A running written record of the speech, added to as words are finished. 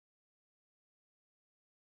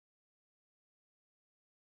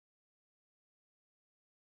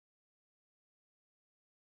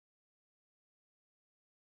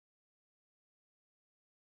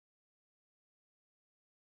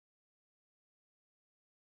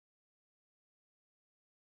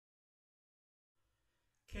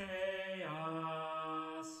Chaos.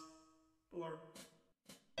 Blur.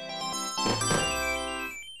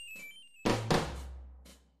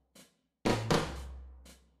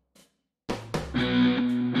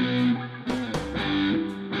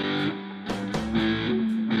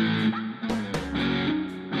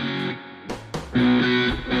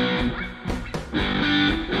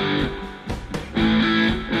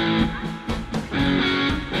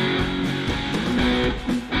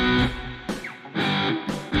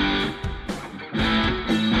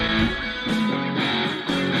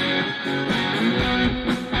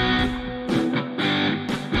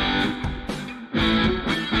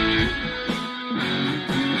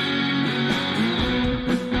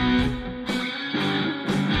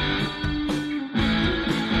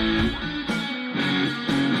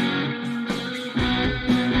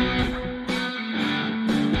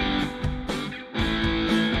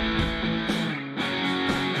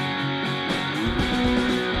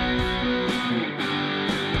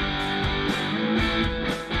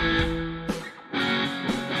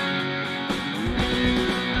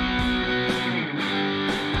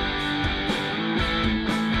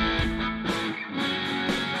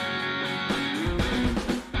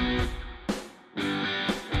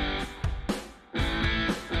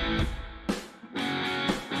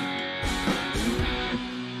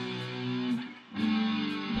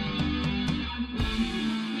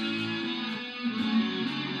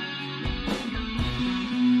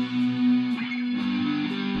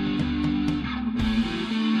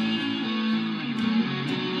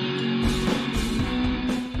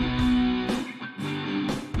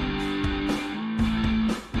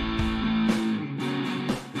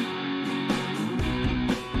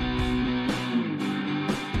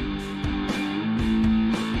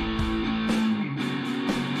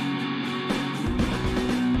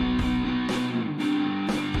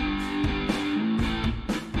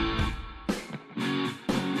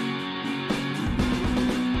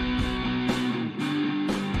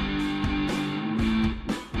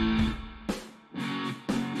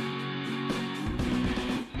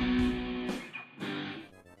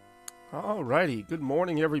 Alrighty, good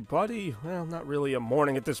morning everybody. Well, not really a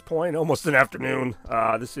morning at this point, almost an afternoon.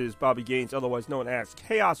 This is Bobby Gaines, otherwise known as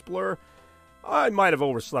Chaos Blur. I might have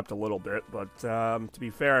overslept a little bit, but to be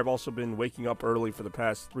fair, I've also been waking up early for the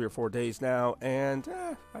past 3 or 4 days now, and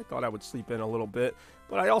I thought I would sleep in a little bit.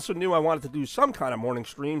 But I also knew I wanted to do some kind of morning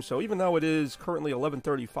stream, so even though it is currently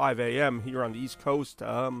 11:35 a.m. here on the East Coast,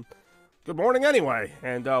 good morning anyway,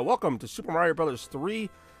 and welcome to Super Mario Bros. 3.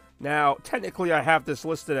 Now, technically, I have this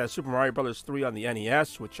listed as Super Mario Bros. 3 on the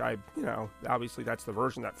NES, which obviously that's the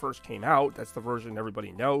version that first came out. That's the version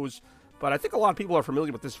everybody knows. But I think a lot of people are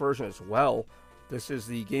familiar with this version as well. This is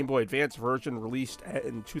the Game Boy Advance version released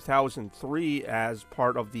in 2003 as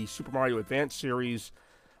part of the Super Mario Advance series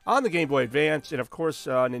on the Game Boy Advance. And, of course,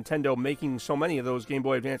 Nintendo making so many of those Game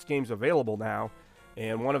Boy Advance games available now.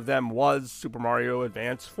 And one of them was Super Mario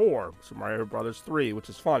Advance 4, Super Mario Bros. 3, which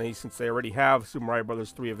is funny since they already have Super Mario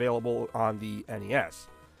Bros. 3 available on the NES.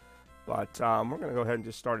 But we're going to go ahead and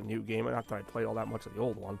just start a new game. Not that I played all that much of the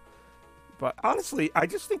old one. But honestly, I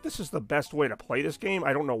just think this is the best way to play this game.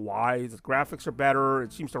 I don't know why. The graphics are better.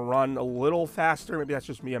 It seems to run a little faster. Maybe that's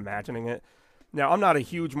just me imagining it. Now, I'm not a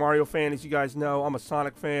huge Mario fan, as you guys know. I'm a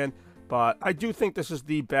Sonic fan. But I do think this is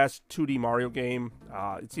the best 2D Mario game.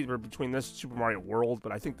 It's either between this and Super Mario World,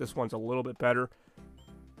 but I think this one's a little bit better.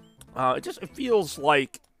 It feels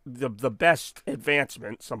like the best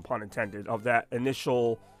advancement, some pun intended, of that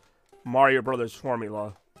initial Mario Brothers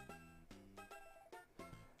formula.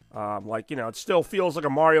 It still feels like a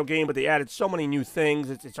Mario game, but they added so many new things.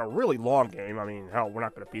 It's a really long game. I mean, hell, we're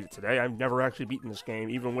not going to beat it today. I've never actually beaten this game,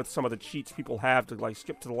 even with some of the cheats people have to,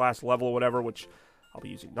 skip to the last level or whatever, which I'll be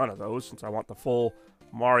using none of those since I want the full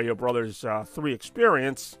Mario Brothers 3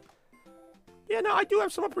 experience. Yeah, no, I do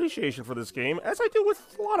have some appreciation for this game, as I do with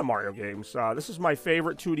a lot of Mario games. This is my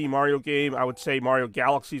favorite 2D Mario game. I would say Mario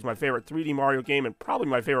Galaxy is my favorite 3D Mario game, and probably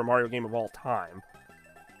my favorite Mario game of all time.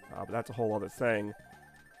 But that's a whole other thing.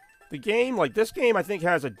 The game, this game, I think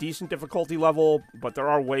has a decent difficulty level, but there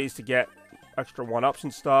are ways to get extra 1-ups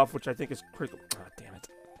and stuff, which I think is critical. Ah, damn it.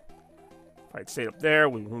 If I'd stayed up there,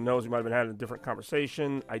 who knows, we might have been having a different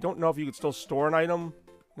conversation. I don't know if you could still store an item.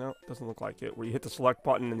 No, it doesn't look like it. Where you hit the select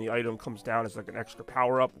button and the item comes down as like an extra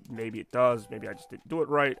power-up. Maybe it does. Maybe I just didn't do it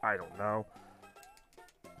right. I don't know.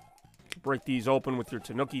 Break these open with your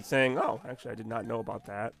Tanuki thing. Oh, actually, I did not know about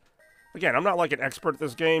that. Again, I'm not like an expert at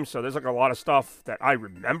this game, so there's like a lot of stuff that I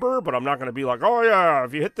remember, but I'm not going to be like, oh yeah,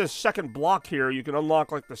 if you hit this second block here, you can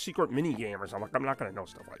unlock like the secret mini game or something. I'm not going to know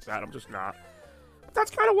stuff like that. I'm just not. That's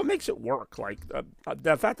kind of what makes it work. Like,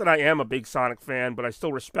 the fact that I am a big Sonic fan, but I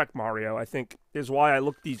still respect Mario, I think is why I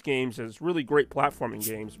look at these games as really great platforming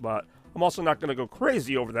games, but I'm also not going to go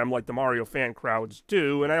crazy over them like the Mario fan crowds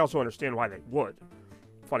do, and I also understand why they would.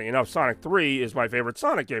 Funny enough, Sonic 3 is my favorite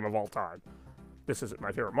Sonic game of all time. This isn't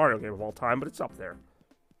my favorite Mario game of all time, but it's up there.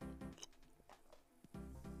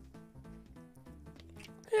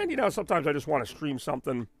 And, you know, sometimes I just want to stream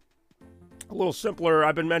something a little simpler.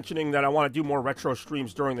 I've been mentioning that I want to do more retro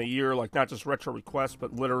streams during the year, like not just retro requests,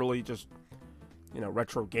 but literally just, you know,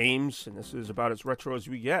 retro games, and this is about as retro as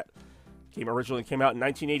we get. Game originally came out in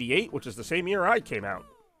 1988, which is the same year I came out,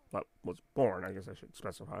 but was born, I guess I should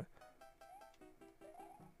specify.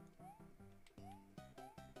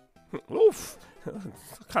 Oof!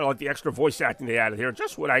 Kind of like the extra voice acting they added here.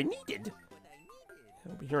 Just what I needed.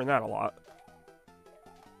 I'll be hearing that a lot.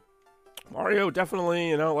 Mario definitely,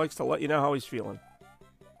 you know, likes to let you know how he's feeling.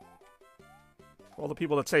 All the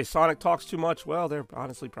people that say Sonic talks too much, well, they're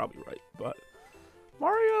honestly probably right. But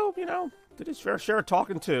Mario, you know, did his fair share of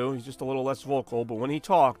talking too. He's just a little less vocal, but when he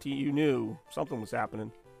talked, you knew something was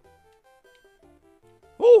happening.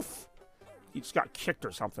 Oof! He just got kicked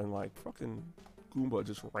or something, like fucking Goomba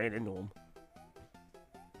just ran into him.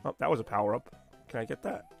 Oh, that was a power-up. Can I get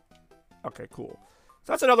that? Okay, cool.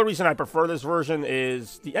 So that's another reason I prefer this version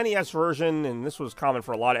is the NES version, and this was common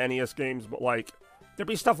for a lot of NES games, but like, there'd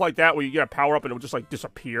be stuff like that where you get a power-up and it would just like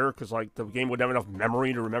disappear because like the game wouldn't have enough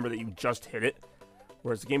memory to remember that you just hit it.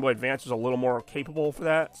 Whereas the Game Boy Advance is a little more capable for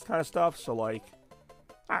that kind of stuff, so like,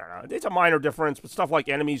 I don't know, it's a minor difference, but stuff like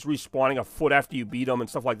enemies respawning a foot after you beat them and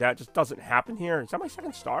stuff like that just doesn't happen here. Is that my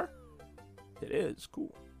second star? It is.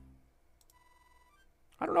 Cool.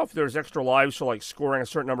 I don't know if there's extra lives for like scoring a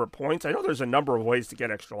certain number of points. I know there's a number of ways to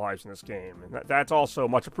get extra lives in this game, and that's also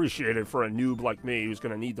much appreciated for a noob like me who's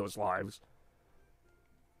going to need those lives.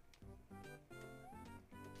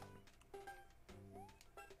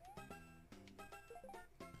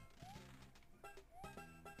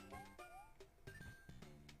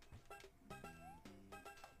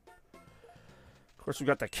 Of course, we've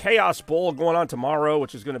got the Chaos Bowl going on tomorrow,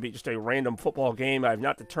 which is going to be just a random football game. I've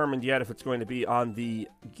not determined yet if it's going to be on the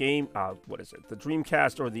game, the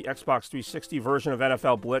Dreamcast or the Xbox 360 version of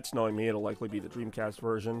NFL Blitz. Knowing me, it'll likely be the Dreamcast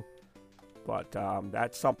version. But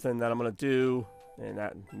that's something that I'm going to do, and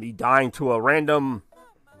that me dying to a random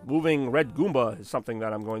moving red Goomba is something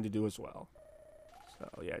that I'm going to do as well. So,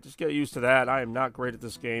 yeah, just get used to that. I am not great at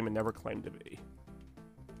this game and never claimed to be.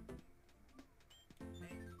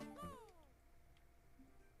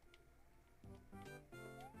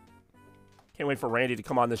 Can't wait for Randy to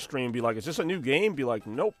come on this stream and be like, is this a new game? Be like,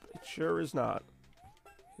 nope, it sure is not.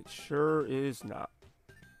 It sure is not.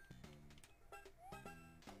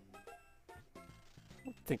 I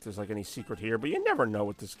don't think there's like any secret here, but you never know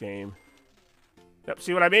with this game. Yep,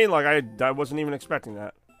 see what I mean? Like, I wasn't even expecting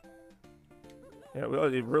that. Yeah,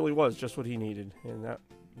 well, it really was just what he needed. And that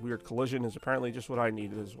weird collision is apparently just what I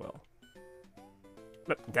needed as well.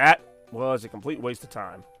 But that was a complete waste of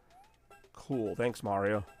time. Cool, thanks,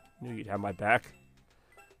 Mario. Knew you'd have my back.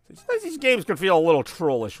 These games can feel a little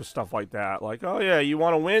trollish with stuff like that. Like, oh yeah, you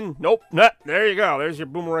want to win? Nope. Nah, there you go. There's your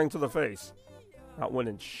boomerang to the face. Not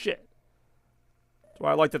winning shit. That's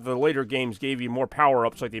why I like that the later games gave you more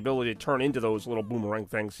power-ups, like the ability to turn into those little boomerang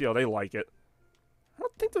things. See how they like it. I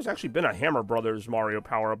don't think there's actually been a Hammer Brothers Mario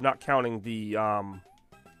power-up, not counting the,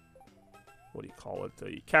 what do you call it?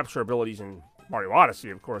 The capture abilities in Mario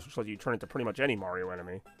Odyssey, of course, which lets you turn into pretty much any Mario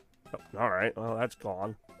enemy. Oh, alright, well, that's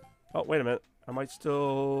gone. Oh, wait a minute. I might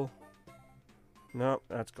still... No,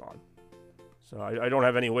 that's gone. So I don't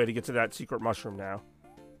have any way to get to that secret mushroom now.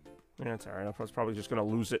 Yeah, that's alright. I was probably just going to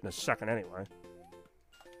lose it in a second anyway.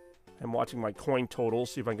 I'm watching my coin total,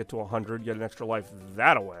 see if I can get to 100, get an extra life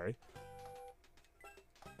that away.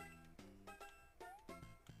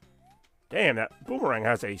 Damn, that boomerang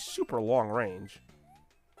has a super long range.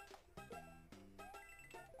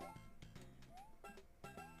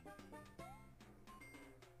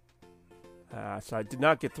 So I did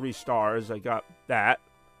not get 3 stars. I got that.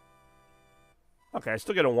 Okay, I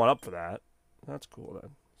still get a 1-up for that. That's cool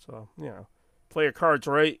then. So, you know, play your cards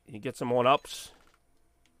right, you get some 1-ups.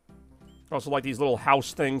 Also like these little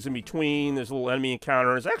house things in between. There's little enemy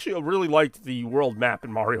encounters. Actually, I really liked the world map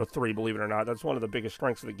in Mario 3, believe it or not. That's one of the biggest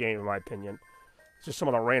strengths of the game, in my opinion. It's just some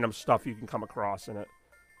of the random stuff you can come across in it.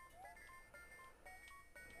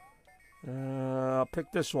 I'll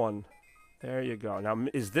pick this one. There you go. Now,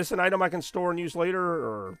 is this an item I can store and use later,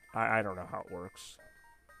 or I don't know how it works.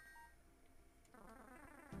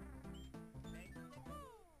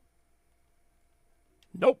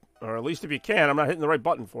 Nope. Or at least if you can, I'm not hitting the right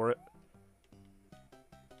button for it.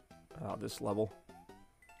 Oh, this level.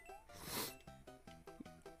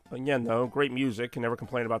 Again, though, great music. Can never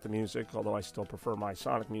complain about the music, although I still prefer my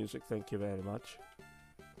Sonic music. Thank you very much.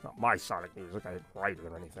 Not my Sonic music. I didn't write it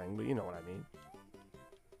or anything, but you know what I mean.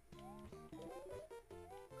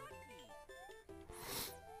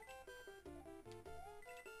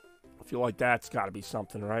 I feel like that's got to be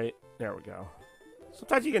something, right? There we go.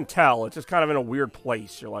 Sometimes you can tell. It's just kind of in a weird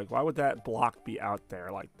place. You're like, why would that block be out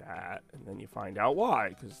there like that? And then you find out why,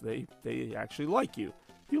 because they actually like you.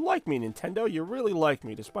 If you like me, Nintendo, you really like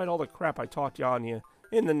me, despite all the crap I taught you on you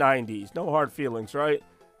in the 90s. No hard feelings, right?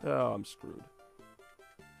 Oh, I'm screwed.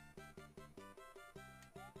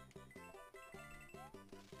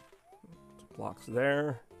 Blocks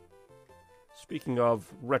there. Speaking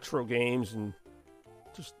of retro games and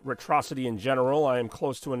just retrocity in general, I am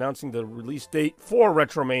close to announcing the release date for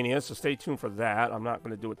Retromania, so stay tuned for that. I'm not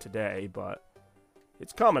going to do it today, but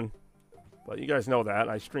it's coming. But you guys know that.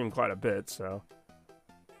 I stream quite a bit, so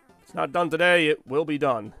if it's not done today, it will be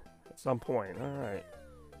done at some point. All right.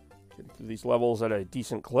 Getting through these levels at a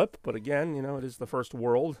decent clip, but again, you know, it is the first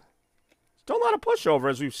world. Still not a pushover,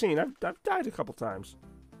 as we've seen. I've died a couple times.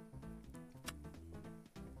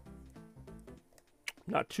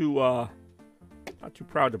 Not too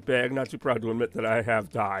proud to beg, not too proud to admit that I have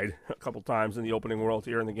died a couple times in the opening world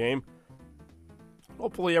here in the game.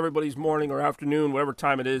 Hopefully everybody's morning or afternoon, whatever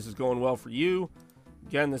time it is going well for you.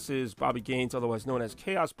 Again, this is Bobby Gaines, otherwise known as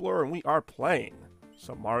Chaos Blur, and we are playing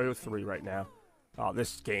some Mario 3 right now. Oh,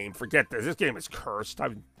 this game, forget this. This game is cursed.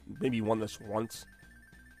 I've maybe won this once.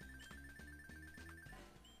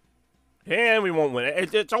 And we won't win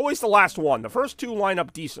it. It's always the last one. The first two line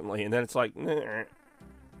up decently, and then it's like, nah.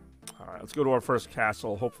 Alright, let's go to our first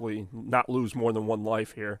castle. Hopefully not lose more than one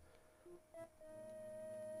life here.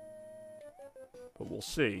 But we'll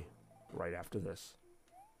see right after this.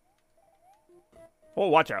 Oh,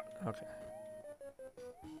 watch out. Okay.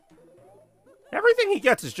 Everything he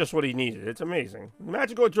gets is just what he needed. It's amazing.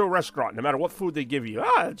 Imagine going to a restaurant, no matter what food they give you.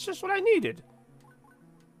 Ah, it's just what I needed.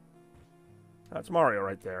 That's Mario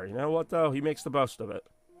right there. You know what, though? He makes the best of it.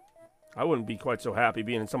 I wouldn't be quite so happy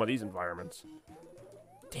being in some of these environments.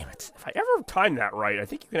 Damn it. If I ever time that right, I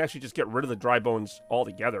think you can actually just get rid of the dry bones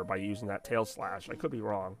altogether by using that tail slash. I could be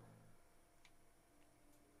wrong.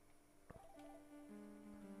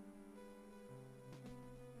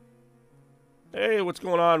 Hey, what's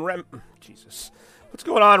going on, Rem? Jesus. What's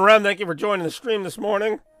going on, Rem? Thank you for joining the stream this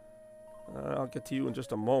morning. I'll get to you in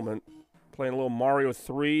just a moment. Playing a little Mario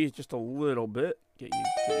 3, just a little bit. Get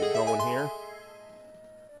you going here.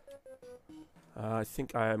 I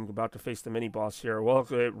think I'm about to face the mini-boss here. Well,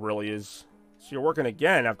 it really is. So you're working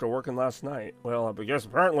again after working last night. Well, I guess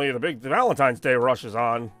apparently the Valentine's Day rush is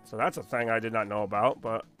on. So that's a thing I did not know about.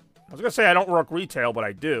 But I was going to say I don't work retail, but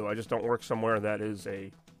I do. I just don't work somewhere that is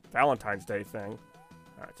a Valentine's Day thing.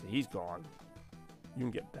 Alright, so he's gone. You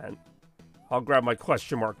can get bent. I'll grab my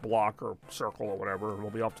question mark block or circle or whatever, and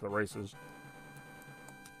we'll be off to the races.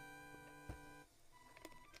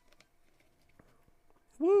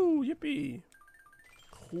 Woo, yippee.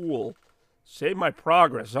 Cool. Save my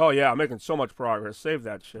progress. Oh, yeah, I'm making so much progress. Save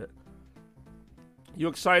that shit. You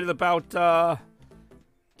excited about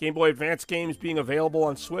Game Boy Advance games being available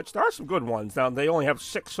on Switch? There are some good ones. Now, they only have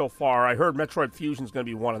 6 so far. I heard Metroid Fusion's going to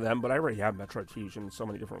be one of them, but I already have Metroid Fusion in so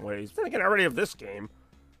many different ways. Then again, I already have this game.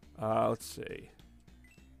 Let's see.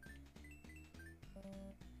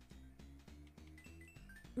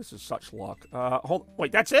 This is such luck.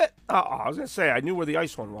 Wait, that's it? I was going to say, I knew where the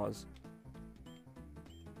ice one was.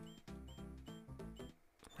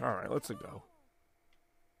 Alright, let's go.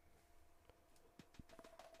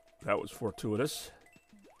 That was fortuitous.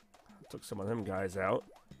 Took some of them guys out.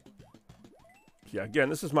 Yeah, again,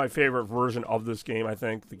 this is my favorite version of this game, I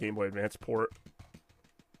think. The Game Boy Advance port.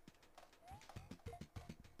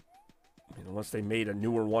 I mean, unless they made a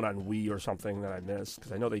newer one on Wii or something that I missed.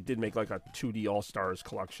 Because I know they did make like a 2D All-Stars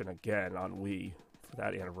collection again on Wii for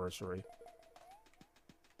that anniversary.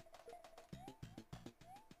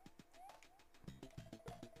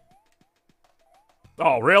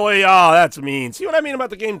 Oh, really? Oh, that's mean. See what I mean about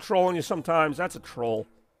the game trolling you sometimes? That's a troll.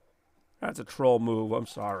 That's a troll move. I'm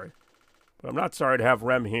sorry. But I'm not sorry to have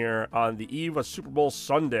Rem here on the eve of Super Bowl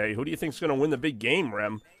Sunday. Who do you think's going to win the big game,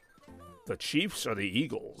 Rem? The Chiefs or the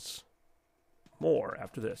Eagles? More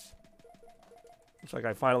after this. Looks like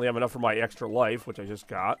I finally have enough for my extra life, which I just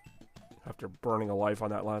got. After burning a life on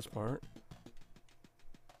that last part.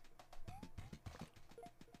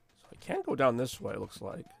 So I can go down this way, it looks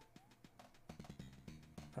like.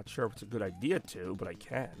 Not sure if it's a good idea to, but I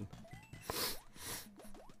can.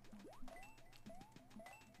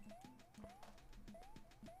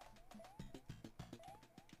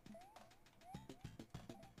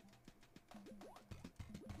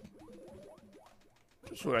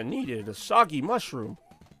 Just what I needed, a soggy mushroom.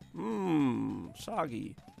 Mmm,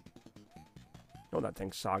 soggy. No, that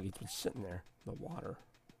thing's soggy. It's been sitting there in the water.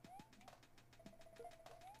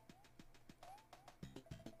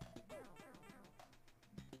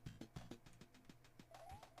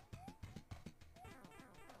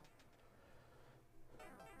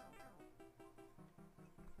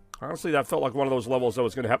 Honestly, that felt like one of those levels that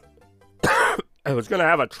was going to have... it was going to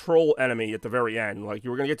have a troll enemy at the very end. Like,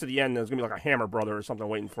 you were going to get to the end and there's going to be like a Hammer Brother or something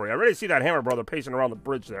waiting for you. I already see that Hammer Brother pacing around the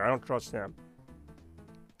bridge there. I don't trust him.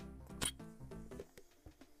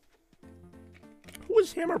 Who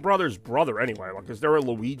is Hammer Brother's brother anyway? Like, is there a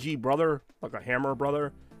Luigi brother? Like a Hammer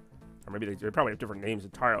Brother? Or maybe they probably have different names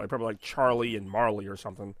entirely. Probably like Charlie and Marley or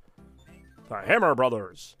something. The Hammer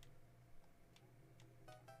Brothers.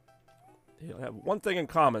 They have one thing in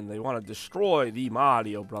common. They want to destroy the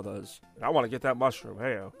Mario Brothers. And I want to get that mushroom.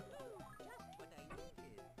 Hey-o.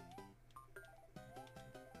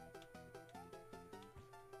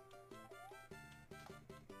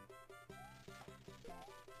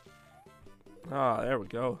 Ah, there we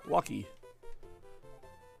go. Lucky.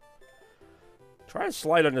 Try and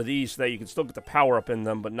slide under these so that you can still get the power up in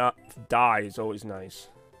them, but not die is always nice.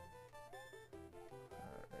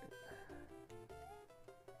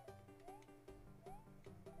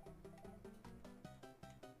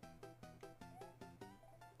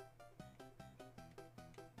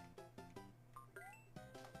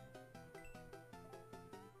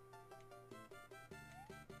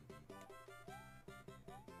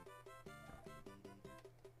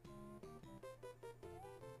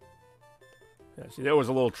 Yeah, see, there was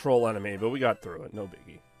a little troll enemy, but we got through it. No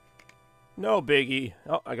biggie. No biggie.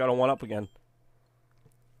 Oh, I got a 1-up again.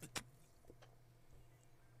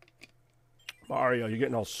 Mario, you're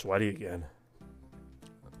getting all sweaty again.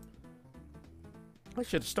 I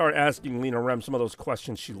should start asking Lena Rem some of those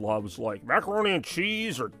questions she loves, like macaroni and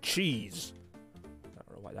cheese or cheese. I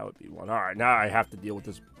don't know why that would be one. Alright, now I have to deal with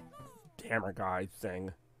this hammer guy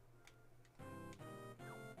thing.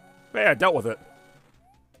 But yeah, I dealt with it.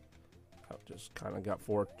 Just kind of got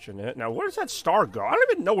fortunate. Now, where does that star go? I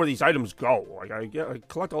don't even know where these items go. Like, I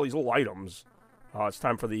collect all these little items. Oh, it's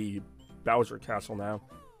time for the Bowser Castle now.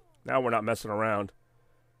 Now we're not messing around.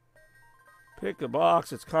 Pick a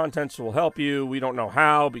box. Its contents will help you. We don't know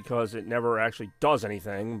how because it never actually does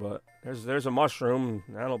anything. But there's a mushroom.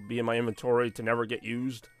 That'll be in my inventory to never get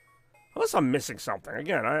used. Unless I'm missing something.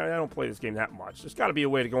 Again, I don't play this game that much. There's got to be a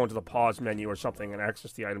way to go into the pause menu or something and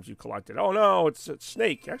access the items you collected. Oh no, it's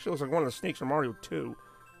Snake. It actually looks like one of the snakes from Mario 2.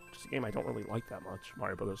 Which is a game I don't really like that much.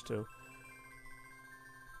 Mario Brothers 2.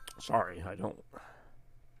 Sorry, I don't...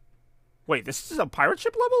 Wait, this is a pirate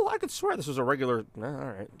ship level? I could swear this was a regular... Nah,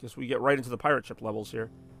 alright. Guess we get right into the pirate ship levels here.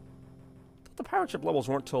 I thought the pirate ship levels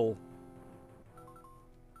weren't till...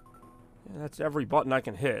 Yeah, that's every button I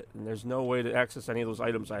can hit, and there's no way to access any of those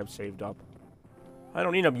items I have saved up. I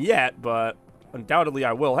don't need them yet, but undoubtedly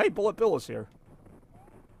I will. Hey, Bullet Bill is here.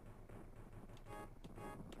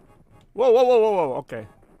 Whoa, whoa, whoa, whoa, whoa, okay.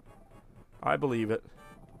 I believe it.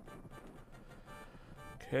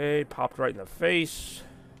 Okay, popped right in the face.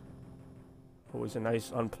 Always a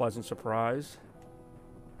nice, unpleasant surprise.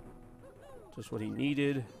 Just what he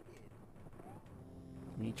needed.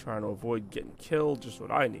 Me trying to avoid getting killed, just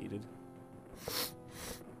what I needed.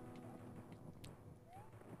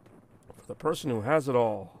 For the person who has it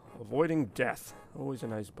all, avoiding death. Always a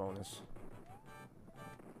nice bonus.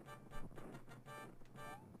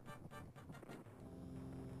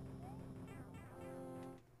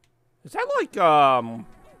 Is that like,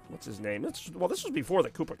 what's his name? Well, this was before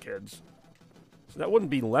the Koopa Kids. So that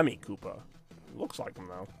wouldn't be Lemmy Koopa. It looks like him,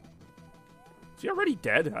 though. Is he already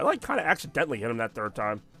dead? I, like, kind of accidentally hit him that third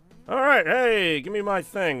time. Alright, hey, give me my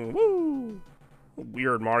thing. Woo!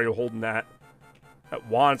 Weird Mario holding that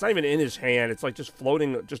wand. It's not even in his hand. It's, like, just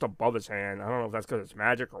floating just above his hand. I don't know if that's because it's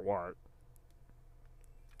magic or what.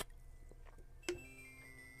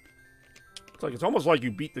 It's almost like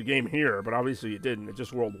you beat the game here, but obviously you didn't. It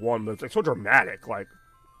just World 1, but it's, like, so dramatic. Like,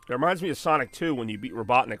 it reminds me of Sonic 2 when you beat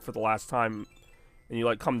Robotnik for the last time and you,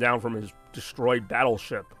 like, come down from his destroyed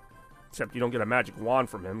battleship. Except you don't get a magic wand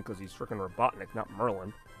from him because he's freaking Robotnik, not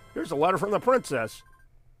Merlin. Here's a letter from the princess.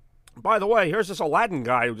 By the way, here's this Aladdin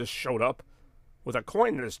guy who just showed up with a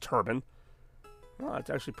coin in his turban. Oh, it's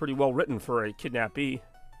actually pretty well written for a kidnappee.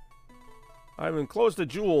 I've enclosed a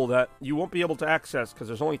jewel that you won't be able to access because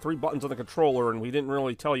there's only 3 buttons on the controller and we didn't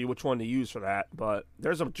really tell you which one to use for that. But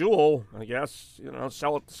there's a jewel, I guess. You know,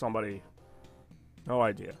 sell it to somebody. No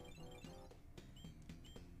idea.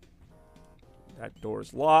 That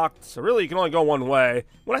door's locked, so really you can only go one way.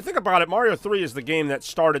 When I think about it, Mario 3 is the game that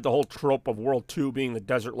started the whole trope of World 2 being the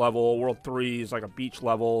desert level. World 3 is like a beach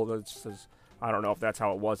level. I don't know if that's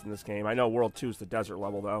how it was in this game. I know World 2 is the desert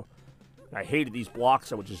level, though. I hated these blocks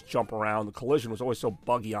that would just jump around. The collision was always so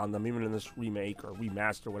buggy on them, even in this remake or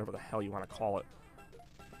remaster, whatever the hell you want to call it.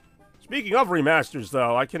 Speaking of remasters,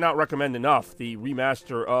 though, I cannot recommend enough the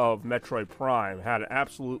remaster of Metroid Prime. Had an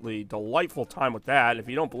absolutely delightful time with that. If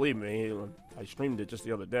you don't believe me, I streamed it just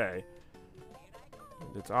the other day.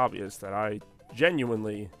 It's obvious that I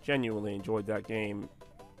genuinely enjoyed that game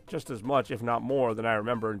just as much, if not more, than I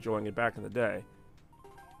remember enjoying it back in the day.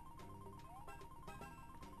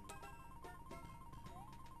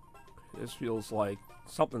 This feels like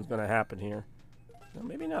something's going to happen here. No,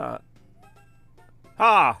 maybe not.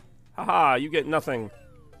 Ha! Haha, you get nothing.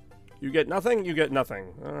 You get nothing, you get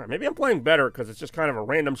nothing. Alright, maybe I'm playing better because it's just kind of a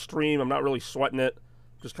random stream. I'm not really sweating it.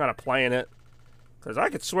 Just kind of playing it. Because I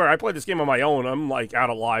could swear, I played this game on my own. I'm, like, out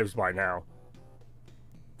of lives by now.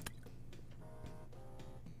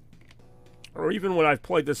 Or even when I've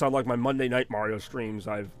played this on, like, my Monday Night Mario streams,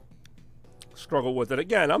 I've struggled with it.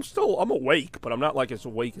 Again, I'm awake, but I'm not, like, as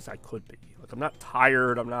awake as I could be. Like, I'm not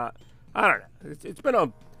tired, I don't know. It's been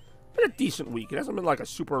a decent week. It hasn't been like a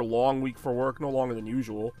super long week for work, no longer than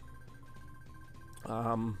usual.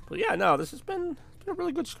 But yeah, no, this has been a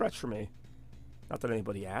really good stretch for me. Not that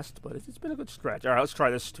anybody asked, but it's been a good stretch. All right, let's try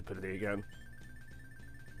this stupidity again.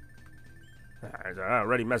 I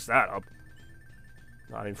already messed that up.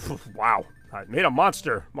 I mean, wow. I made a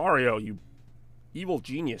monster. Mario, you evil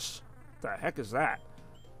genius. What the heck is that?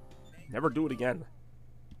 Never do it again.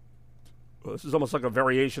 Well, this is almost like a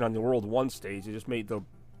variation on the World 1 stage. They just made the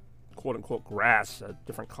quote-unquote grass a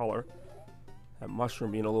different color. That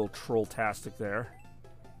mushroom being a little troll-tastic there.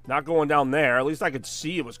 Not going down there. At least I could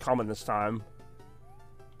see it was coming this time.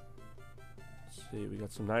 Let's see, we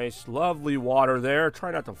got some nice, lovely water there.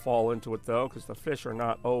 Try not to fall into it, though, because the fish are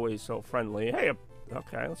not always so friendly. Hey,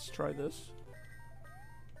 okay, let's try this.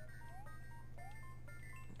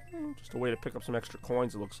 Just a way to pick up some extra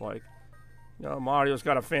coins, it looks like. You know, Mario's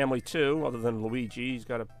got a family, too, other than Luigi. He's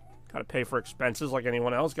got to pay for expenses like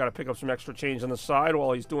anyone else. Got to pick up some extra change on the side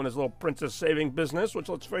while he's doing his little princess saving business, which,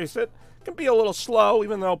 let's face it, can be a little slow,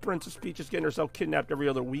 even though Princess Peach is getting herself kidnapped every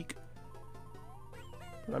other week.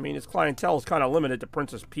 But, I mean, his clientele is kind of limited to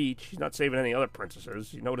Princess Peach. He's not saving any other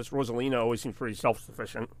princesses. You notice Rosalina always seems pretty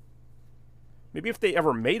self-sufficient. Maybe if they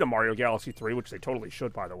ever made a Mario Galaxy 3, which they totally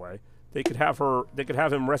should, by the way, they could have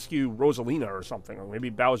him rescue Rosalina or something. Or maybe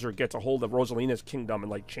Bowser gets a hold of Rosalina's kingdom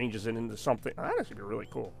and, like, changes it into something. That'd actually be really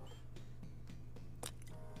cool.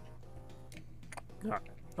 Alright,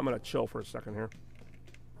 I'm gonna chill for a second here.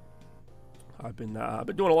 I've been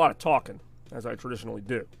doing a lot of talking, as I traditionally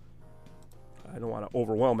do. I don't want to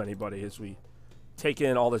overwhelm anybody as we take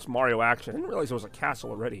in all this Mario action. I didn't realize there was a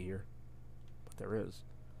castle already here, but there is.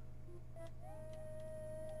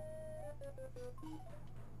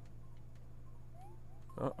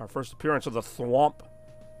 Our first appearance of the Thwomp,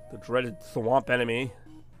 the dreaded Thwomp enemy.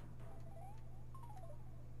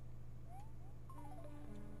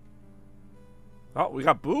 Oh, we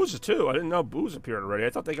got Boos too. I didn't know Boos appeared already. I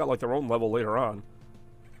thought they got like their own level later on.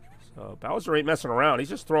 So Bowser ain't messing around. He's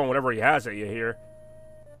just throwing whatever he has at you here.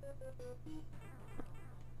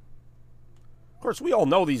 Of course, we all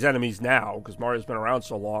know these enemies now because Mario's been around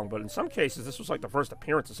so long, but in some cases this was like the first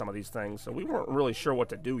appearance of some of these things, so we weren't really sure what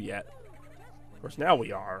to do yet. Of course, now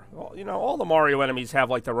we are. Well, you know, all the Mario enemies have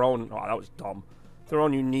like their own... Oh, that was dumb. Their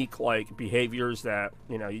own unique like behaviors that,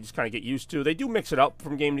 you know, you just kind of get used to. They do mix it up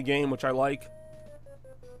from game to game, which I like.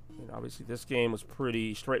 And obviously this game was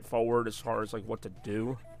pretty straightforward as far as like what to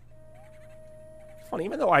do. It's funny,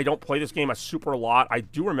 even though I don't play this game a super lot, I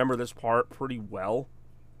do remember this part pretty well.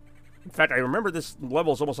 In fact, I remember this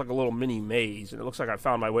level is almost like a little mini maze, and it looks like I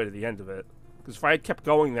found my way to the end of it. Because if I had kept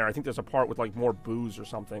going there, I think there's a part with like more Boos or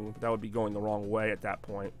something, but that would be going the wrong way at that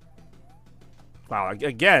point. Wow,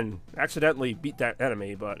 again, accidentally beat that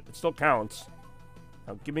enemy, but it still counts.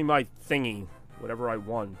 Now give me my thingy, whatever I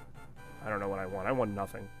won. I don't know what I won. I won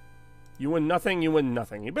nothing. You win nothing, you win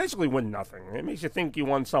nothing. You basically win nothing. It makes you think you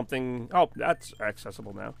won something. Oh, that's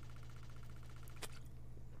accessible now.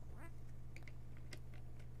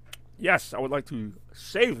 Yes, I would like to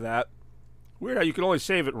save that. Weird how you can only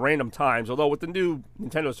save at random times, although with the new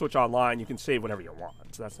Nintendo Switch Online, you can save whenever you want,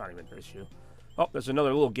 so that's not even an issue. Oh, there's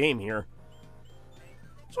another little game here.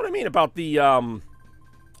 That's what I mean about the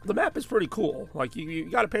map is pretty cool. Like, you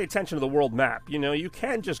got to pay attention to the world map. You know, you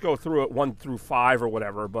can just go through it 1 through 5 or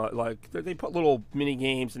whatever, but, like, they put little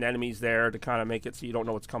mini-games and enemies there to kind of make it so you don't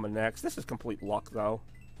know what's coming next. This is complete luck, though.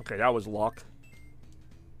 Okay, that was luck.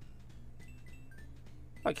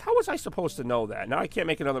 Like, how was I supposed to know that? Now I can't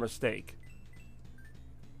make another mistake.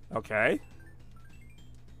 Okay.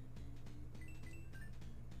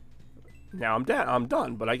 Now I'm dead. I'm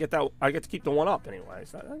done, but I get that. I get to keep the one up anyway.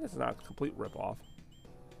 So I guess it's not a complete ripoff.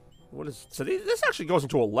 What is... So this actually goes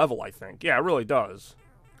into a level, I think. Yeah, it really does.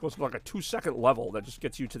 It goes to like a 2-second level that just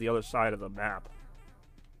gets you to the other side of the map.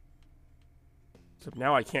 Except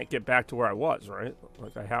now I can't get back to where I was, right?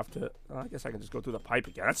 Like I have to... I guess I can just go through the pipe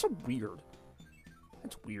again. That's so weird.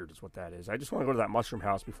 That's weird is what that is. I just want to go to that mushroom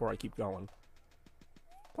house before I keep going.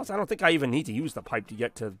 Plus, I don't think I even need to use the pipe to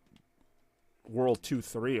get to World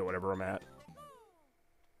 2-3 or whatever I'm at.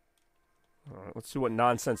 Alright, let's see what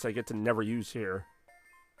nonsense I get to never use here.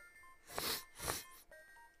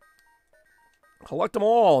 Collect them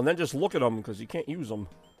all, and then just look at them, because you can't use them.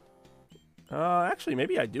 Actually,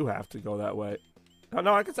 maybe I do have to go that way. Oh,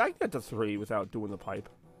 no, I can get to 3 without doing the pipe.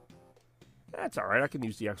 That's alright, I can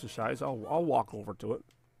use the exercise. I'll walk over to it.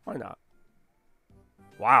 Why not?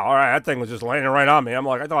 Wow, alright, that thing was just landing right on me. I'm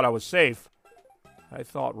like, I thought I was safe. I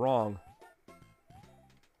thought wrong.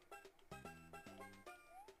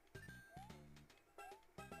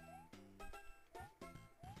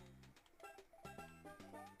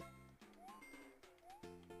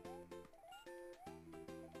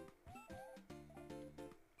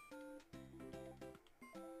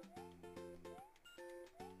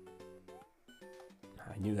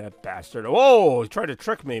 I knew that bastard. Oh, he tried to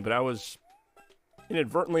trick me, but I was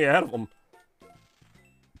inadvertently ahead of him.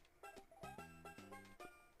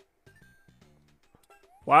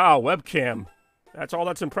 Wow, webcam. That's all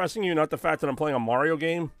that's impressing you, not the fact that I'm playing a Mario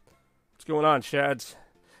game? What's going on, Shads?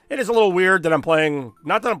 It is a little weird that I'm playing...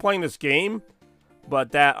 Not that I'm playing this game,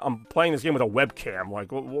 but that I'm playing this game with a webcam.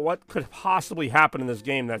 Like, what could possibly happen in this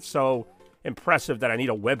game that's so impressive that I need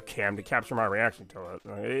a webcam to capture my reaction to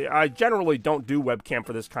it? I generally don't do webcam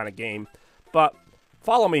for this kind of game, but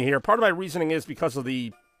follow me here. Part of my reasoning is because of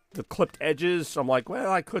the clipped edges. I'm like,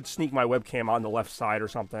 well, I could sneak my webcam on the left side or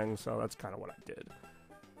something, so that's kind of what I did.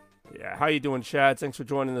 Yeah, how you doing, Chad? Thanks for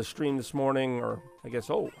joining the stream this morning, or I guess,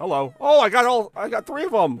 oh, hello. Oh, I got 3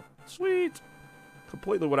 of them. Sweet.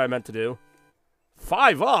 Completely what I meant to do.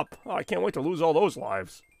 5 up. Oh, I can't wait to lose all those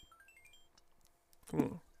lives.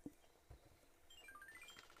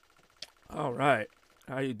 All right.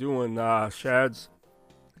 How you doing, Shads?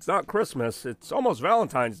 It's not Christmas. It's almost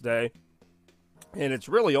Valentine's Day. And it's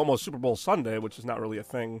really almost Super Bowl Sunday, which is not really a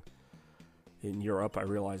thing in Europe. I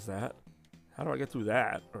realize that. How do I get through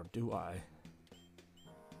that? Or do I?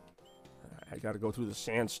 I gotta go through the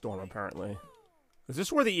sandstorm, apparently. Is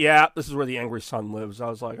this where the... Yeah, this is where the angry sun lives. I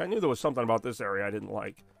was like, I knew there was something about this area I didn't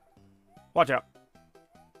like. Watch out.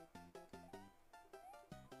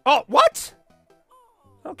 Oh, what?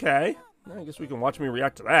 Okay. I guess we can watch me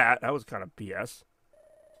react to that. That was kind of BS. There's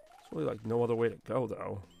really, like, no other way to go,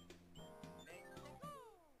 though.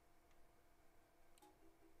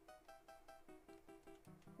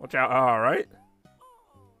 Watch out. Alright.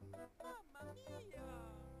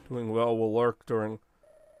 Doing well will lurk during...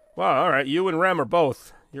 Wow, alright. You and Rem are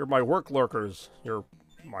both. You're my work lurkers. You're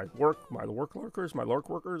my work lurkers? My lurk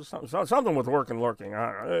workers? Something with work and lurking.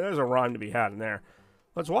 I don't know. There's a rhyme to be had in there.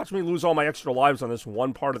 Let's watch me lose all my extra lives on this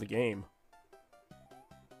one part of the game.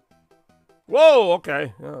 Whoa,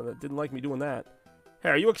 okay. Oh, that didn't like me doing that. Hey,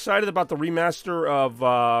 are you excited about the remaster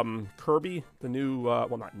of Kirby? The new,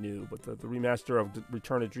 well, not new, but the remaster of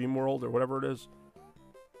Return to Dream World or whatever it is?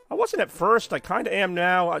 I wasn't at first. I kind of am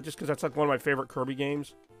now, just because that's like one of my favorite Kirby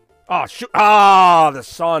games. Oh, shoot. Ah, the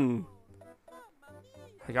sun.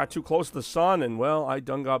 I got too close to the sun, and, well, I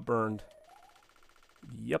done got burned.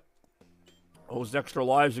 Yep. Those extra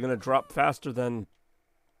lives are going to drop faster than,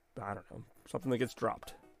 I don't know, something that gets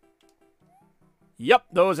dropped. Yep,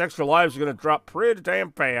 those extra lives are going to drop pretty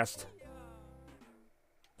damn fast.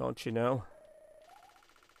 Don't you know?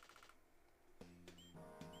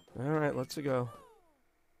 Alright, let's go.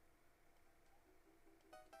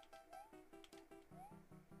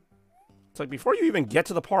 It's like before you even get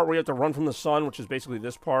to the part where you have to run from the sun, which is basically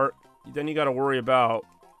this part, then you got to worry about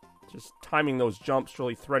just timing those jumps,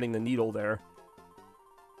 really threading the needle there.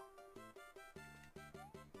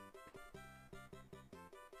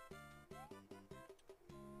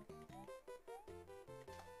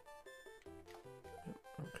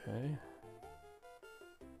 Okay.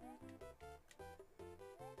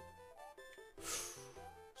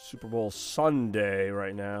 Super Bowl Sunday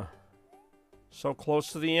right now. So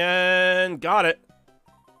close to the end. Got it.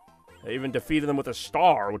 I even defeated them with a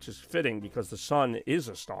star, which is fitting because the sun is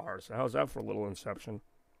a star. So how's that for a little inception?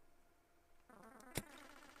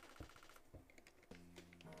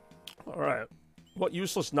 Alright. What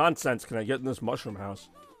useless nonsense can I get in this mushroom house?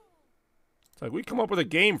 It's like, we come up with a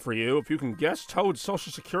game for you. If you can guess Toad's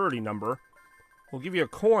social security number, we'll give you a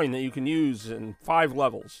coin that you can use in 5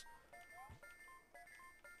 levels.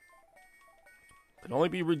 It can only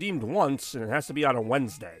be redeemed once, and it has to be on a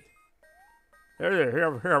Wednesday.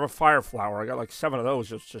 Here, have a fire flower. I got like 7 of those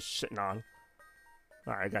just sitting on.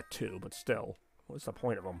 Alright, I got 2, but still. What's the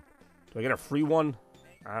point of them? Do I get a free one?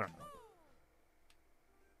 I don't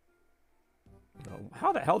know.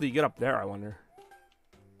 How the hell do you get up there, I wonder?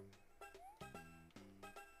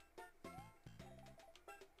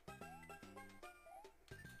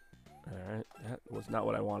 Alright, that was not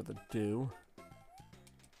what I wanted to do.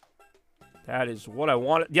 That is what I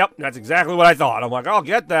wanted. Yep, that's exactly what I thought. I'm like, I'll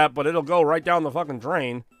get that, but it'll go right down the fucking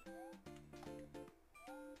drain.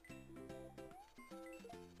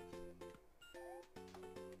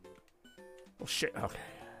 Oh, shit. Okay.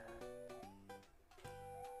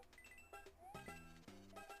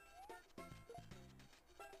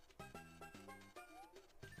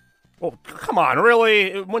 Oh, come on,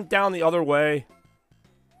 really? It went down the other way.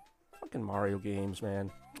 Fucking Mario games,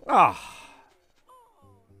 man. Ah.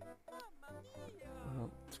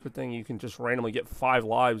 Well, it's a good thing you can just randomly get 5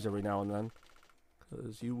 lives every now and then,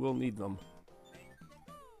 because you will need them.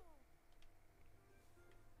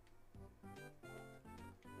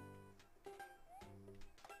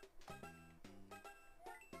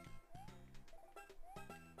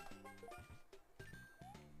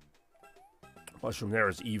 Mushroom there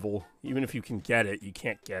is evil. Even if you can get it, you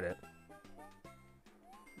can't get it.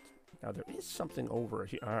 Now, there is something over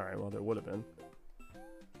here. Alright, well, there would have been.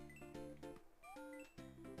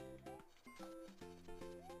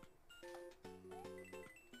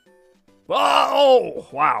 Oh!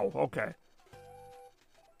 Wow, okay.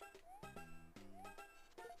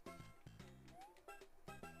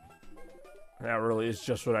 That really is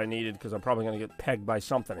just what I needed, because I'm probably going to get pegged by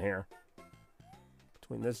something here.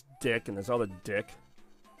 Between this dick and this other dick.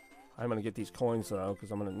 I'm going to get these coins, though,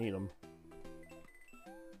 because I'm going to need them.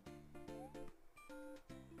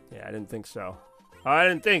 Yeah, I didn't think so. I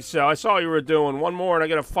didn't think so. I saw what you were doing. One more and I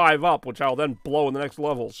get a 5 up, which I'll then blow in the next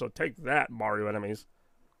level. So take that, Mario enemies.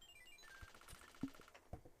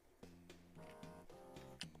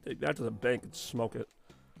 Take that to the bank and smoke it.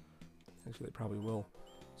 Actually, they probably will.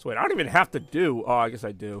 So wait, I don't even have to do... Oh, I guess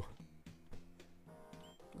I do.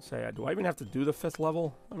 Let's say, do I even have to do the 5th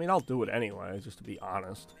level? I mean, I'll do it anyway, just to be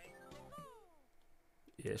honest.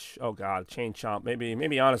 Ish. Oh god, chain chomp.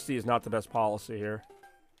 Maybe honesty is not the best policy here.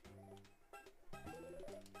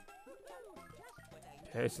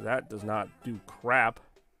 Okay, so that does not do crap.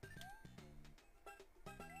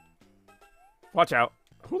 Watch out.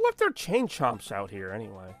 Who left their chain chomps out here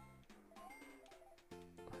anyway?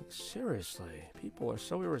 Like, seriously, people are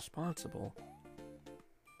so irresponsible.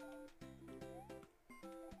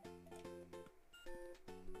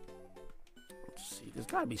 Let's see, there's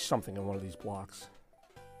gotta be something in one of these blocks.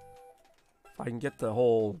 If I can get the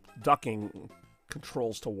whole ducking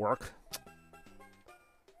controls to work.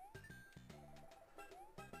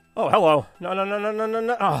 Oh, hello. No, no, no, no, no, no,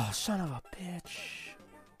 no. Oh, son of a bitch.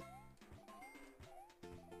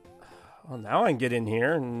 Well, now I can get in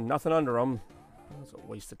here and nothing under them. That's a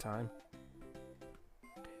waste of time.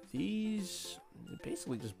 Okay, these...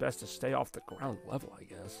 basically just best to stay off the ground level, I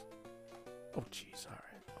guess. Oh, jeez. All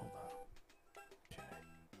right. Hold on. Okay.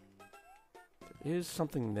 There is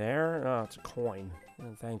something there. Oh, it's a coin.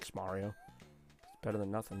 Thanks, Mario. It's better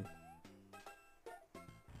than nothing.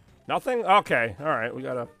 Nothing? Okay. All right. We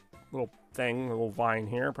got a little thing, a little vine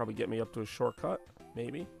here. Probably get me up to a shortcut.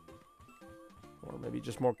 Maybe. Or maybe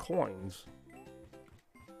just more coins.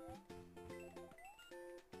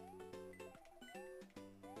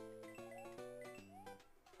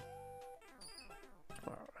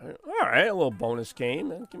 Alright, a little bonus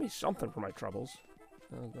game. Give me something for my troubles.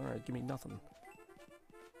 Alright, give me nothing.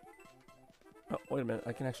 Oh, wait a minute.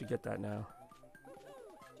 I can actually get that now.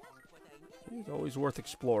 It's always worth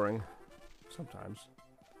exploring. Sometimes.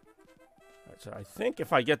 Alright, so I think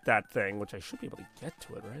if I get that thing, which I should be able to get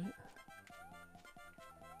to it, right?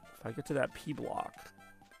 If I get to that P block,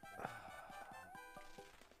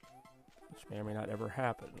 which may or may not ever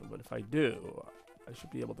happen, but if I do, I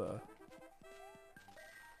should be able to...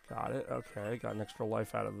 Got it. Okay, got an extra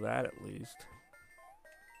life out of that at least.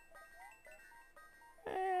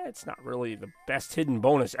 It's not really the best hidden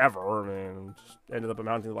bonus ever. I mean, just ended up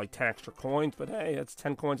amounting to like 10 extra coins, but hey, that's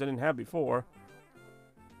 10 coins I didn't have before.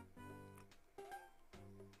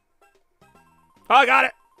 Oh, I got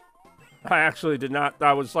it! I actually did not.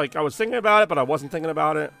 I was thinking about it, but I wasn't thinking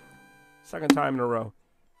about it. Second time in a row.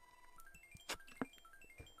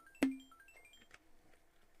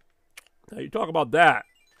 Now, you talk about that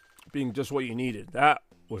being just what you needed. That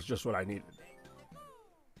was just what I needed.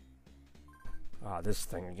 Ah, this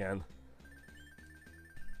thing again.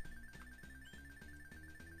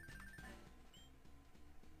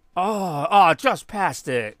 Oh, just passed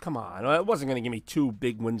it. Come on. It wasn't going to give me 2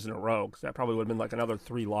 big wins in a row, because that probably would have been like another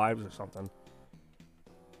 3 lives or something.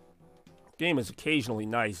 Game is occasionally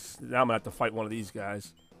nice. Now I'm going to have to fight one of these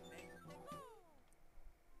guys.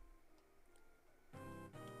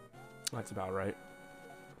 That's about right.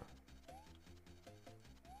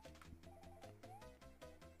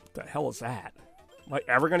 What the hell is that? Am I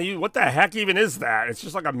ever going to use... What the heck even is that? It's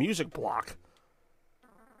just like a music block.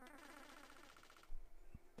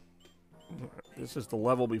 This is the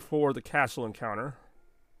level before the castle encounter.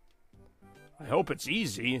 I hope it's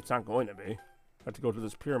easy. It's not going to be. I have to go to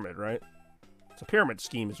this pyramid, right? It's a pyramid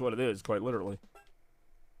scheme is what it is, quite literally.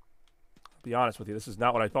 I'll be honest with you, this is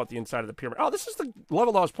not what I thought the inside of the pyramid... Oh, this is the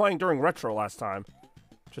level I was playing during Retro last time.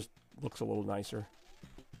 Just looks a little nicer.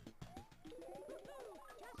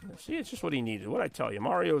 See, it's just what he needed. What'd I tell you?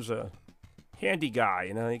 Mario's a handy guy,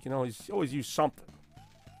 you know? He can always use something.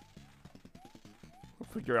 We'll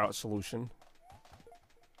figure out a solution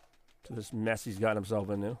to this mess he's got himself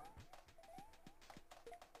into.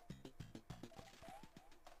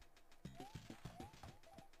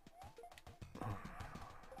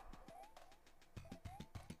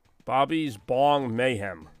 Bobby's Bong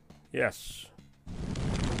Mayhem. Yes.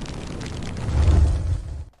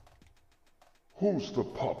 Who's the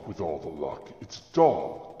pup with all the luck? It's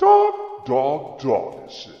Dog. Dog, Dog, Dog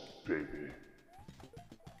is it, baby.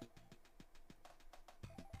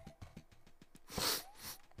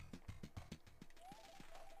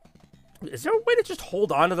 Is there a way to just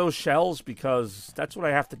hold on to those shells? Because that's what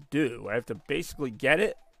I have to do. I have to basically get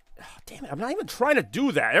it. Oh, damn it, I'm not even trying to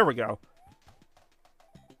do that. There we go.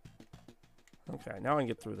 Okay, now I can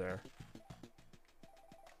get through there.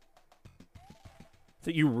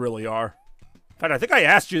 That you really are. In fact, I think I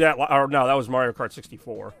asked you that. Or no, that was Mario Kart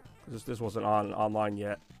 64. Because this wasn't online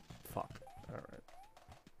yet. Fuck. Alright.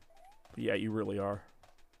 But yeah, you really are.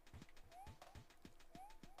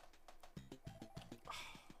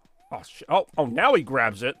 Oh, shit. Oh, now he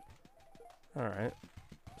grabs it. Alright.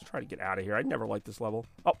 Let's try to get out of here. I never liked this level.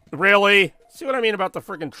 Oh, really? See what I mean about the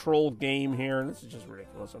freaking troll game here? This is just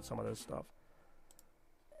ridiculous on some of this stuff.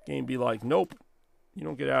 Game be like, nope. You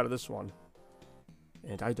don't get out of this one.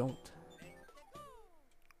 And I don't.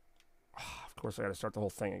 Of course, I gotta start the whole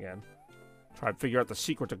thing again. Try to figure out the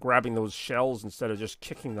secret to grabbing those shells instead of just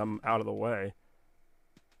kicking them out of the way.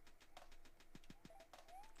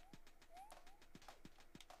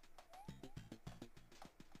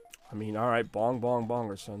 I mean, alright, bong, bong,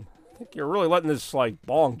 bongerson. I think you're really letting this, like,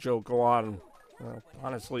 bong joke go on,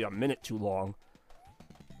 honestly, a minute too long.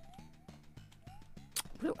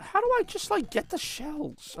 Really, how do I just, like, get the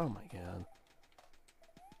shells? Oh, my God.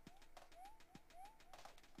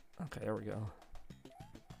 Okay, there we go.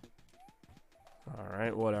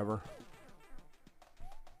 Alright, whatever.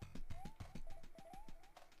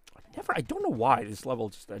 I don't know why this level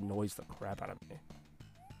just annoys the crap out of me.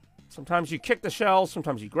 Sometimes you kick the shells,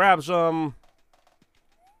 sometimes he grabs them.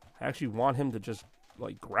 I actually want him to just,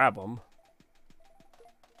 like, grab them.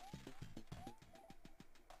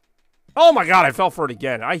 Oh my God, I fell for it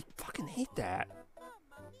again. I fucking hate that.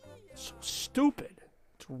 It's so stupid.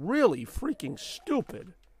 It's really freaking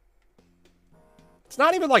stupid. It's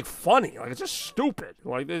not even, like, funny. Like, it's just stupid.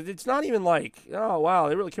 Like, it's not even like, oh, wow,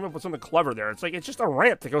 they really came up with something clever there. It's like, it's just a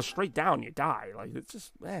ramp that goes straight down and you die. Like, it's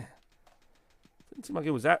just, eh. Didn't seem like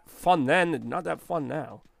it was that fun then, and not that fun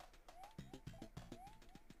now.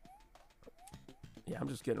 Yeah, I'm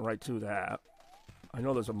just getting right to that. I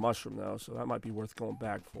know there's a mushroom, though, so that might be worth going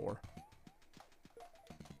back for.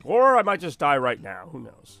 Or I might just die right now. Who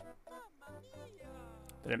knows?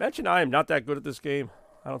 Did I mention I am not that good at this game?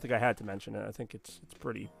 I don't think I had to mention it. I think it's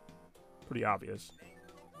pretty obvious.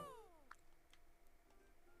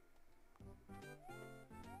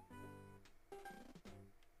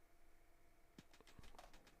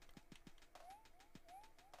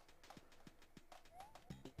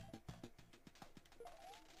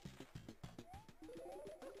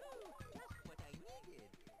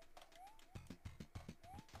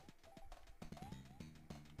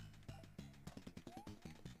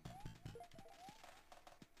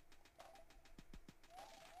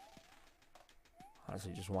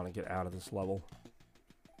 Honestly, just want to get out of this level.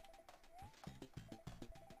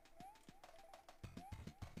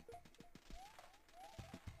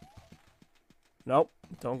 Nope,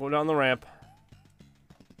 don't go down the ramp.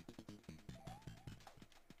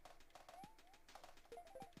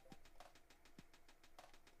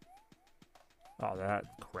 Oh, that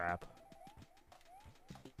crap.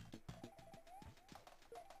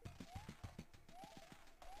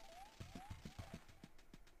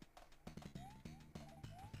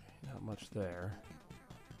 Not much there.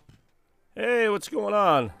 Hey, what's going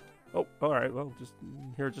on? Oh, alright, well, just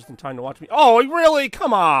here just in time to watch me. Oh, really?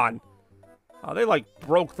 Come on! Oh, they, like,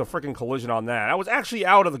 broke the freaking collision on that. I was actually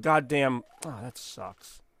out of the goddamn... Oh, that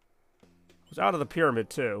sucks. I was out of the pyramid,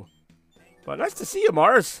 too. But nice to see you,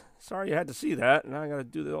 Mars. Sorry you had to see that, and I gotta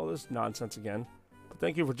do all this nonsense again. But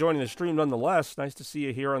thank you for joining the stream nonetheless. Nice to see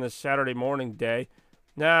you here on this Saturday morning day.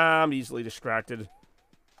 Nah, I'm easily distracted.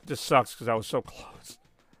 It just sucks because I was so close.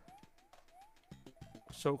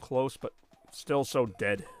 So close, but still so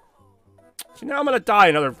dead. See, now I'm gonna die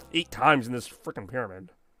another 8 times in this freaking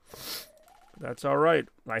pyramid. But that's alright.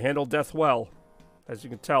 I handle death well. As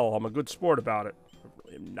you can tell, I'm a good sport about it. I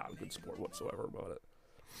really am not a good sport whatsoever about it.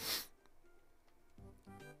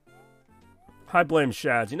 I blame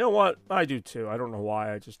Shads. You know what? I do too. I don't know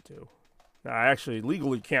why. I just do. Now, I actually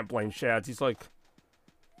legally can't blame Shads. He's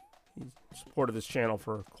supported this channel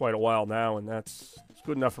for quite a while now, and it's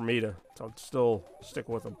good enough for me to still stick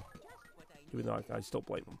with him. Even though I still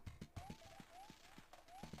blame him.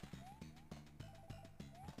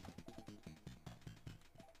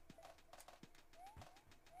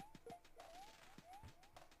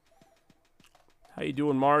 How you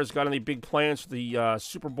doing, Mars? Got any big plans for the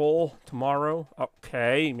Super Bowl tomorrow?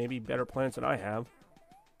 Okay, maybe better plans than I have.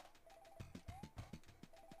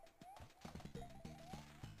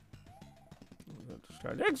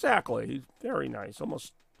 Exactly. He's very nice.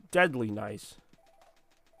 Almost deadly nice.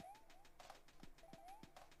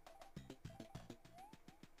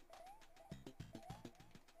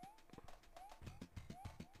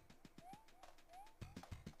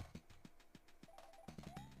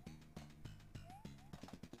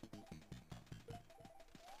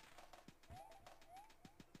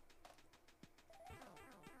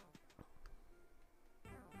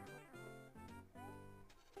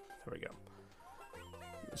 There we go.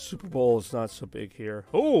 The Super Bowl is not so big here.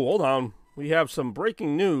 Oh, hold on. We have some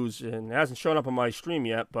breaking news, and it hasn't shown up on my stream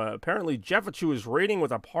yet, but apparently Jeffachu is raiding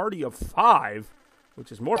with a party of 5, which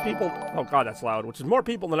is more people... Oh, God, that's loud. Which is more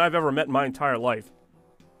people than I've ever met in my entire life.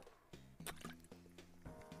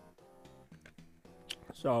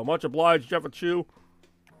 So, much obliged, Jeffachu.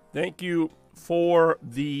 Thank you for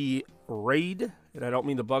the raid. And I don't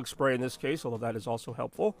mean the bug spray in this case, although that is also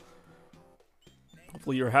helpful.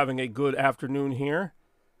 Hopefully you're having a good afternoon here.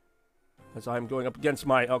 As I'm going up against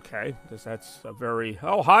my... Okay, because that's a very...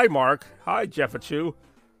 Oh, hi, Mark. Hi, Jeffachu.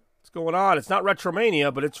 What's going on? It's not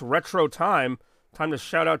Retromania, but it's retro time. Time to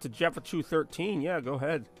shout out to Jeffachu13. Yeah, go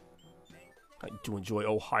ahead. I do enjoy...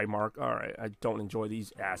 Oh, hi, Mark. All right, I don't enjoy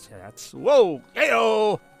these asshats. Whoa!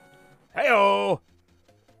 Heyo! Heyo!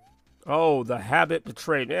 Oh, the habit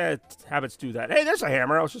betrayed. Habits do that. Hey, there's a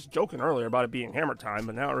hammer. I was just joking earlier about it being hammer time,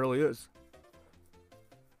 but now it really is.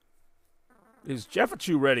 Is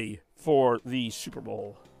Jeffachu ready for the Super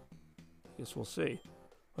Bowl? Guess we'll see.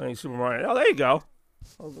 Playing Super Mario. Oh, there you go.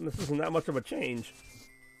 Well, this isn't that much of a change.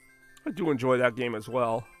 I do enjoy that game as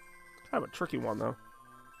well. Kind of a tricky one, though.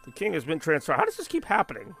 The king has been transferred. How does this keep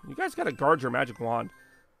happening? You guys got to guard your magic wand.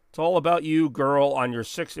 It's all about you, girl, on your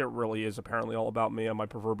 6th. It really is apparently all about me on my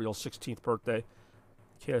proverbial 16th birthday.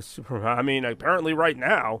 Yeah, Super. I mean, apparently right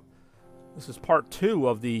now, this is part 2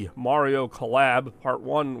 of the Mario collab. Part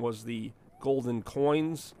 1 was the golden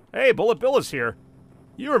coins. Hey, Bullet Bill is here.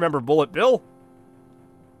 You remember Bullet Bill?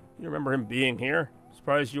 You remember him being here?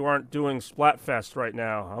 Surprised you aren't doing Splatfest right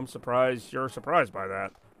now. I'm surprised you're surprised by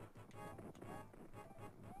that.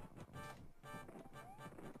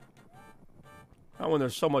 Not when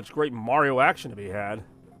there's so much great Mario action to be had.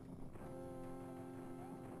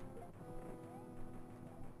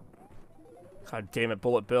 God damn it,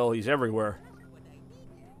 Bullet Bill. He's everywhere.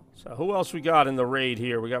 So who else we got in the raid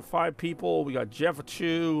here? We got 5 people. We got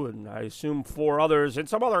Jeffachu, and I assume 4 others, and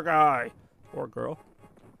some other guy. Or girl.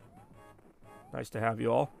 Nice to have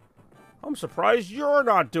you all. I'm surprised you're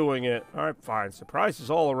not doing it. Alright, fine.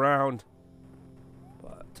 Surprises all around.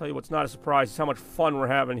 But I'll tell you what's not a surprise is how much fun we're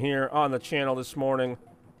having here on the channel this morning.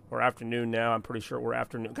 Or afternoon now. I'm pretty sure we're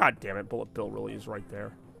afternoon. God damn it, Bullet Bill really is right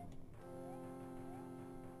there.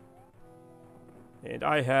 And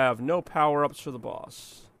I have no power-ups for the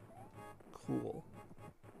boss. Cool.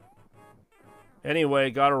 Anyway,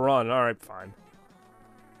 gotta run. Alright, fine.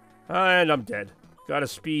 And I'm dead. Gotta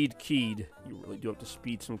speed keyed. You really do have to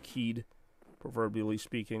speed some keyed. Proverbially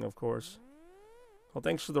speaking, of course. Well,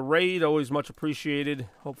 thanks for the raid. Always much appreciated.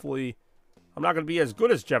 Hopefully, I'm not going to be as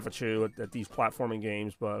good as Jeffachu at these platforming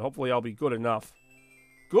games, but hopefully I'll be good enough.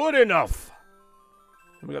 Good enough!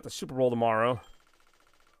 And we got the Super Bowl tomorrow.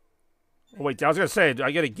 Oh, wait, I was going to say, do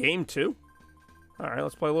I get a game too? Alright,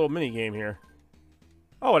 let's play a little mini game here.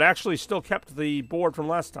 Oh, it actually still kept the board from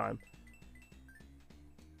last time.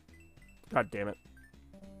 God damn it.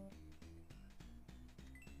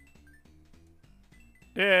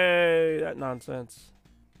 Yay, that nonsense.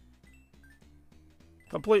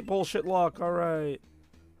 Complete bullshit luck, alright.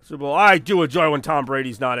 Super Bowl. I do enjoy when Tom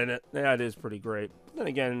Brady's not in it. That is pretty great. Then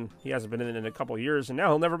again, he hasn't been in it in a couple years, and now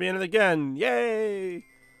he'll never be in it again. Yay!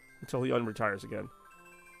 Until he unretires again.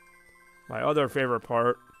 My other favorite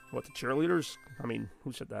part, what, the cheerleaders? I mean,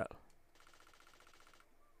 who said that?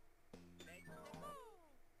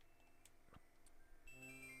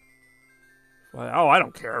 Well, oh, I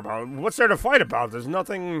don't care about it. What's there to fight about? There's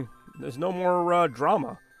nothing, there's no more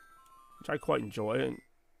drama, which I quite enjoy. And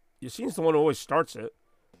Yassine's the one who always starts it.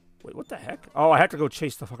 Wait, what the heck? Oh, I have to go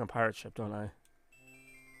chase the fucking pirate ship, don't I?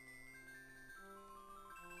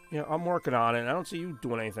 Yeah, I'm working on it. I don't see you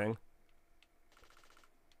doing anything.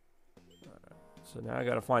 So now I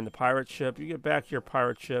gotta find the pirate ship. You get back to your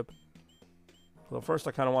pirate ship. Well, first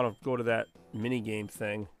I kind of want to go to that minigame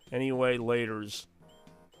thing. Anyway, laters.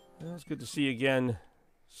 Well, it's good to see you again,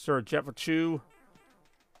 Sir Jeffachu.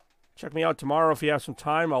 Check me out tomorrow if you have some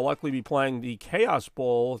time. I'll likely be playing the Chaos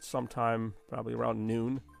Bowl at some time, probably around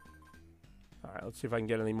noon. Alright, let's see if I can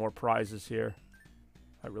get any more prizes here.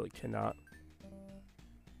 I really cannot.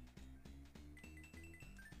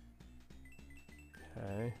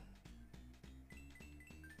 Okay.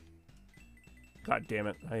 God damn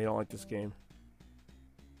it, I don't like this game.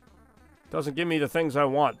 Doesn't give me the things I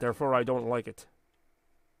want, therefore I don't like it.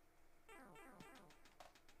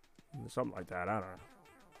 Something like that, I don't know.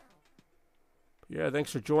 But yeah,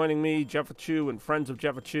 thanks for joining me, Jeffachu and friends of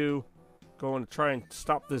Jeffachu. Going to try and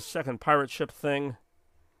stop this second pirate ship thing.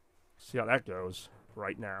 See how that goes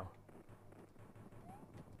right now.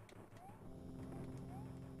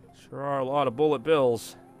 Sure are a lot of bullet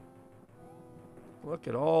bills. Look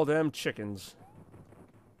at all them chickens.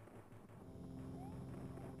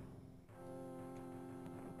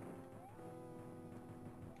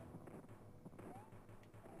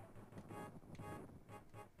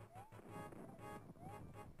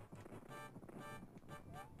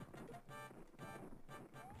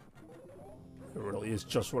 It really is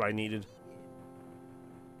just what I needed.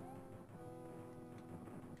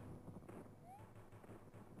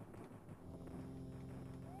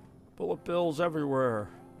 Bullet bills everywhere.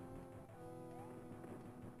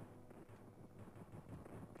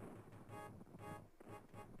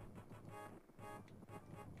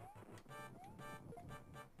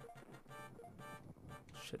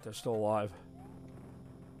 Shit, they're still alive.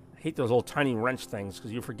 I hate those old tiny wrench things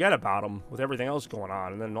because you forget about them with everything else going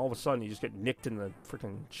on, and then all of a sudden you just get nicked in the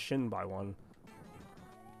freaking shin by one.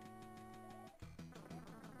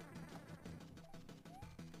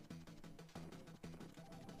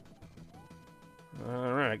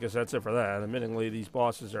 Alright, I guess that's it for that. Admittingly, these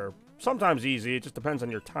bosses are sometimes easy. It just depends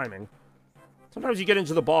on your timing. Sometimes you get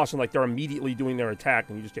into the boss and like they're immediately doing their attack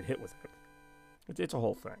and you just get hit with it. It's a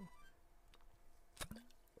whole thing.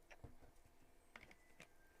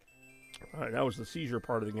 Alright, that was the seizure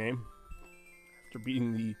part of the game. After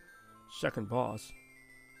beating the second boss.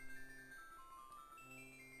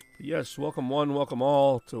 But yes, welcome one, welcome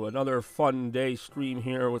all to another fun day stream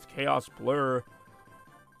here with Chaos Blur.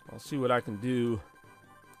 I'll see what I can do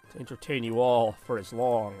to entertain you all for as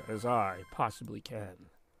long as I possibly can.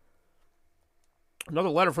 Another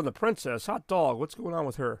letter from the princess. Hot dog, what's going on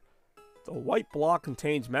with her? The white block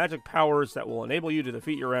contains magic powers that will enable you to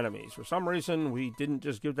defeat your enemies. For some reason, we didn't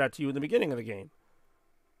just give that to you in the beginning of the game.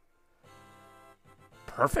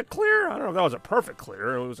 Perfect clear? I don't know if that was a perfect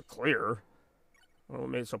clear. It was a clear. I don't know what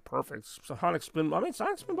made it so perfect. Sonic Spinball. I mean,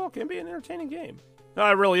 Sonic Spinball can be an entertaining game. No,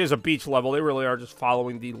 it really is a beach level. They really are just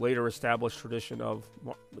following the later established tradition of...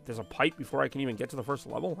 What, there's a pipe before I can even get to the first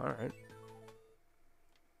level? Alright.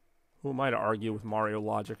 Who am I to argue with Mario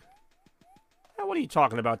logic? What are you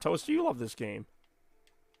talking about, Toaster? You love this game.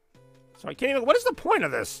 So I can't even... What is the point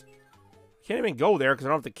of this? I can't even go there because I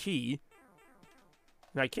don't have the key.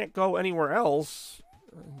 And I can't go anywhere else.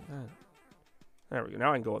 There we go.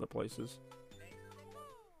 Now I can go other places.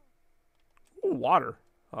 Ooh, water.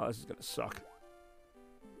 Oh, this is going to suck.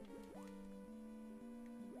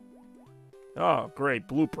 Oh, great.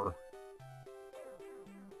 Blooper.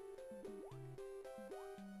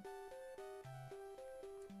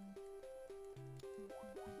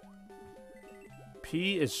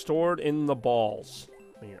 P is stored in the balls.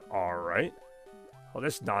 I mean, alright. Oh,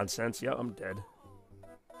 this nonsense. Yeah, I'm dead.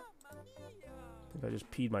 I think I just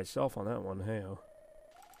peed myself on that one. Hey-oh.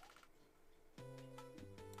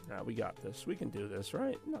 Nah, we got this. We can do this,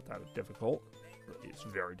 right? Not that difficult. It's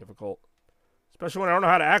very difficult. Especially when I don't know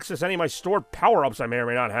how to access any of my stored power-ups I may or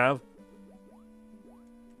may not have.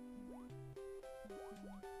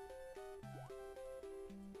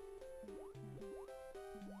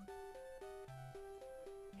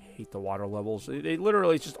 hate the water levels. They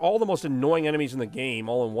literally, it's just all the most annoying enemies in the game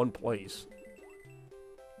all in one place.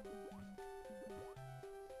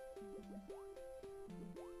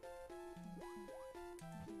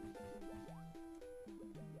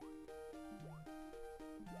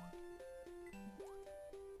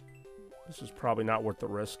 This is probably not worth the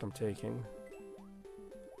risk I'm taking.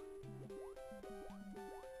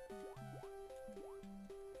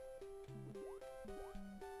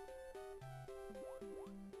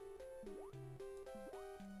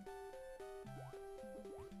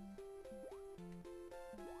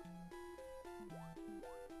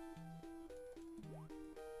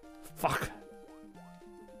 Fuck.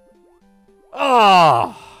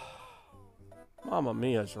 Ah! Oh! Mamma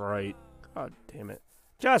Mia's right. God damn it.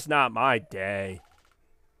 Just not my day.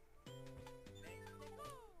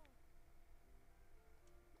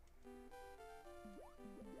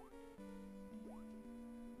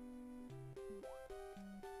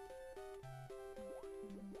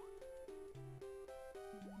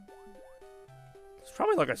 There's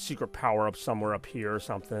probably like a secret power-up somewhere up here or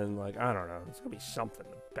something. Like, I don't know. There's gonna be something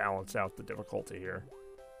to balance out the difficulty here.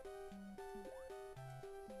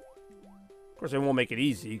 Of course, they won't make it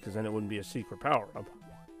easy, because then it wouldn't be a secret power-up.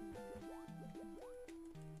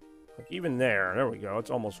 Like, even there we go. It's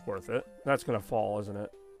almost worth it. That's gonna fall, isn't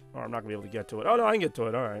it? Or I'm not gonna be able to get to it. Oh, no, I can get to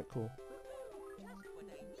it. Alright, cool.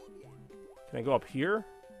 Can I go up here?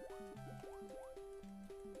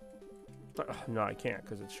 No, I can't,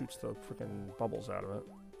 because it shoots the freaking bubbles out of it.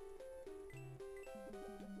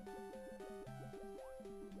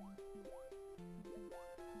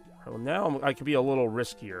 Alright, well, now I could be a little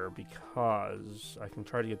riskier, because I can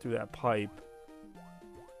try to get through that pipe.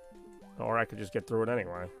 Or I could just get through it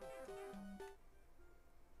anyway.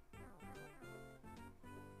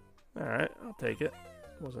 Alright, I'll take it.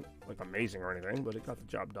 It wasn't, like, amazing or anything, but it got the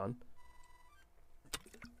job done.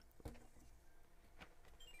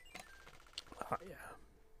 Ah, yeah.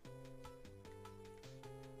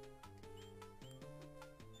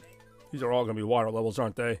 These are all going to be water levels,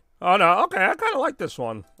 aren't they? Oh, no. Okay, I kind of like this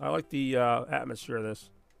one. I like the atmosphere of this.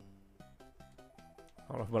 I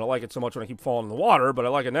don't know if I'm going to like it so much when I keep falling in the water, but I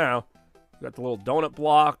like it now. Got the little donut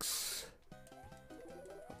blocks.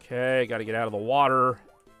 Okay, got to get out of the water.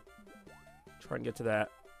 Try and get to that.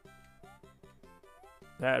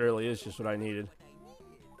 That really is just what I needed.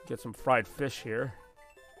 Get some fried fish here.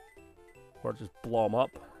 Or just blow them up.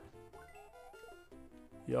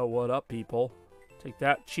 Yo, what up, people? Take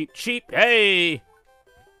that. Cheap, cheap. Hey!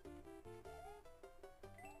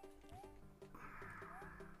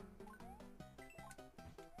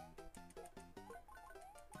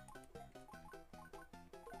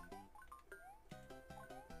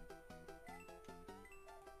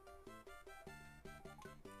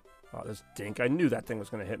 Oh, this dink. I knew that thing was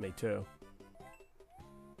going to hit me, too.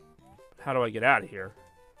 How do I get out of here?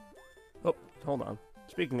 Oh, hold on.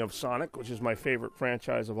 Speaking of Sonic, which is my favorite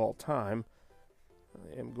franchise of all time,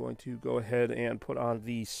 I am going to go ahead and put on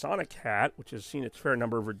the Sonic hat, which has seen its fair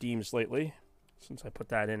number of redeems lately, since I put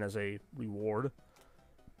that in as a reward.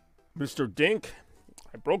 Mr. Dink,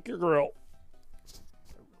 I broke your grill.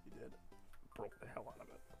 I really did. Broke the hell out of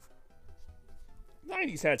it.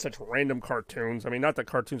 90s had such random cartoons. I mean, not that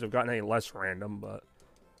cartoons have gotten any less random, but...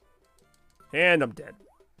 And I'm dead.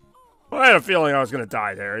 Well, I had a feeling I was going to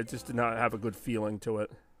die there. It just did not have a good feeling to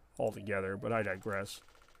it altogether, but I digress.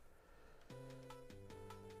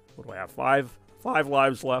 What do I have? Five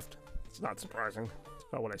lives left. It's not surprising. It's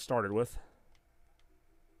about what I started with.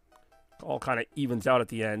 All kind of evens out at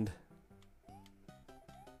the end.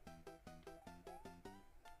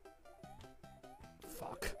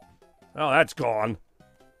 Fuck. Oh, that's gone.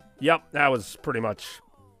 Yep, that was pretty much...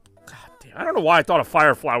 God damn. I don't know why I thought a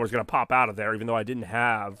Firefly was going to pop out of there, even though I didn't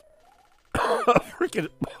have... a freaking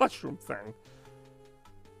mushroom thing.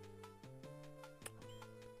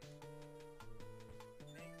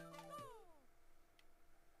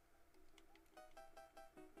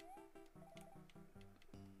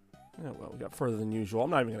 Yeah, well, we got further than usual.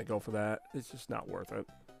 I'm not even going to go for that. It's just not worth it.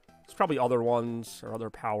 There's probably other ones or other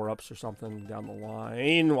power-ups or something down the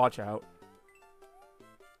line. Watch out.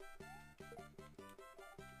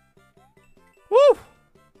 Woo!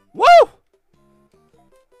 Woo!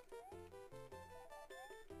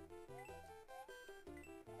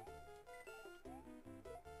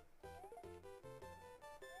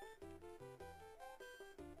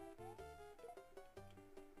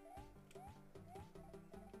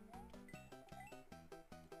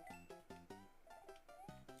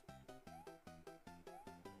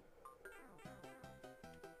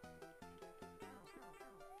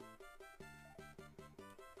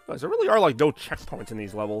 Guys, there really are, like, no checkpoints in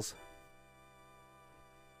these levels.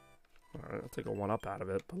 I'll take a 1-up out of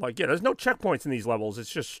it. But, like, yeah, there's no checkpoints in these levels.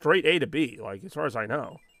 It's just straight A to B, like, as far as I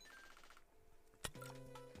know.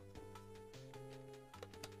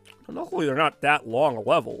 And luckily, they're not that long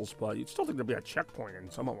levels, but you'd still think there'd be a checkpoint in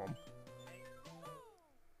some of them.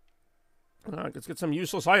 Alright, let's get some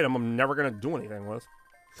useless item I'm never going to do anything with.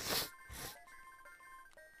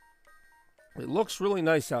 It looks really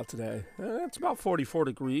nice out today. It's about 44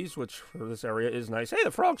 degrees, which for this area is nice. Hey,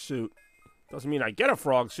 the frog suit! Doesn't mean I get a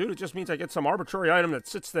frog suit, it just means I get some arbitrary item that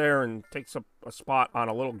sits there and takes up a spot on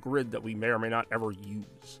a little grid that we may or may not ever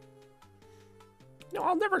use. You know,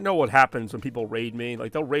 I'll never know what happens when people raid me.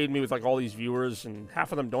 Like, they'll raid me with, like, all these viewers, and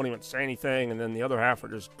half of them don't even say anything, and then the other half are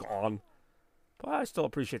just gone. But I still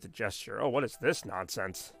appreciate the gesture. Oh, what is this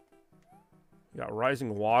nonsense? You got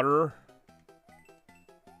rising water.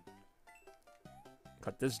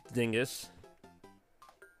 Got this dingus.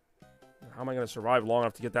 How am I going to survive long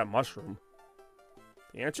enough to get that mushroom?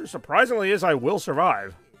 The answer, surprisingly, is I will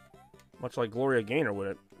survive. Much like Gloria Gaynor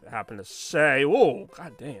would happen to say. Whoa,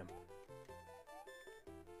 god damn.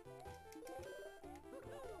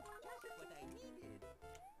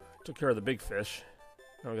 Took care of the big fish.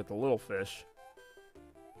 Now we get the little fish.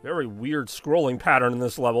 Very weird scrolling pattern in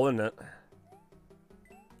this level, isn't it?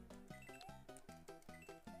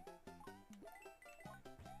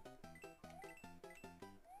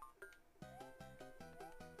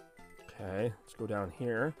 Okay, let's go down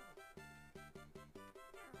here.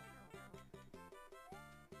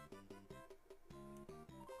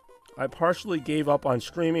 I partially gave up on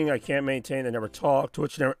streaming. I can't maintain. I never talk.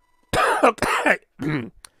 Twitch never... Okay.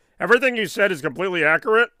 Everything you said is completely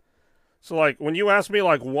accurate. So, like, when you ask me,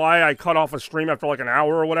 like, why I cut off a stream after, like, an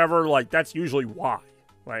hour or whatever, like, that's usually why.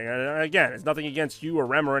 Like, again, it's nothing against you or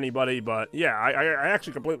Rem or anybody, but, yeah, I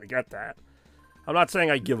actually completely get that. I'm not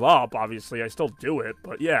saying I give up, obviously. I still do it,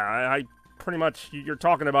 but, yeah, I pretty much, you're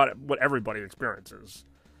talking about what everybody experiences.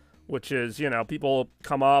 Which is, you know, people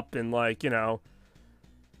come up and, like, you know...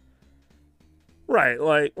 Right,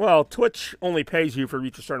 like, well, Twitch only pays you for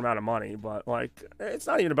reach a certain amount of money, but, like, it's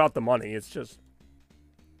not even about the money, it's just...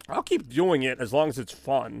 I'll keep doing it as long as it's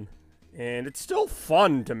fun. And it's still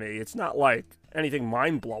fun to me. It's not like anything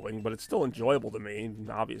mind-blowing, but it's still enjoyable to me,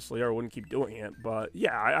 obviously, or I wouldn't keep doing it. But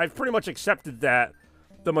yeah, I've pretty much accepted that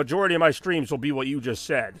the majority of my streams will be what you just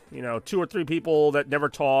said. You know, 2 or 3 people that never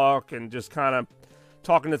talk and just kind of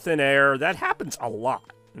talking to thin air. That happens a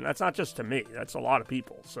lot. And that's not just to me. That's a lot of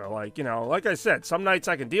people. So, like, you know, like I said, some nights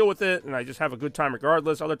I can deal with it and I just have a good time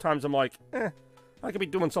regardless. Other times I'm like, I could be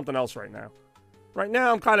doing something else right now. Right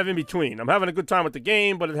now, I'm kind of in between. I'm having a good time with the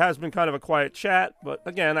game, but it has been kind of a quiet chat. But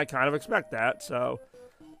again, I kind of expect that, so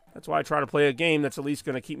that's why I try to play a game that's at least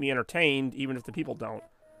going to keep me entertained, even if the people don't.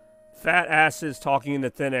 Fat asses talking in the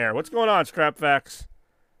thin air. What's going on, Scrapfax?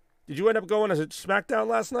 Did you end up going as a SmackDown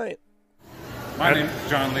last night? My name is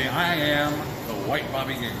John Lee. I am the White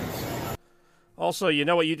Bobby Gaines. Also, you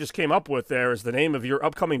know what you just came up with there is the name of your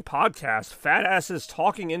upcoming podcast, Fat Asses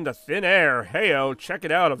Talking into Thin Air. Heyo, check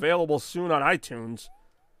it out. Available soon on iTunes,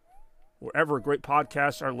 wherever great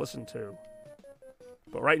podcasts are listened to.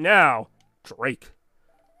 But right now, Drake.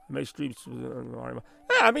 I may stream... Yeah,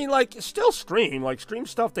 I mean, like, still stream. Like, stream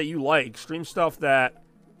stuff that you like. Stream stuff that...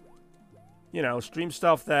 You know,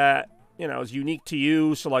 is unique to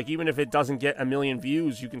you. So, like, even if it doesn't get a million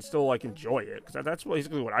views, you can still, like, enjoy it. Because that's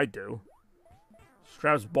basically what I do.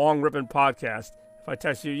 Strap's Bong Rippin' Podcast. If I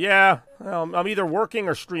text you, yeah, I'm either working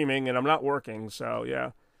or streaming, and I'm not working, so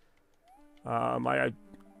yeah. I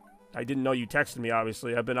didn't know you texted me,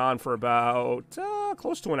 obviously. I've been on for about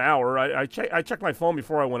close to an hour. I checked my phone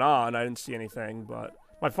before I went on. I didn't see anything, but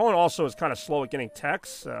my phone also is kind of slow at getting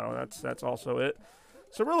texts, so that's also it.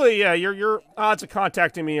 So really, yeah, your odds of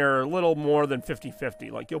contacting me are a little more than 50-50.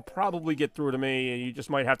 Like, you'll probably get through to me, and you just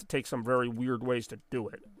might have to take some very weird ways to do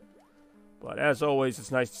it. But as always, it's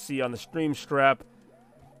nice to see you on the stream, Strap.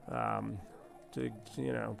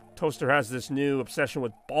 Toaster has this new obsession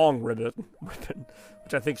with bong ribbon,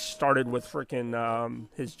 which I think started with frickin'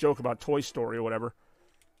 his joke about Toy Story or whatever.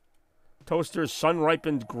 Toaster's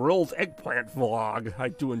sun-ripened grilled eggplant vlog. I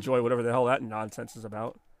do enjoy whatever the hell that nonsense is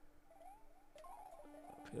about.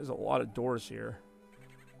 There's a lot of doors here.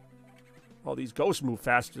 Oh, these ghosts move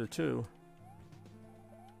faster, too.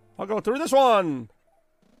 I'll go through this one!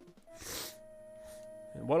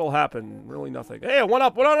 And what'll happen? Really nothing. Hey, one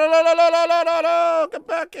up! No! Get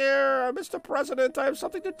back here! Mr. President, I have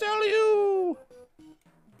something to tell you!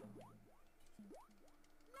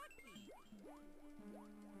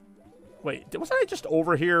 Wait, wasn't I just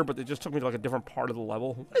over here, but they just took me to, like, a different part of the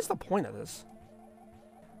level? What is the point of this?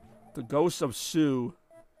 The Ghost of Sue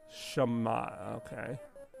Shama. Okay.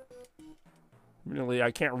 Really,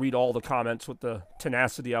 I can't read all the comments with the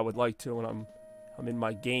tenacity I would like to when I'm in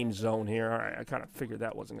my game zone here. I kind of figured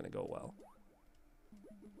that wasn't going to go well.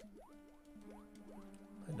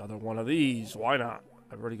 Another one of these. Why not?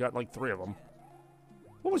 I've already got like 3 of them.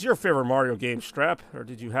 What was your favorite Mario game, Strap? Or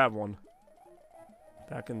did you have one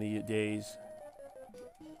back in the days?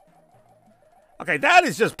 Okay, that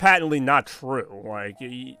is just patently not true. Like,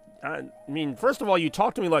 I mean, first of all, you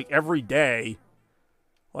talk to me like every day,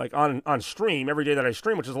 like on stream, every day that I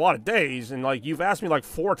stream, which is a lot of days, and like you've asked me like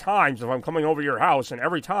 4 times if I'm coming over to your house, and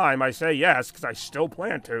every time I say yes, because I still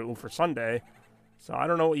plan to for Sunday. So I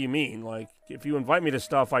don't know what you mean. Like, if you invite me to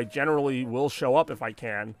stuff, I generally will show up if I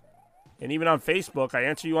can. And even on Facebook, I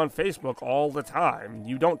answer you on Facebook all the time.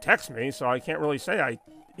 You don't text me, so I can't really say I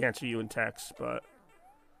answer you in text, but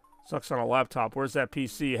sucks on a laptop. Where's that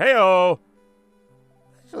PC? Hey-oh!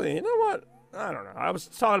 Actually, you know what? I don't know. I was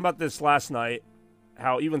talking about this last night,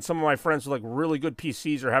 how even some of my friends with like really good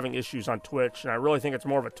PCs are having issues on Twitch, and I really think it's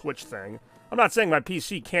more of a Twitch thing. I'm not saying my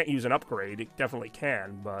PC can't use an upgrade. It definitely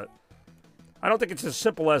can, but I don't think it's as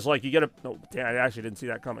simple as, like, you get a... No, damn, I actually didn't see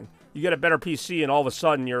that coming. You get a better PC, and all of a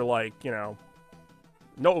sudden you're, like, you know...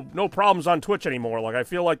 No problems on Twitch anymore. Like, I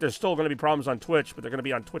feel like there's still going to be problems on Twitch, but they're going to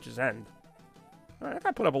be on Twitch's end. Alright,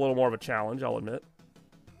 I put up a little more of a challenge, I'll admit.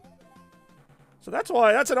 So that's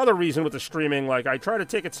why... That's another reason with the streaming. Like, I try to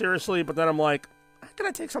take it seriously, but then I'm like, how can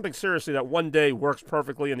I take something seriously that one day works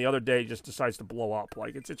perfectly and the other day just decides to blow up?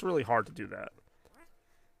 Like, it's really hard to do that.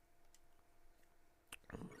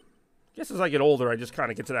 I guess as I get older, I just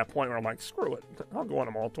kind of get to that point where I'm like, screw it. I'll go on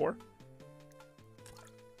a mall tour.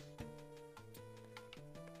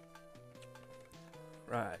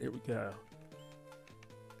 Right, here we go.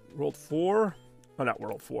 World 4? Oh, not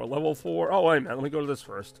World 4. Level 4. Oh, wait a minute. Let me go to this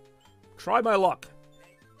first. Try my luck.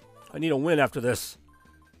 I need a win after this.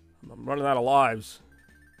 I'm running out of lives.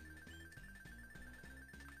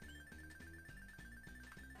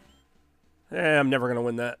 I'm never going to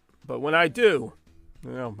win that. But when I do,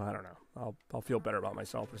 well, I don't know. I'll feel better about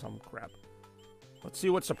myself or some crap. Let's see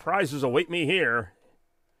what surprises await me here.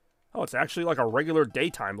 Oh, it's actually like a regular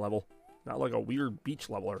daytime level. Not like a weird beach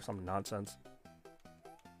level or some nonsense.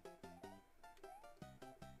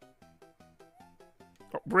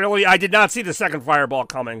 Oh, really? I did not see the second fireball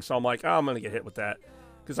coming, so I'm like, oh, I'm going to get hit with that.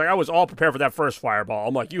 Because like, I was all prepared for that first fireball.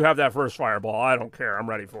 I'm like, you have that first fireball. I don't care. I'm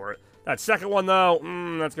ready for it. That second one, though,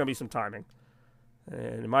 that's going to be some timing.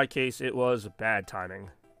 And in my case, it was bad timing.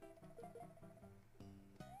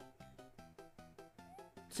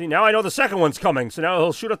 See, now I know the second one's coming, so now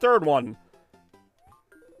he'll shoot a third one.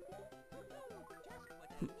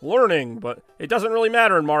 Learning, but it doesn't really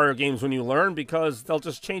matter in Mario games when you learn, because they'll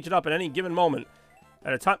just change it up at any given moment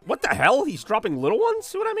at a time. What the hell? He's dropping little ones?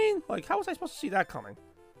 See what I mean? Like, how was I supposed to see that coming?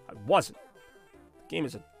 I wasn't. The game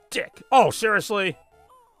is a dick. Oh, seriously?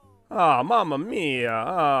 Ah, mamma mia.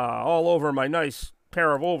 Ah, all over my nice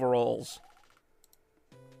pair of overalls.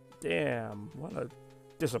 Damn, what a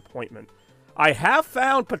disappointment. I have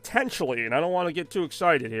found potentially, and I don't want to get too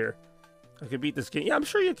excited here, I can beat this game. Yeah, I'm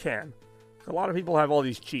sure you can. A lot of people have all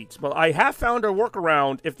these cheats, but I have found a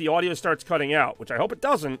workaround if the audio starts cutting out, which I hope it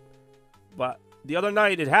doesn't. But the other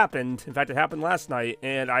night it happened. In fact, it happened last night,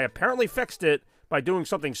 and I apparently fixed it by doing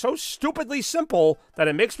something so stupidly simple that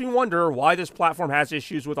it makes me wonder why this platform has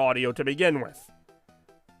issues with audio to begin with.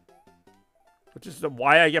 Which is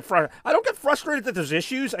why I get frustrated. I don't get frustrated that there's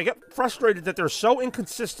issues. I get frustrated that they're so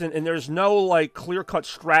inconsistent and there's no, like, clear-cut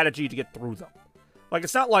strategy to get through them. Like,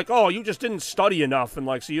 it's not like, oh, you just didn't study enough and,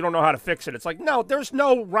 like, so you don't know how to fix it. It's like, no, there's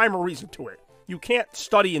no rhyme or reason to it. You can't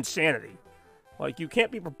study insanity. Like, you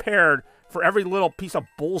can't be prepared for every little piece of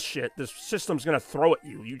bullshit this system's going to throw at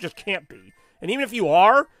you. You just can't be. And even if you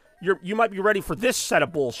are, you might be ready for this set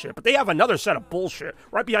of bullshit, but they have another set of bullshit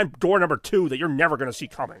right behind door number 2 that you're never going to see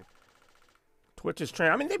coming. Twitch is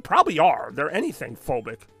I mean, they probably are. They're anything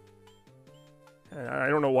phobic. And I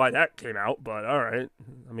don't know why that came out, but all right.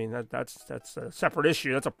 I mean, that's a separate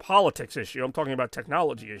issue. That's a politics issue. I'm talking about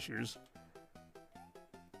technology issues.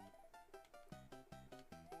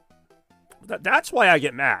 That's why I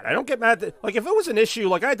get mad. I don't get mad that, like, if it was an issue,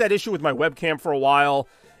 like I had that issue with my webcam for a while,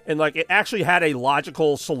 and like it actually had a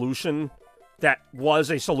logical solution that was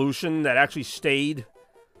a solution that actually stayed.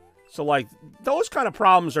 So, like, those kind of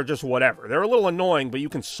problems are just whatever. They're a little annoying, but you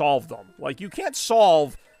can solve them. Like, you can't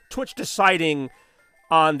solve Twitch deciding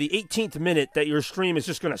on the 18th minute that your stream is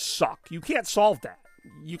just going to suck. You can't solve that.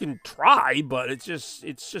 You can try, but it's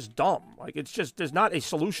just dumb. Like, it's just, there's not a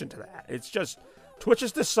solution to that. It's just, Twitch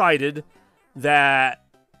has decided that,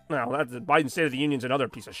 well, that's the Biden State of the Union's another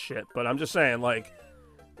piece of shit, but I'm just saying, like,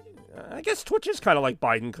 I guess Twitch is kind of like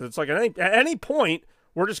Biden, because it's like at any point,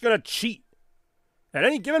 we're just going to cheat. At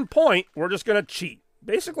any given point, we're just going to cheat.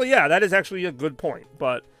 Basically, yeah, that is actually a good point.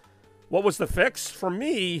 But what was the fix? For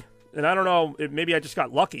me, and I don't know, maybe I just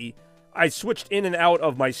got lucky, I switched in and out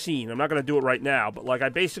of my scene. I'm not going to do it right now, but like I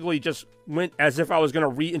basically just went as if I was going to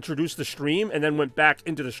reintroduce the stream and then went back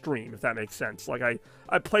into the stream, if that makes sense. Like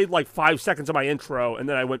I played like 5 seconds of my intro and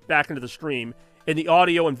then I went back into the stream and the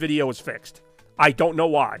audio and video was fixed. I don't know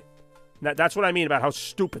why. That's what I mean about how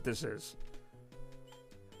stupid this is.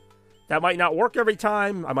 That might not work every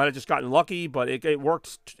time. I might have just gotten lucky, but it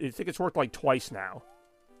worked. I think it's worked like twice now.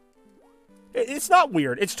 It's not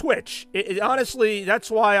weird. It's Twitch. Honestly,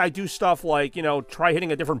 that's why I do stuff like, you know, try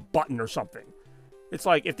hitting a different button or something. It's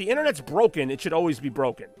like, if the internet's broken, it should always be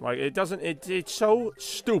broken. Like, it doesn't, it's so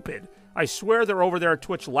stupid. I swear they're over there at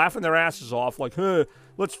Twitch laughing their asses off, like, huh,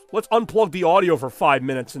 let's unplug the audio for 5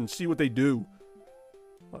 minutes and see what they do.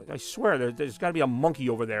 Like, I swear, there's got to be a monkey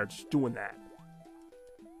over there just doing that.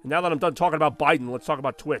 And now that I'm done talking about Biden, let's talk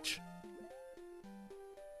about Twitch.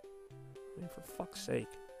 I mean, for fuck's sake.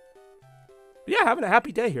 But yeah, having a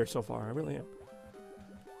happy day here so far. I really am.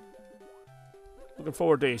 Looking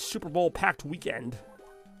forward to a Super Bowl packed weekend.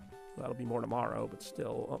 That'll be more tomorrow, but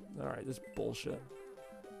still. Oh, alright, this is bullshit.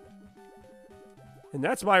 And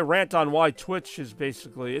that's my rant on why Twitch is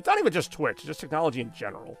basically... It's not even just Twitch, it's just technology in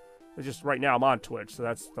general. It's just right now I'm on Twitch, so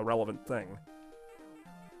that's the relevant thing.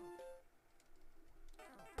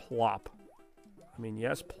 Plop. I mean,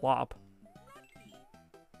 yes, plop.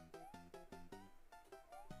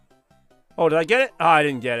 Oh, did I get it? Oh, I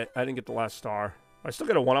didn't get it. I didn't get the last star. I still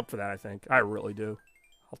get a 1-up for that, I think. I really do.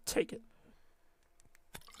 I'll take it.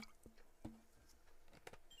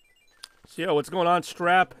 So, yeah, what's going on,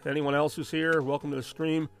 Strap? Anyone else who's here? Welcome to the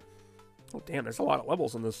stream. Oh, damn, there's a lot of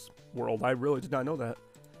levels in this world. I really did not know that.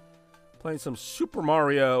 Playing some Super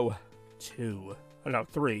Mario 2. Oh, no,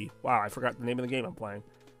 3. Wow, I forgot the name of the game I'm playing.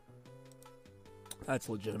 That's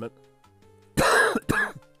legitimate.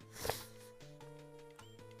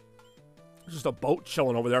 Just a boat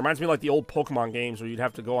chilling over there. Reminds me of like the old Pokemon games where you'd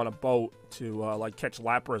have to go on a boat to like catch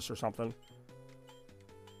Lapras or something.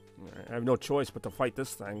 I have no choice but to fight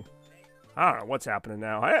this thing. I don't know what's happening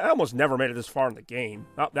now. I almost never made it this far in the game.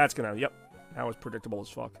 Oh, that's gonna, yep. That was predictable as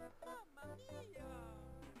fuck.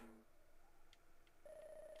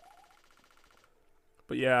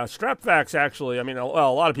 But yeah, Strapfax actually, I mean,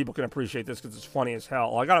 well, a lot of people can appreciate this because it's funny as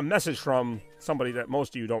hell. I got a message from somebody that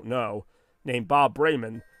most of you don't know named Bob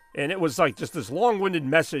Brayman. And it was like just this long-winded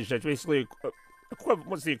message that's basically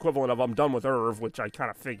what's the equivalent of "I'm done with Irv," which I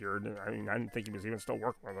kind of figured. I mean, I didn't think he was even still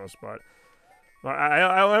working with us, but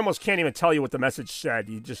I almost can't even tell you what the message said.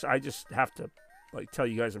 I just have to like tell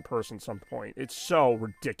you guys in person at some point. It's so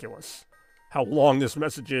ridiculous how long this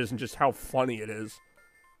message is and just how funny it is.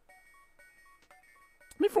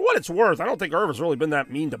 I mean, for what it's worth, I don't think Irv has really been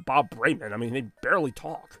that mean to Bob Brayman. I mean, they barely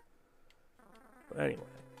talk. But anyway.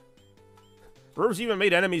 Irv's even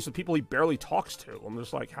made enemies with people he barely talks to. I'm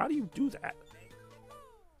just like, how do you do that?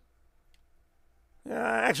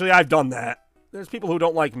 Actually, I've done that. There's people who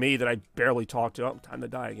don't like me that I barely talk to. Oh, time to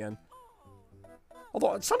die again.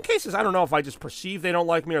 Although, in some cases, I don't know if I just perceive they don't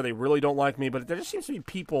like me or they really don't like me, but there just seems to be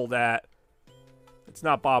people that... It's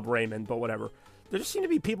not Bob Raymond, but whatever. There just seem to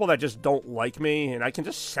be people that just don't like me, and I can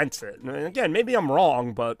just sense it. And again, maybe I'm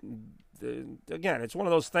wrong, but... Again, it's one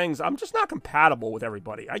of those things. I'm just not compatible with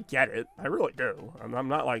everybody. I get it. I really do. I'm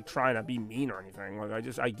not like trying to be mean or anything.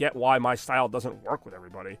 Like I get why my style doesn't work with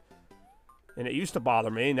everybody. And it used to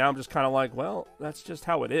bother me. Now I'm just kind of like, well, that's just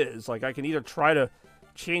how it is. Like I can either try to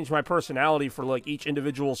change my personality for like each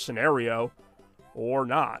individual scenario or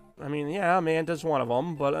not. I mean, yeah, Amanda's one of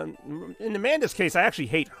them. But in Amanda's case, I actually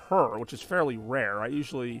hate her, which is fairly rare. I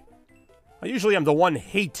usually am the one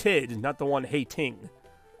hated, not the one hating.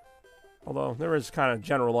 Although, there is kind of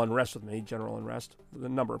general unrest with me, with a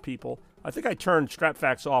number of people. I think I turned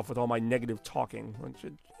Strapfax off with all my negative talking, which,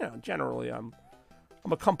 you know, generally I'm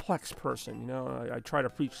a complex person, you know. I try to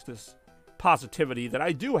preach this positivity that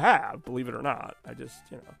I do have, believe it or not. I just,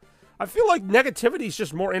 you know, I feel like negativity is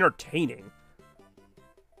just more entertaining.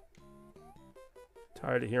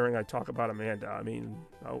 Tired of hearing I talk about Amanda. I mean,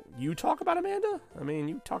 oh, you talk about Amanda? I mean,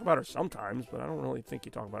 you talk about her sometimes, but I don't really think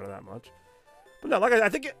you talk about her that much. But no, like I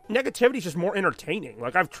think negativity is just more entertaining.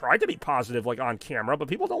 Like I've tried to be positive, like on camera, but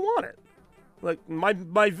people don't want it. Like my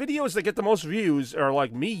videos that get the most views are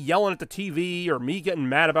like me yelling at the TV or me getting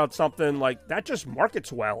mad about something. Like that just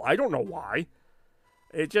markets well. I don't know why.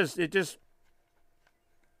 It just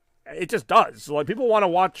does. Like people want to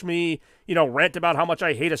watch me, you know, rant about how much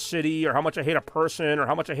I hate a city or how much I hate a person or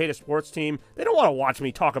how much I hate a sports team. They don't want to watch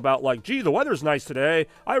me talk about like, gee, the weather's nice today.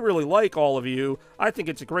 I really like all of you. I think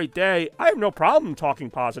it's a great day. I have no problem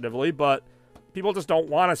talking positively, but people just don't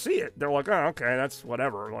want to see it. They're like, oh, okay, that's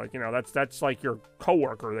whatever. Like, you know, that's like your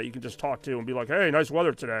coworker that you can just talk to and be like, hey, nice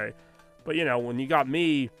weather today. But, you know, when you got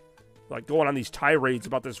me, like, going on these tirades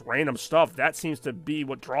about this random stuff, that seems to be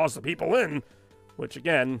what draws the people in, which,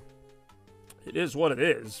 again, it is what it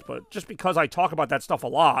is. But just because I talk about that stuff a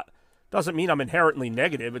lot doesn't mean I'm inherently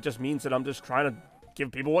negative. It just means that I'm just trying to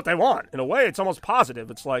give people what they want. In a way, it's almost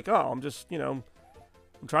positive. It's like, oh, I'm just, you know,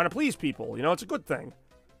 I'm trying to please people. You know, it's a good thing.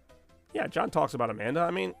 Yeah, John talks about Amanda.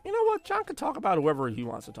 I mean, you know what? John can talk about whoever he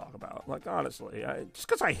wants to talk about. Like, honestly, just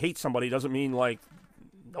because I hate somebody doesn't mean, like,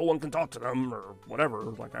 no one can talk to them or whatever.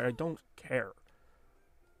 Like, I don't care.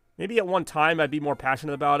 Maybe at one time I'd be more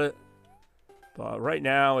passionate about it. But right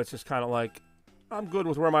now, it's just kind of like, I'm good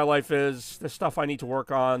with where my life is. There's stuff I need to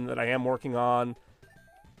work on that I am working on.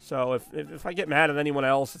 So if I get mad at anyone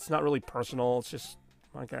else, it's not really personal. It's just,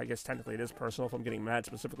 like, I guess technically it is personal if I'm getting mad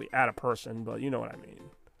specifically at a person, but you know what I mean.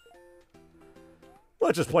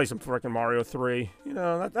 Let's just play some frickin' Mario 3. You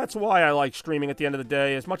know, that's why I like streaming at the end of the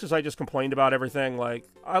day. As much as I just complained about everything, like,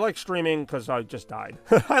 I like streaming because I just died.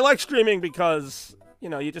 I like streaming because, you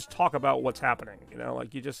know, you just talk about what's happening, you know?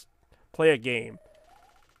 Like, you just play a game.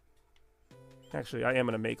 Actually, I am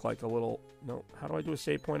going to make, like, a little... No, how do I do a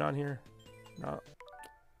save point on here? No.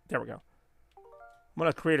 There we go. I'm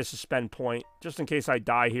going to create a suspend point. Just in case I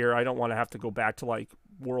die here, I don't want to have to go back to, like,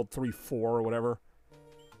 World 3-4 or whatever.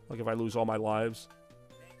 Like, if I lose all my lives.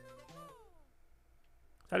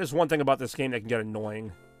 That is one thing about this game that can get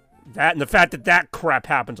annoying. That and the fact that that crap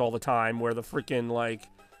happens all the time, where the freaking, like,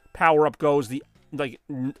 power-up goes the, like,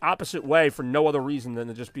 opposite way for no other reason than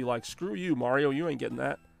to just be like, screw you, Mario, you ain't getting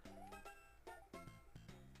that.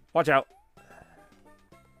 Watch out.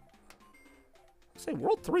 I'd say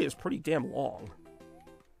World 3 is pretty damn long.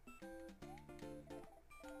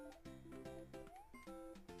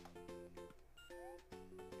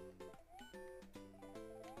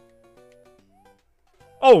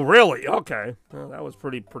 Oh, really? Okay. Well, that was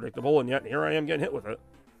pretty predictable, and yet here I am getting hit with it.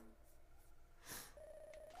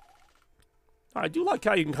 I do like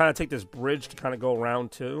how you can kind of take this bridge to kind of go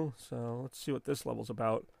around, too. So, let's see what this level's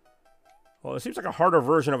about. Well, it seems like a harder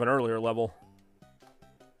version of an earlier level.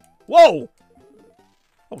 Whoa!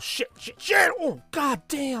 Oh, shit, shit, shit! Oh, god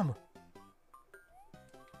damn!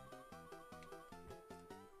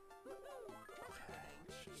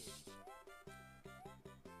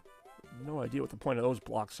 No idea what the point of those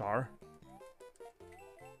blocks are.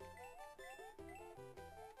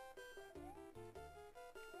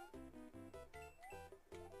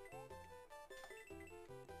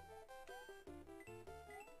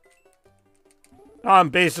 I'm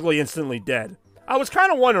basically instantly dead. I was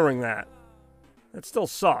kind of wondering that. That still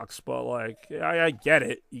sucks, but, like, I get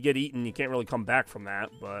it. You get eaten, you can't really come back from that,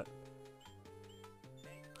 but...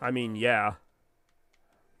 I mean, yeah.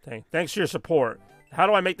 Thanks for your support. How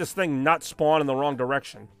do I make this thing not spawn in the wrong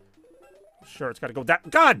direction? Sure, it's got to go that...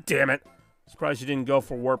 God damn it! Surprised you didn't go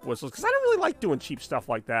for warp whistles, because I don't really like doing cheap stuff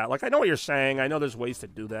like that. Like, I know what you're saying. I know there's ways to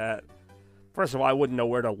do that. First of all, I wouldn't know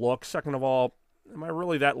where to look. Second of all, am I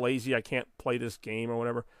really that lazy I can't play this game or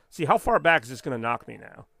whatever? See, how far back is this going to knock me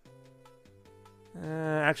now?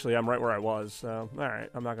 Actually, I'm right where I was, so... Alright,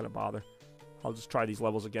 I'm not going to bother. I'll just try these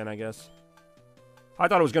levels again, I guess. I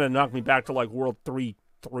thought it was going to knock me back to, like, World 3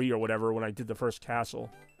 or whatever when I did the first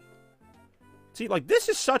castle. See, like, this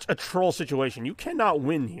is such a troll situation. You cannot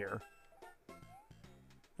win here.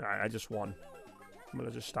 Alright, I just won. I'm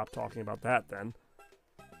gonna just stop talking about that then.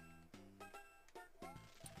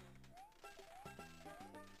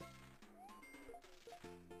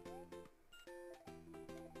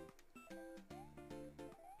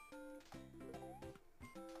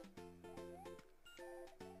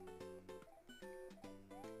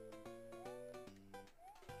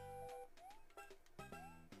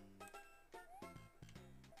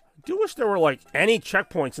 I do wish there were, like, any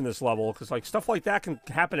checkpoints in this level, because, like, stuff like that can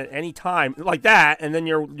happen at any time. Like that, and then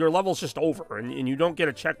your level's just over, and you don't get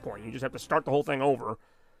a checkpoint. You just have to start the whole thing over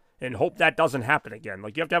and hope that doesn't happen again.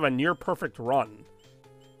 Like, you have to have a near-perfect run.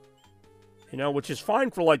 You know, which is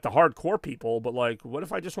fine for, like, the hardcore people, but, like, what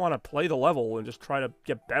if I just want to play the level and just try to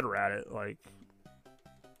get better at it? Like,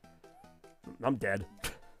 I'm dead.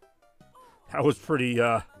 That was pretty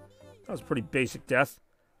basic death.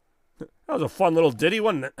 That was a fun little ditty,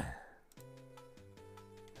 wasn't it?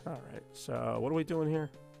 Alright, so what are we doing here?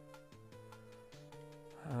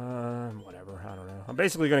 Whatever, I don't know. I'm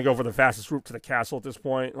basically going to go for the fastest route to the castle at this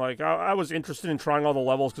point. Like, I was interested in trying all the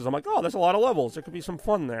levels because I'm like, oh, there's a lot of levels. There could be some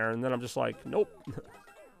fun there. And then I'm just like, nope.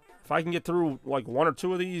 If I can get through, like, one or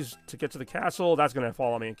two of these to get to the castle, that's going to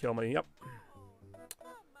follow me and kill me. Yep.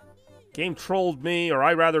 Game trolled me, or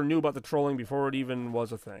I rather knew about the trolling before it even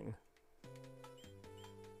was a thing.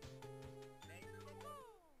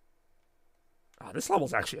 This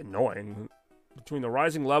level's actually annoying. Between the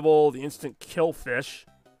rising level, the instant kill fish.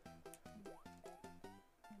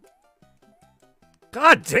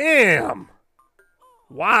 God damn!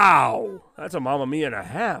 Wow! That's a Mamma Mia and a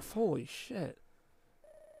half. Holy shit.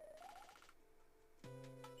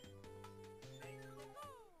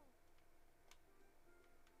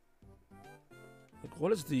 Like,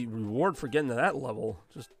 what is the reward for getting to that level?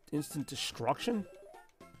 Just instant destruction?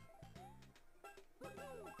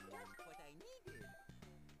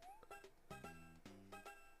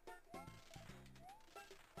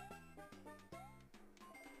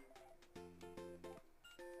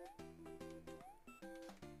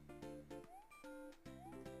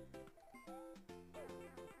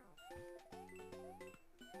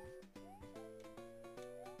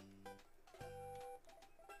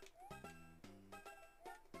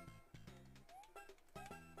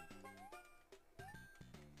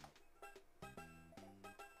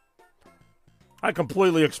 I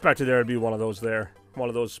completely expected there to be one of those there. One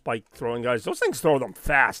of those spike throwing guys. Those things throw them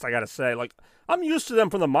fast, I gotta say. Like, I'm used to them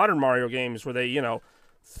from the modern Mario games where they, you know,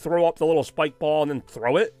 throw up the little spike ball and then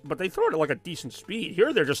throw it. But they throw it at like a decent speed.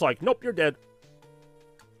 Here they're just like, nope, you're dead.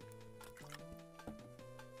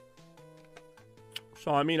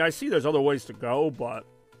 So, I mean, I see there's other ways to go, but,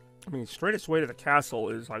 I mean, straightest way to the castle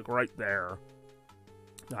is, like, right there.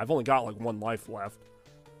 I've only got, like, 1 life left.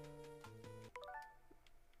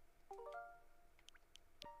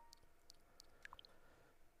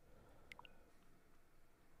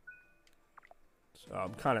 So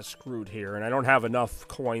I'm kind of screwed here, and I don't have enough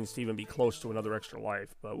coins to even be close to another extra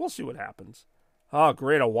life, but we'll see what happens. Oh,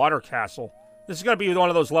 great, a water castle. This is going to be one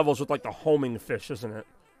of those levels with, like, the homing fish, isn't it?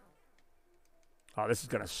 Oh, this is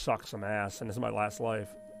going to suck some ass, and this is my last life.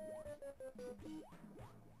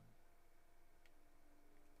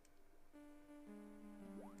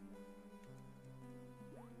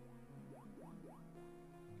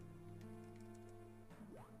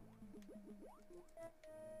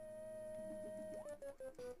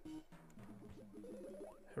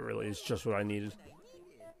 It really is just what I needed.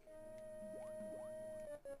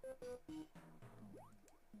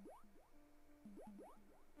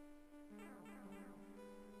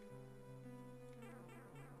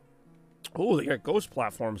 Oh, they got ghost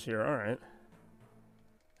platforms here. All right.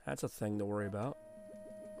 That's a thing to worry about.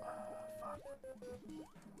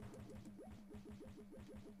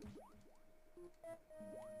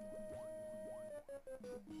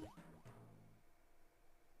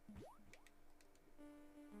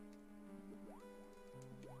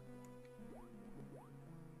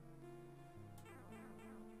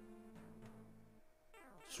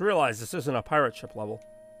 Just realize this isn't a pirate ship level.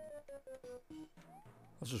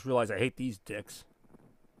 Let's just realize I hate these dicks.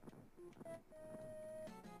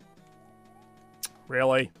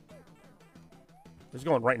 Really? He's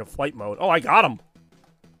going right into flight mode. Oh, I got him!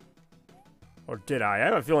 Or did I? I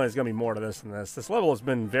have a feeling there's going to be more to this than this. This level has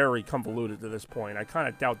been very convoluted to this point. I kind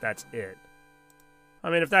of doubt that's it.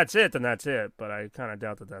 I mean, if that's it, then that's it. But I kind of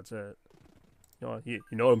doubt that that's it. You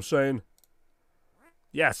know what I'm saying?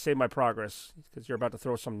 Yeah, save my progress. Because you're about to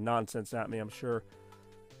throw some nonsense at me, I'm sure.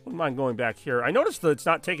 Wouldn't mind going back here. I noticed that it's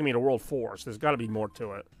not taking me to World 4, so there's got to be more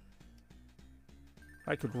to it.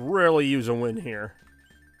 I could really use a win here.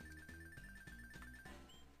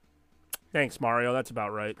 Thanks, Mario. That's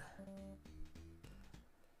about right.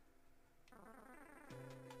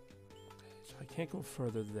 So I can't go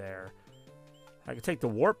further there. I could take the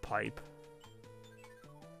warp pipe.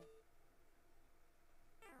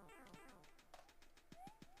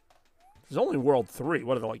 There's only World 3.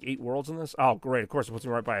 What are there, like 8 worlds in this? Oh, great. Of course, it puts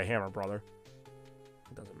me right by a hammer, brother.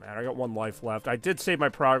 It doesn't matter. I got 1 life left. I did save my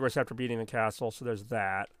progress after beating the castle, so there's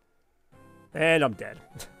that. And I'm dead.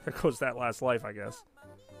 There goes that last life, I guess.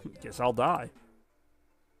 Guess I'll die.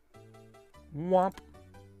 Womp.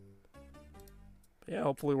 Yeah,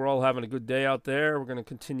 hopefully we're all having a good day out there. We're going to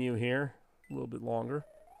continue here a little bit longer.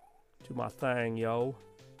 Do my thing, yo.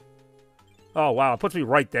 Oh, wow. It puts me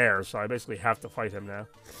right there, so I basically have to fight him now.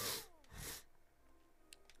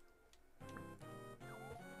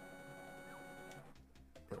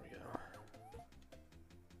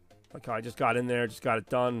 Like, I just got in there, just got it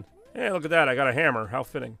done. Hey, look at that, I got a hammer. How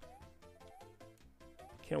fitting.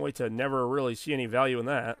 Can't wait to never really see any value in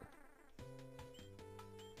that.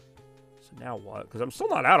 So now what? Because I'm still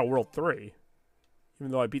not out of World 3.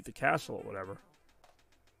 Even though I beat the castle or whatever.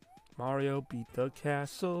 Mario beat the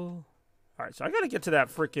castle. Alright, so I gotta get to that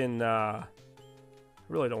freaking, I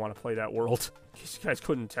really don't want to play that world. In case you guys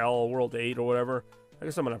couldn't tell, World 8 or whatever. I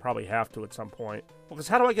guess I'm gonna probably have to at some point. Well, because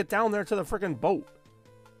how do I get down there to the freaking boat?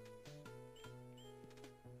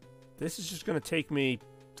 This is just going to take me,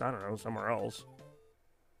 I don't know, somewhere else.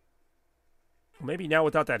 Well, maybe now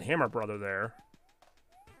without that hammer brother there.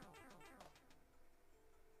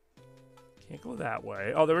 Can't go that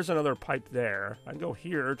way. Oh, there is another pipe there. I can go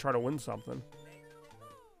here, try to win something.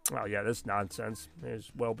 Oh, yeah, this nonsense. May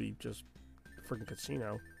as well be just a freaking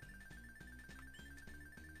casino.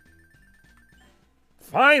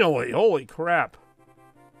 Finally! Holy crap.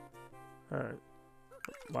 Alright.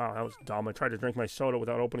 Wow, that was dumb. I tried to drink my soda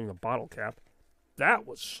without opening the bottle cap. That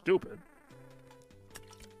was stupid.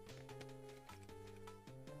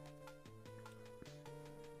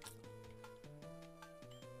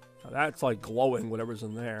 Now that's like glowing, whatever's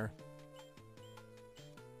in there.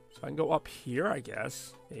 So I can go up here, I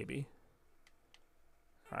guess. Maybe.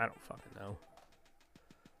 I don't fucking know.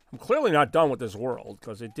 I'm clearly not done with this world,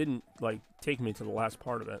 because it didn't, like, take me to the last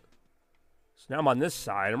part of it. So now I'm on this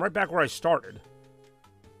side. I'm right back where I started.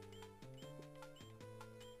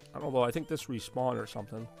 Although I think this respawned or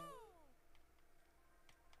something.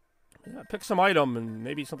 Yeah, pick some item and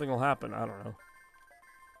maybe something will happen. I don't know.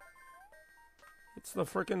 It's the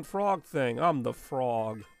frickin' frog thing. I'm the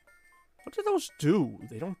frog. What do those do?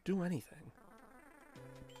 They don't do anything.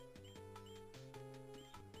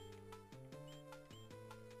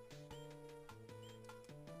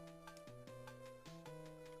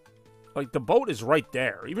 Like, the boat is right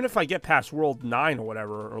there. Even if I get past World 9 or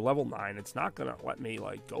whatever, or Level 9, it's not gonna let me,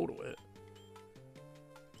 like, go to it.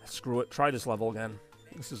 Screw it. Try this level again.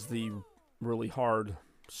 This is the really hard,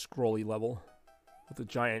 scrolly level. With the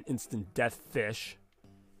giant instant death fish.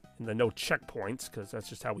 And the no checkpoints, because that's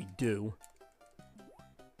just how we do.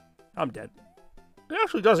 I'm dead. It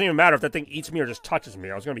actually doesn't even matter if that thing eats me or just touches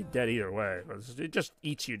me. I was gonna be dead either way. It just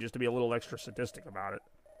eats you just to be a little extra sadistic about it.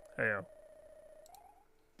 Hey,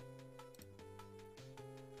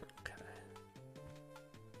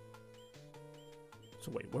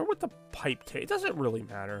 so wait, where would the pipe take? It doesn't really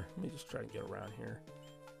matter. Let me just try and get around here.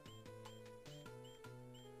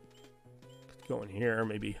 Go in here,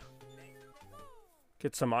 maybe.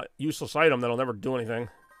 Get some useless item that'll never do anything.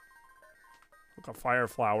 Like a fire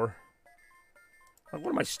flower. Like,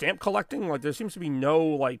 what am I, stamp collecting? Like, there seems to be no,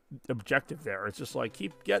 like, objective there. It's just like,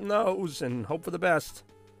 keep getting those and hope for the best.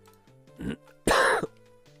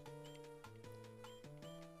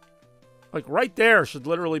 Like, right there should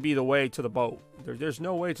literally be the way to the boat. There's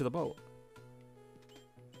no way to the boat.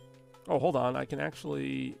 Oh, hold on. I can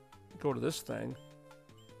actually go to this thing.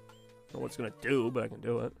 I don't know what it's going to do, but I can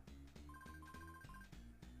do it.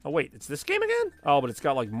 Oh, wait. It's this game again? Oh, but it's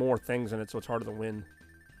got, like, more things in it, so it's harder to win.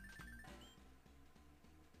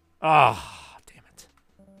 Ah, damn it.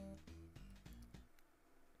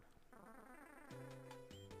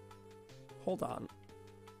 Hold on.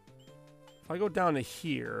 If I go down to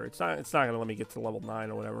here, it's not going to let me get to level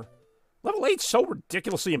 9 or whatever. Level 8's so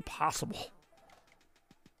ridiculously impossible.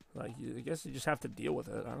 Like, I guess you just have to deal with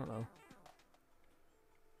it. I don't know.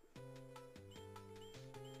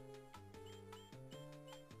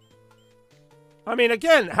 I mean,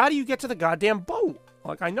 again, how do you get to the goddamn boat?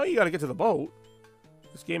 Like, I know you got to get to the boat.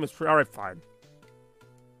 This game is alright, fine.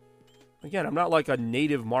 Again, I'm not like a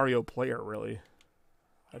native Mario player, really.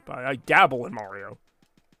 I dabble in Mario.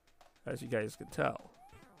 As you guys can tell.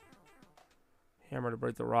 Hammer to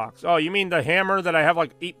break the rocks. Oh, you mean the hammer that I have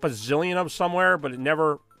like 8 bazillion of somewhere, but it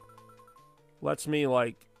never lets me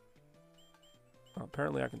like... Oh,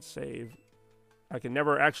 apparently I can save. I can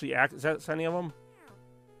never actually access any of them?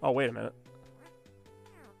 Oh, wait a minute.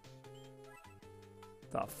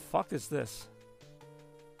 The fuck is this?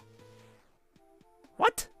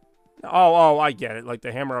 What? Oh, I get it. Like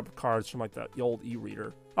the hammer up cards from like the old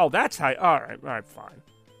e-reader. Oh, that's how... Alright, fine.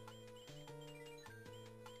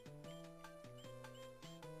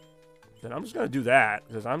 Then I'm just gonna do that,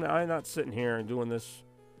 because I'm not sitting here and doing this.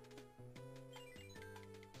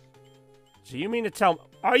 So you mean to tell me...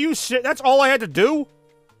 Are you shit? That's all I had to do?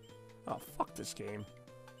 Oh, fuck this game.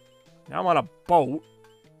 Now I'm on a boat.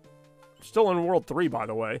 Still in World 3, by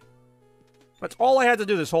the way. That's all I had to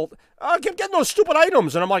do this whole... I kept getting those stupid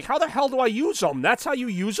items, and I'm like, how the hell do I use them? That's how you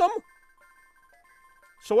use them?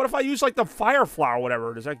 So what if I use, like, the fire flower or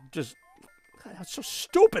whatever? Does that just... God, that's so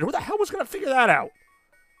stupid. Who the hell was going to figure that out?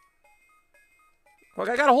 Like,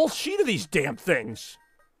 I got a whole sheet of these damn things.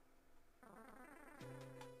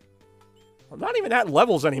 I'm not even at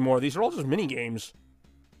levels anymore. These are all just mini-games.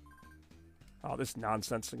 Oh, this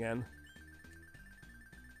nonsense again.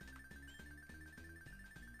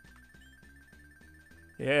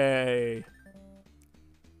 Yay.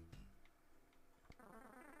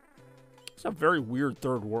 It's a very weird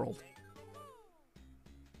third world.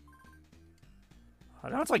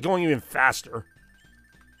 Now it's like going even faster.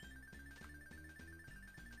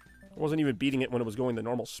 I wasn't even beating it when it was going the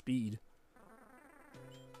normal speed.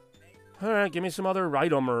 Alright, give me some other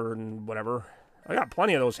item or whatever. I got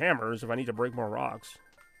plenty of those hammers if I need to break more rocks.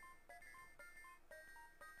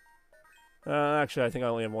 Actually, I think I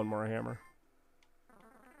only have one more hammer.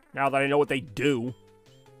 Now that I know what they do.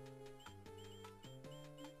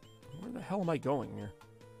 Where the hell am I going here?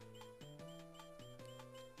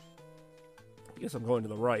 I guess I'm going to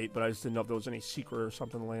the right, but I just didn't know if there was any secret or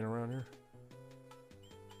something laying around here.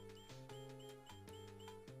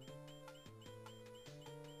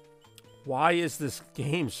 Why is this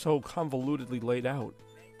game so convolutedly laid out?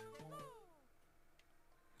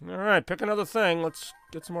 Alright, pick another thing. Let's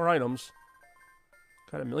get some more items.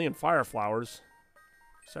 Got a million fire flowers.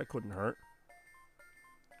 So that couldn't hurt.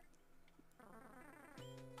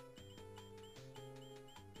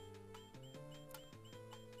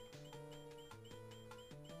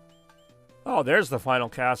 Oh, there's the final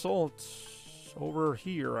castle. It's over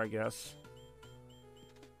here, I guess.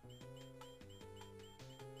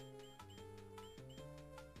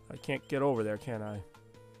 I can't get over there, can I?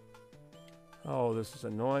 Oh, this is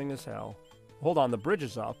annoying as hell. Hold on, the bridge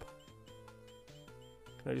is up.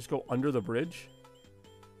 Can I just go under the bridge?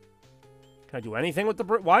 Can I do anything with the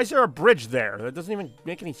bridge? Why is there a bridge there? That doesn't even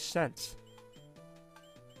make any sense.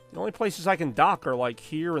 The only places I can dock are like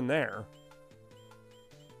here and there.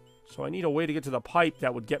 So I need a way to get to the pipe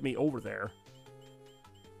that would get me over there.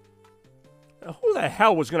 Now, who the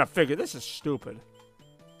hell was going to figure this is stupid?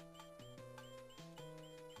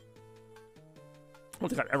 I don't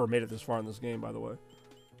think I've ever made it this far in this game, by the way.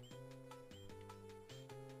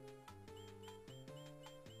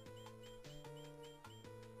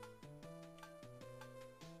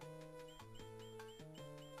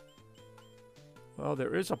 Well,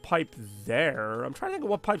 there is a pipe there. I'm trying to think of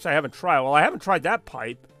what pipes I haven't tried. Well, I haven't tried that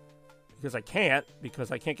pipe. Because I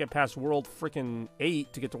can't get past World frickin'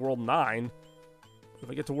 8 to get to World 9. If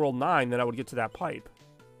I get to World 9, then I would get to that pipe.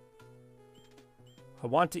 I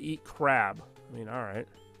want to eat crab. I mean, alright.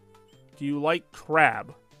 Do you like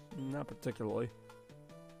crab? Not particularly.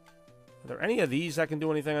 Are there any of these that can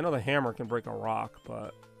do anything? I know the hammer can break a rock,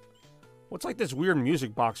 but... What's like this weird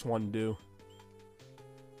music box one do?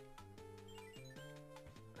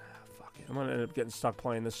 Fuck it. I'm gonna end up getting stuck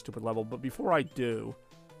playing this stupid level, but before I do...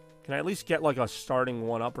 Can I at least get like a starting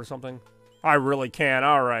one up or something? I really can.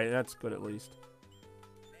 Alright, that's good at least.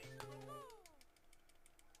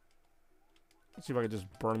 Let's see if I can just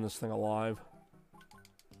burn this thing alive.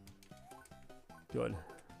 Good.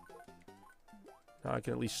 Now I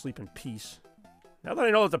can at least sleep in peace. Now that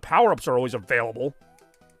I know that the power-ups are always available.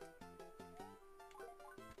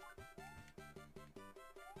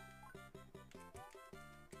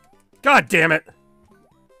 God damn it!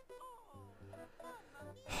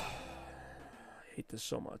 I hate this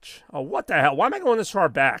so much. Oh, what the hell? Why am I going this far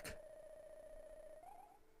back?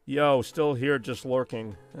 Yo, still here just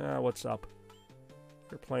lurking. What's up?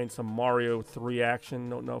 We're playing some Mario 3 action.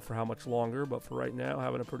 Don't know for how much longer, but for right now,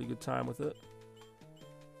 having a pretty good time with it.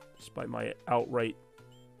 Despite my outright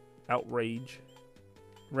outrage.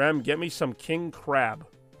 Rem, get me some King Crab.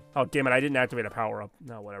 Oh, damn it, I didn't activate a power-up.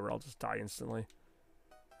 No, whatever, I'll just die instantly.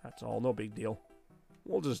 That's all, no big deal.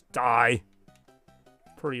 We'll just die.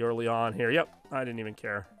 Pretty early on here. Yep, I didn't even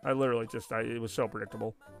care. I literally just, it was so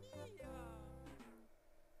predictable.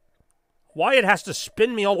 Why it has to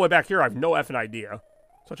spin me all the way back here, I have no effing idea.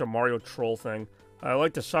 Such a Mario troll thing. I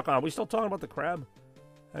like to suck on. Are we still talking about the crab?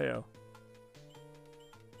 Heyo.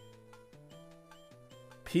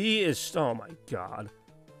 P is... Oh, my God.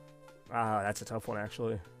 Ah, that's a tough one,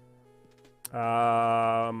 actually.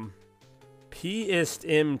 P ist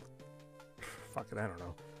im... Fuck it, I don't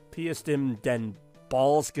know. P ist im den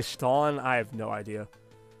Balls gestaan? I have no idea.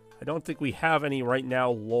 I don't think we have any right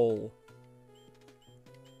now, lol.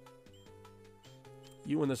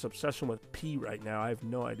 You and this obsession with P right now, I have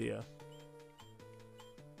no idea.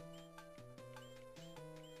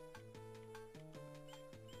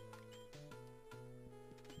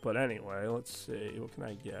 But anyway, let's see. What can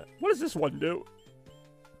I get? What does this one do?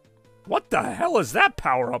 What the hell is that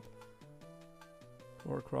power-up?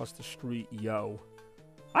 Or across the street, yo.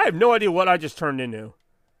 I have no idea what I just turned into.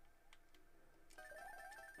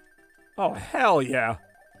 Oh, hell yeah.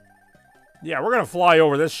 Yeah, we're gonna fly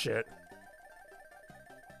over this shit.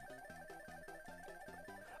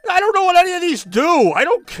 I don't know what any of these do. I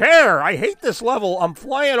don't care. I hate this level. I'm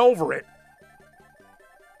flying over it.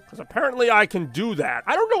 Because apparently I can do that.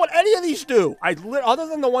 I don't know what any of these do. Other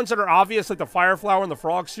than the ones that are obvious, like the fire flower and the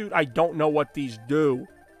frog suit, I don't know what these do.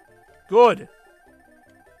 Good.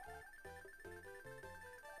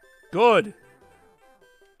 Good.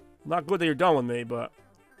 Not good that you're done with me, but...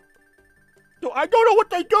 I don't know what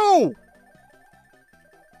they do!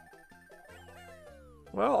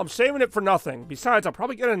 Well, I'm saving it for nothing. Besides, I'll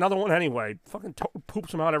probably get another one anyway. Fucking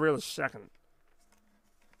poops them out every other second.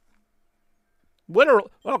 Literally.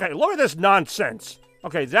 Okay, look at this nonsense.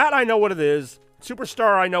 Okay, that I know what it is.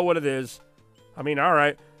 Superstar, I know what it is. I mean,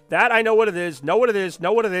 alright. That I know what it is. Know what it is.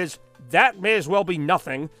 Know what it is. That may as well be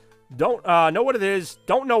nothing. Don't know what it is.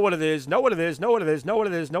 Don't know what it is. Know what it is. Know what it is. Know what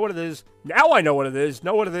it is. Know what it is. Now I know what it is.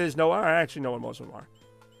 Know what it is. No, I actually know what most of them are.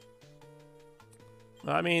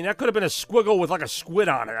 I mean, that could have been a squiggle with like a squid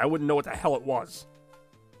on it. I wouldn't know what the hell it was.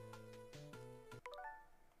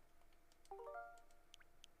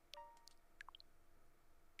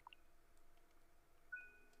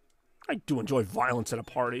 I do enjoy violence at a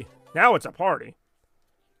party. Now it's a party.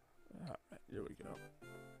 Alright, here we go.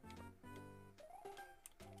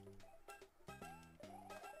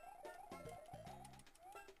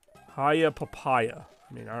 Hiya papaya.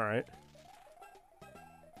 I mean, alright.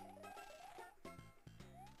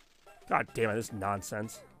 God damn it, this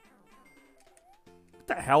nonsense. What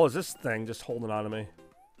the hell is this thing just holding on to me?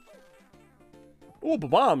 Ooh,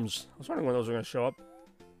 bombs. I was wondering when those were going to show up.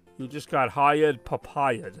 You just got hired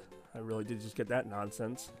papaya'd. I really did just get that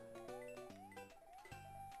nonsense.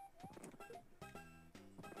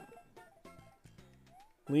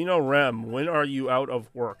 Lino Rem, when are you out of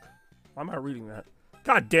work? Why am I reading that?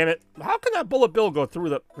 God damn it. How can that bullet bill go through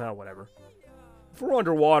the... No, whatever. If we're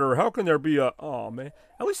underwater, how can there be a... Oh, man.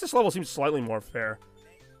 At least this level seems slightly more fair.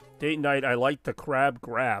 Date night, I like the crab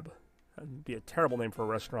grab. That'd be a terrible name for a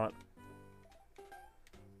restaurant.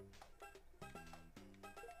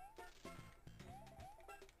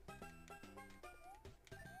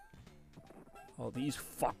 Oh, these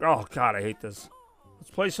fuck... Oh, God, I hate this. Let's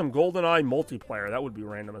play some GoldenEye multiplayer. That would be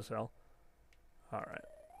random as hell. Alright.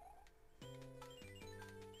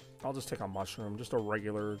 I'll just take a mushroom. Just a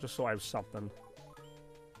regular, just so I have something.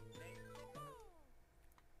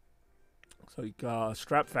 So,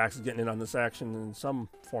 Strapfax is getting in on this action in some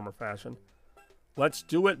form or fashion. Let's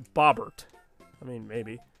do it, Bobbert. I mean,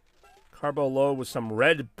 maybe. Carbo low with some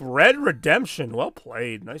red bread redemption. Well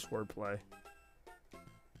played. Nice wordplay.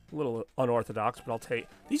 A little unorthodox, but I'll take...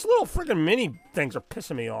 These little friggin' mini things are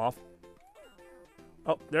pissing me off.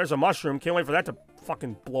 Oh, there's a mushroom. Can't wait for that to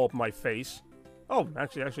fucking blow up my face. Oh,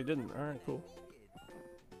 actually didn't. Alright, cool.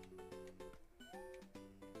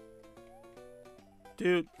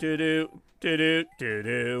 Do do do do do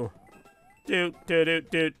do do do do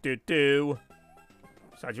do do do.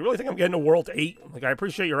 Besides, you really think I'm getting to World 8? Like, I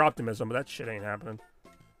appreciate your optimism, but that shit ain't happening.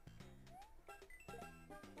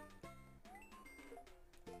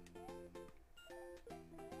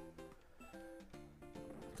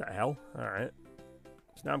 What the hell? Alright.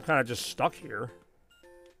 So now I'm kind of just stuck here.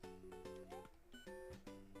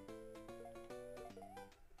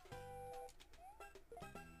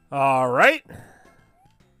 Alright.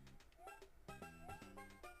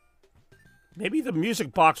 Maybe the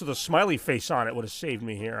music box with a smiley face on it would have saved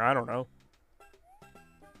me here. I don't know.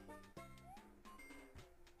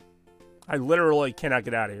 I literally cannot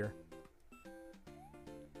get out of here.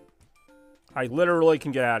 I literally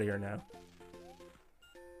can get out of here now.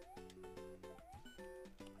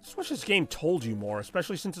 I just wish this game told you more,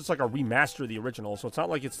 especially since it's like a remaster of the original, so it's not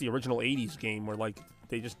like it's the original 80s game where, like,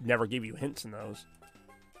 they just never gave you hints in those.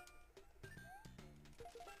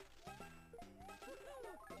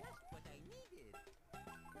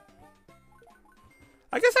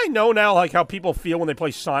 I guess I know now, like, how people feel when they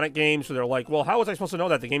play Sonic games, where they're like, well, how was I supposed to know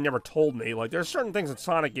that? The game never told me. Like, there's certain things in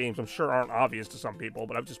Sonic games I'm sure aren't obvious to some people,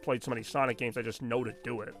 but I've just played so many Sonic games, I just know to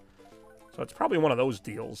do it. So it's probably one of those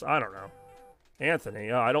deals. I don't know.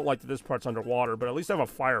 Anthony, I don't like that this part's underwater, but at least I have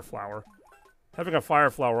a fire flower. Having a fire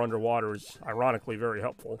flower underwater is, ironically, very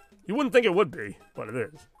helpful. You wouldn't think it would be, but it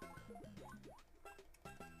is.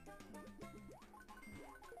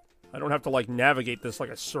 I don't have to, like, navigate this like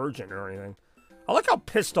a surgeon or anything. I like how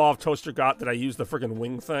pissed off Toaster got that I used the friggin'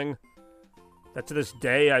 wing thing. That to this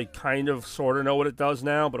day, I kind of sort of know what it does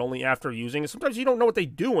now, but only after using it. Sometimes you don't know what they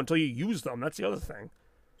do until you use them. That's the other thing.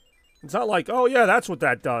 It's not like, oh yeah, that's what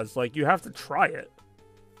that does. Like, you have to try it.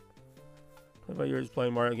 About years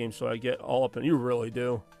playing Mario games, so I get all up in... You really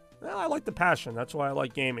do. Well, I like the passion. That's why I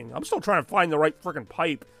like gaming. I'm still trying to find the right friggin'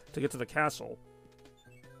 pipe to get to the castle.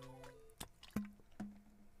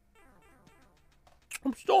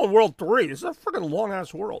 I'm still in World 3. This is a friggin'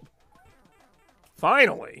 long-ass world.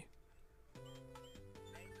 Finally.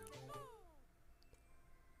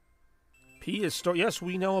 P is still... Yes,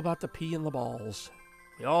 we know about the P and the balls.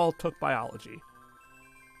 We all took biology.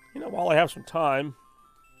 You know, while I have some time,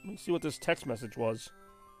 let me see what this text message was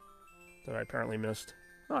that I apparently missed.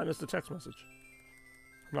 Oh, I missed the text message.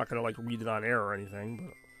 I'm not going to, like, read it on air or anything,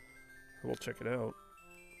 but we'll check it out.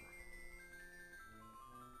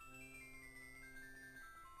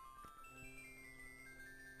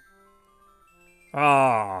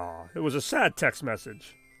 Ah, it was a sad text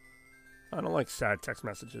message. I don't like sad text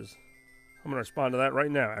messages. I'm going to respond to that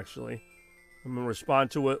right now, actually. I'm going to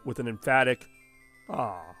respond to it with an emphatic,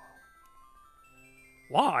 ah.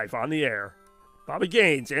 Live on the air, Bobby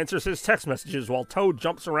Gaines answers his text messages while Toad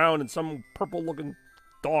jumps around in some purple-looking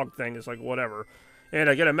dog thing. It's like, whatever. And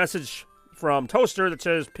I get a message from Toaster that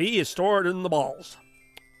says, pee is stored in the balls.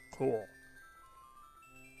 Cool.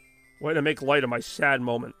 Way to make light of my sad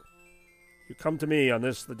moment. You come to me on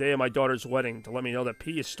this, the day of my daughter's wedding, to let me know that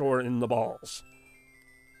pee is stored in the balls.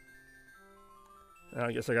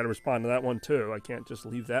 I guess I gotta respond to that one, too. I can't just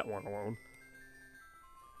leave that one alone.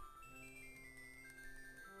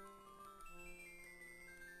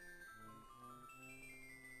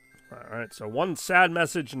 Alright, so one sad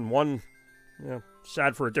message and one,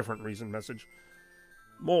 sad for a different reason message.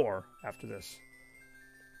 More after this.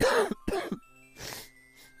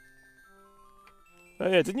 Oh,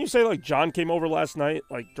 yeah, didn't you say, like, John came over last night,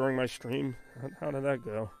 like, during my stream? How did that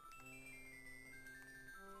go?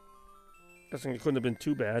 Guessing it couldn't have been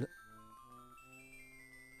too bad.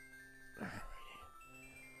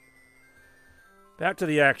 Back to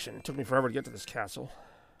the action. It took me forever to get to this castle.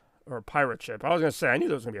 Or a pirate ship. I was going to say, I knew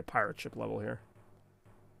there was going to be a pirate ship level here.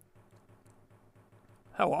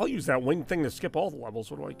 Hell, I'll use that wing thing to skip all the levels.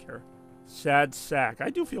 What do I care? Sad sack. I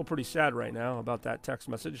do feel pretty sad right now about that text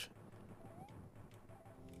message.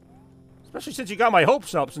 Especially since you got my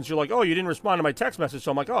hopes up, since you're like, oh, you didn't respond to my text message.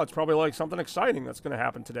 So I'm like, oh, it's probably like something exciting that's going to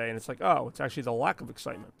happen today. And it's like, oh, it's actually the lack of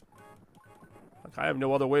excitement. Like, I have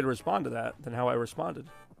no other way to respond to that than how I responded.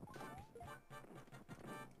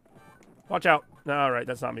 Watch out. No, alright,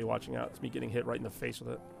 that's not me watching out. It's me getting hit right in the face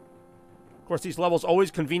with it. Of course, these levels always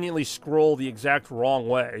conveniently scroll the exact wrong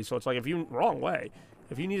way. So it's like, if you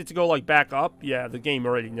needed to go, like, back up, yeah, the game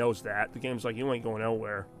already knows that. The game's like, you ain't going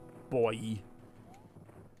nowhere, boy.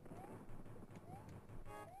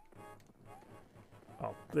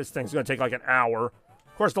 Oh, this thing's going to take like an hour.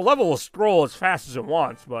 Of course, the level will scroll as fast as it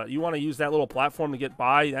wants, but you want to use that little platform to get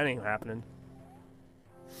by? That ain't happening.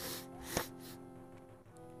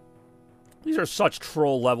 These are such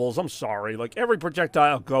troll levels. I'm sorry. Like, every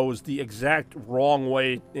projectile goes the exact wrong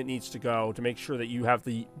way it needs to go to make sure that you have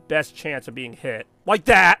the best chance of being hit. Like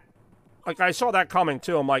that! Like, I saw that coming,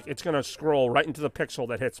 too. I'm like, it's going to scroll right into the pixel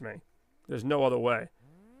that hits me. There's no other way.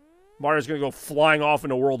 Mario's going to go flying off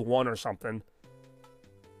into World 1 or something.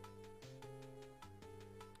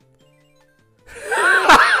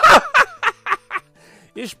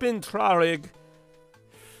 Ich bin traurig.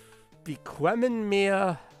 Bekommen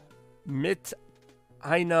mir mit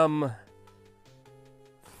einem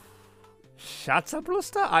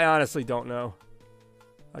Schatzabruster? I honestly don't know.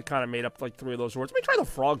 I kind of made up like 3 of those words. Let me try the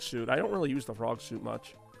frog suit. I don't really use the frog suit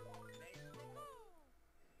much.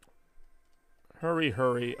 Hurry,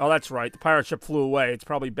 hurry. Oh, that's right. The pirate ship flew away. It's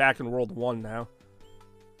probably back in World 1 now.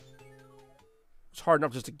 It's hard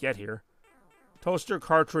enough just to get here. Toaster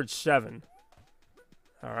cartridge 7.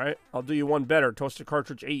 Alright, I'll do you one better. Toaster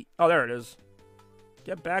cartridge 8. Oh, there it is.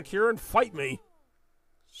 Get back here and fight me.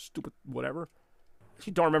 Stupid whatever.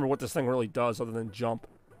 Actually, don't remember what this thing really does other than jump.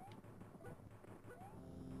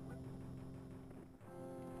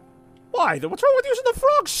 Why? What's wrong with using the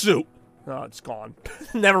frog suit? Oh, it's gone.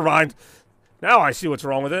 Never mind. Now I see what's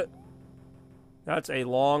wrong with it. That's a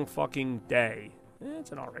long fucking day.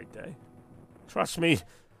 It's an alright day. Trust me,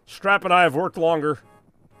 Strap and I have worked longer.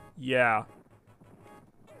 Yeah.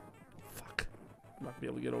 Fuck. I'm not gonna be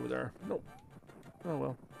able to get over there. Nope. Oh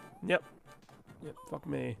well. Yep. Yep, fuck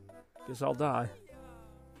me. Guess I'll die.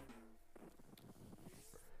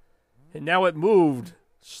 And now it moved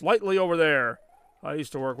slightly over there. I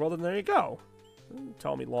used to work. Well, then there you go.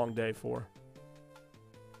 Tell me long day for.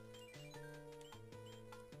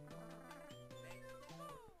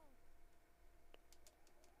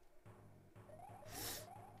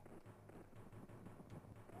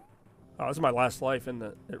 Oh, this is my last life, isn't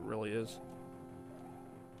it? It really is.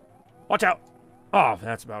 Watch out! Oh,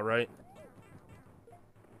 that's about right.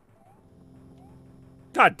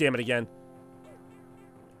 God damn it again.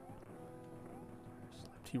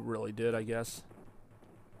 He really did, I guess.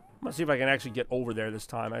 I'm gonna see if I can actually get over there this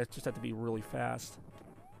time. I just have to be really fast.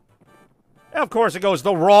 And of course, it goes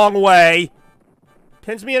the wrong way.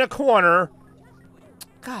 Pins me in a corner.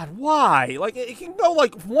 God, why? Like, it can go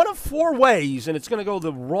like one of 4 ways, and it's gonna go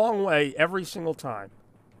the wrong way every single time.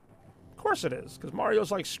 Of course it is, because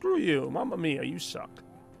Mario's like, screw you, Mamma Mia, you suck.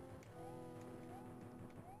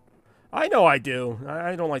 I know I do.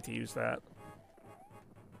 I don't like to use that.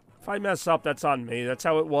 If I mess up, that's on me. That's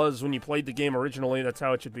how it was when you played the game originally. That's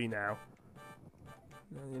how it should be now.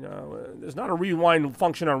 You know, there's not a rewind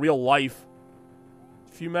function on real life.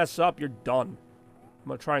 If you mess up, you're done. I'm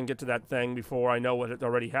gonna try and get to that thing before I know what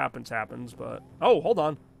already happens, but... Oh, hold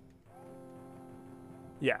on.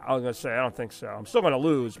 Yeah, I was gonna say, I don't think so. I'm still gonna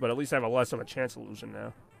lose, but at least I have a less of a chance of losing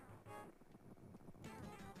now.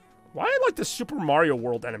 Why I like the Super Mario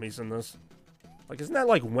World enemies in this? Like, isn't that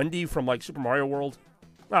like Wendy from, like, Super Mario World?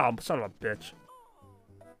 Oh, son of a bitch.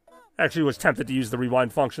 Actually was tempted to use the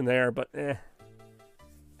rewind function there, but eh.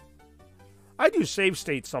 I do save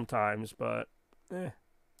states sometimes, but eh.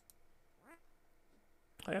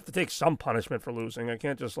 I have to take some punishment for losing. I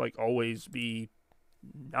can't just, like, always be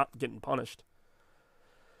not getting punished.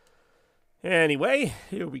 Anyway,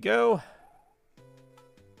 here we go.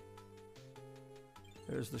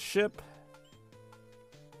 There's the ship.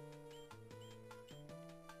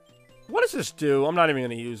 What does this do? I'm not even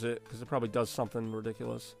going to use it, because it probably does something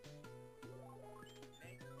ridiculous.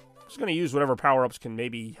 I'm just going to use whatever power-ups can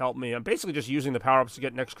maybe help me. I'm basically just using the power-ups to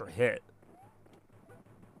get an extra hit.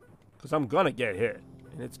 Because I'm going to get hit.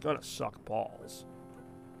 And it's going to suck balls.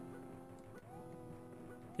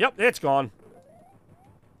 Yep, it's gone.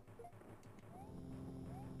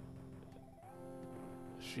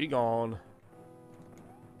 She gone.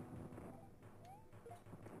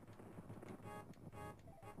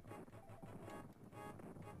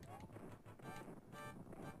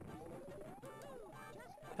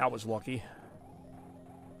 That was lucky.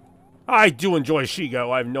 I do enjoy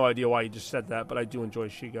Shigo. I have no idea why you just said that, but I do enjoy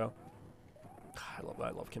Shigo. I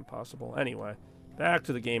love Kim Possible. Anyway, back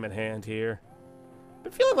to the game at hand here. I've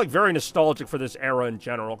been feeling like very nostalgic for this era in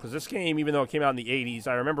general, because this game, even though it came out in the 80s,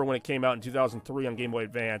 I remember when it came out in 2003 on Game Boy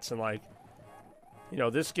Advance, and like, you know,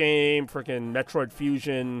 this game, freaking Metroid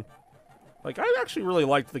Fusion, like, I actually really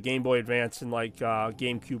liked the Game Boy Advance and, like,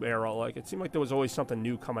 GameCube era. Like, it seemed like there was always something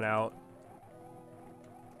new coming out.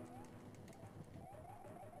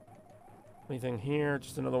 Anything here?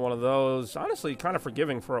 Just another one of those. Honestly, kind of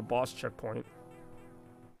forgiving for a boss checkpoint.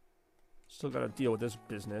 Still gotta deal with this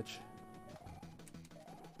biznitch.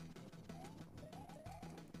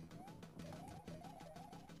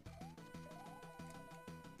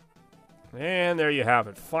 And there you have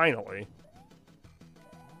it, finally.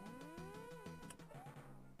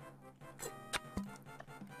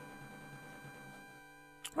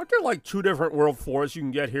 Aren't there like 2 different World 4s you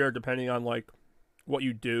can get here depending on like what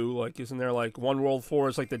you do? Like, isn't there like one World 4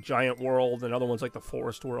 is like the giant world, and other one's like the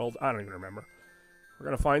forest world? I don't even remember. We're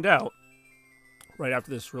gonna find out right after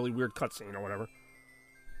this really weird cutscene or whatever.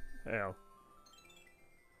 Yeah.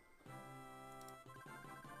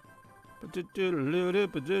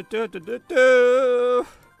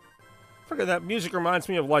 Forget that music reminds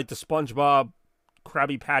me of like the SpongeBob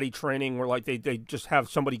Krabby Patty training where like they just have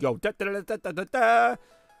somebody go da da da da da da da.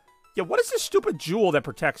 Yeah, what is this stupid jewel that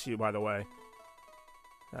protects you, by the way?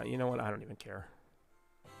 You know what? I don't even care.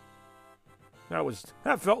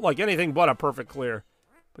 That felt like anything but a perfect clear.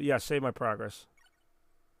 But yeah, save my progress.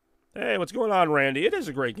 Hey, what's going on, Randy? It is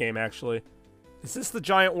a great game, actually. Is this the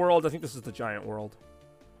giant world? I think this is the giant world.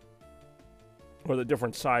 Or the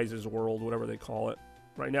different sizes world, whatever they call it.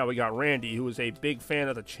 Right now we got Randy, who is a big fan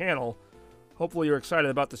of the channel. Hopefully you're excited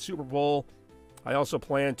about the Super Bowl. I also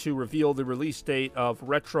plan to reveal the release date of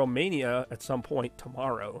Retromania at some point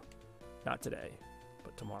tomorrow. Not today,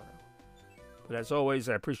 but tomorrow. But as always,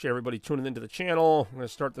 I appreciate everybody tuning into the channel. I'm going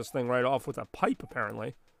to start this thing right off with a pipe,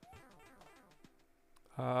 apparently.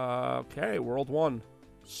 Okay, World 1.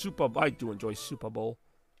 I do enjoy Super Bowl.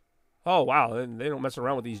 Oh, wow, they don't mess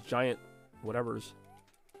around with these giant whatevers.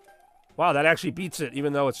 Wow, that actually beats it,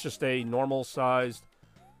 even though it's just a normal-sized...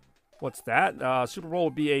 What's that? Super Bowl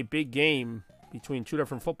would be a big game between 2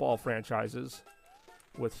 different football franchises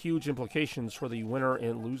with huge implications for the winner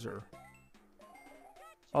and loser.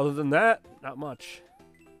 Other than that, not much.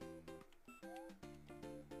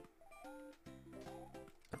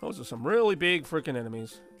 Those are some really big freaking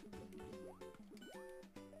enemies.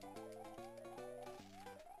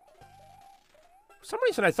 For some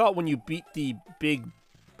reason, I thought when you beat the big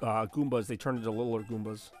Goombas, they turned into littler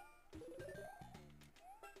Goombas.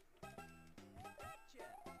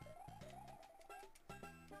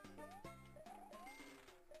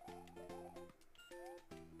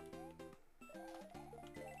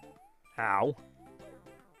 Ow.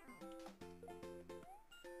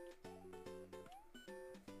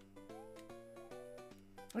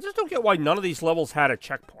 I just don't get why none of these levels had a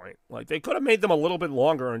checkpoint. Like, they could have made them a little bit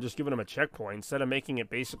longer and just given them a checkpoint instead of making it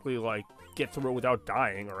basically, like, get through it without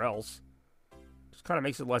dying or else. Just kind of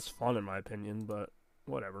makes it less fun, in my opinion, but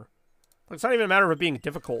whatever. Like, it's not even a matter of it being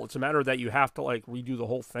difficult. It's a matter that you have to, like, redo the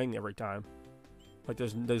whole thing every time. Like,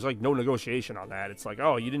 there's like, no negotiation on that. It's like,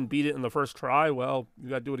 oh, you didn't beat it in the first try? Well, you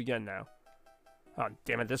gotta do it again now. Oh,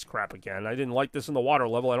 damn it, this crap again. I didn't like this in the water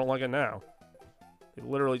level. I don't like it now. They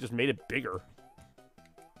literally just made it bigger.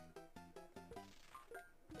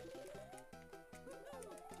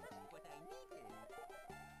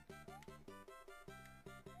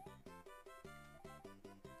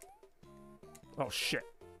 Oh, shit.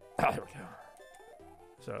 There we go.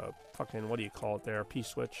 So, fucking, what do you call it there?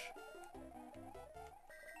 P-switch.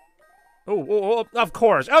 Oh, of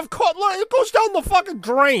course. Look, it goes down the fucking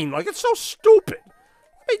drain. Like, it's so stupid.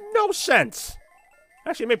 It made no sense.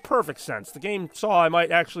 Actually, it made perfect sense. The game saw I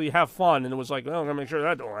might actually have fun, and it was like, well, I'm gonna make sure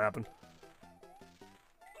that don't happen.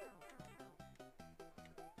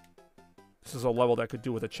 This is a level that could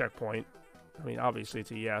do with a checkpoint. I mean, obviously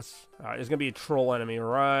it's a yes. It's gonna be a troll enemy,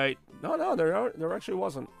 right? No, there actually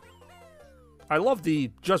wasn't. I love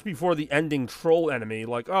the just before the ending troll enemy.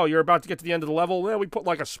 Like, oh, you're about to get to the end of the level? Well, we put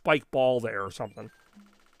like a spike ball there or something.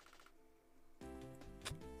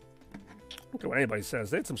 I don't care what anybody says.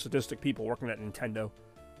 They had some sadistic people working at Nintendo.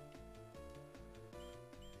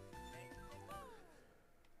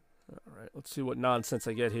 Alright, let's see what nonsense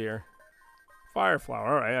I get here. Fire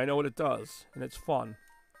flower. Alright, I know what it does. And it's fun.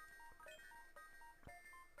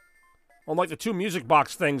 Unlike the 2 music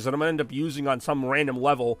box things that I'm going to end up using on some random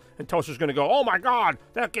level, and Toaster's going to go, oh my god,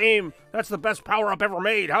 that game, that's the best power-up ever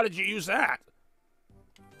made. How did you use that?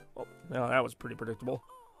 Well, no, that was pretty predictable.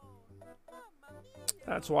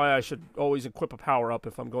 That's why I should always equip a power-up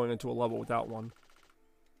if I'm going into a level without one.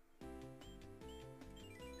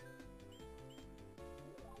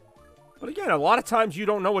 But again, a lot of times you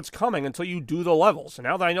don't know what's coming until you do the level. So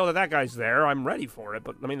now that I know that that guy's there, I'm ready for it.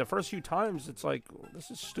 But, I mean, the first few times, it's like, well,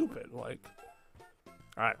 this is stupid. Like,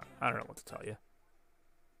 I don't know what to tell you.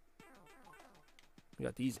 We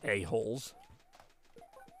got these a-holes.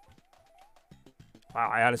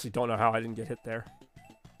 Wow, I honestly don't know how I didn't get hit there.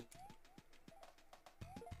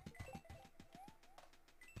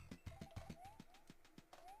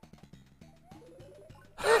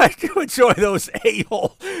 I do enjoy those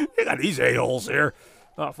a-holes. They got these a-holes here.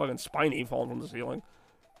 Oh, fucking Spiny falling from the ceiling.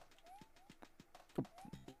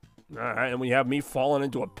 Alright, and we have me falling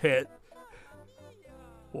into a pit.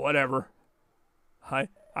 Whatever. I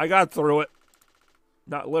got through it.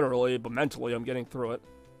 Not literally, but mentally I'm getting through it.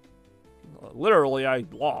 Literally, I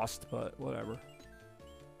lost, but whatever.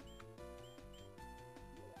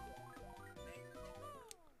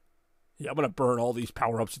 Yeah, I'm gonna burn all these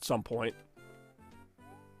power-ups at some point.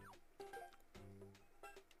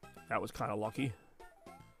 That was kind of lucky.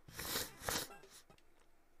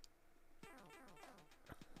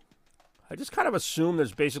 I just kind of assume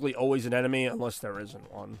there's basically always an enemy unless there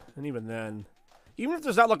isn't one. And even then, even if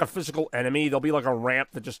there's not like a physical enemy, there'll be like a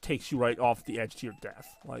ramp that just takes you right off the edge to your death.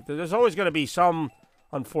 Like, there's always going to be some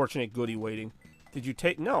unfortunate goodie waiting. Did you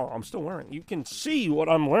take... No, I'm still wearing. You can see what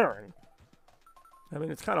I'm wearing. I mean,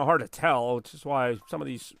 it's kind of hard to tell, which is why some of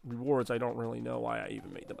these rewards, I don't really know why I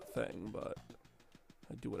even made them a thing, but...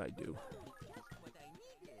 I do what I do.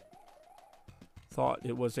 Thought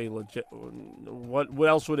it was a legit... What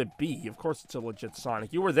else would it be? Of course it's a legit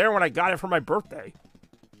Sonic. You were there when I got it for my birthday.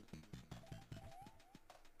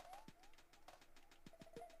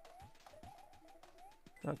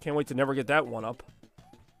 I can't wait to never get that one up.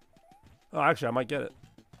 Oh, actually, I might get it.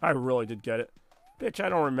 I really did get it. Bitch, I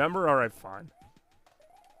don't remember? Alright, fine.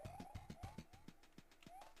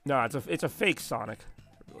 No, it's a fake Sonic.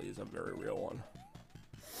 It really is a very real one.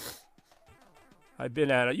 I've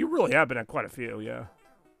been at it. You really have been at quite a few, yeah.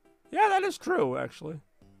 Yeah, that is true, actually.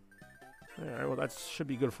 Alright, well, that should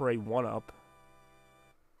be good for a 1-up.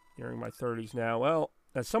 Nearing my 30s now. Well,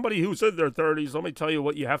 as somebody who's in their 30s, let me tell you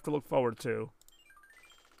what you have to look forward to.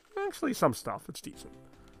 Actually, some stuff. It's decent.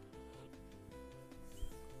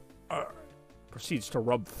 Alright. Proceeds to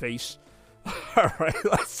rub face. Alright,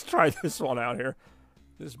 let's try this one out here.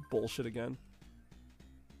 This bullshit again.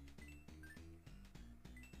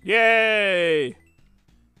 Yay!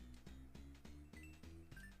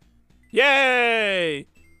 Yay! Do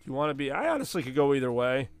you want to be... I honestly could go either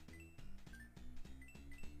way.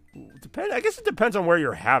 I guess it depends on where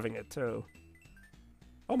you're having it, too.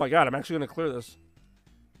 Oh my god, I'm actually going to clear this.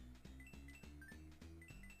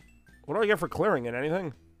 What do I get for clearing it?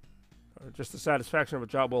 Anything? Or just the satisfaction of a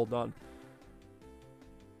job well done?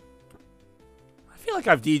 I feel like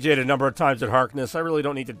I've DJ'd a number of times at Harkness. I really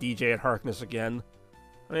don't need to DJ at Harkness again.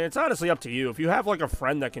 I mean, it's honestly up to you. If you have, like, a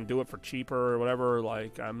friend that can do it for cheaper or whatever,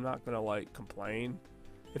 like, I'm not gonna, like, complain.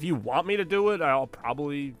 If you want me to do it, I'll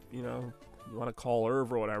probably, you know, you want to call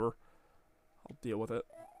Irv or whatever. I'll deal with it.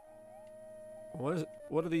 What is it?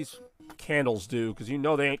 What do these candles do? Because you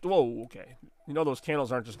know they ain't... Whoa, okay. You know those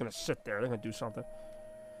candles aren't just gonna sit there. They're gonna do something.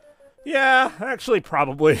 Yeah, actually,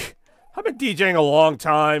 probably. I've been DJing a long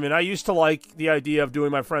time, and I used to like the idea of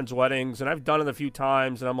doing my friends' weddings, and I've done it a few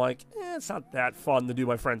times, and I'm like, it's not that fun to do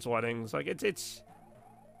my friends' weddings. Like, it's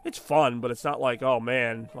fun, but it's not like, oh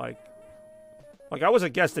man, like I was a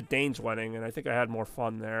guest at Dane's wedding, and I think I had more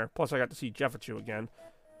fun there. Plus, I got to see Jeffachu again.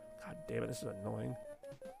 God damn it, this is annoying.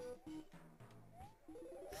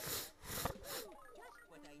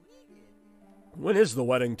 When is the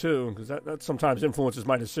wedding, too? Because that sometimes influences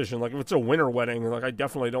my decision. Like, if it's a winter wedding, like, I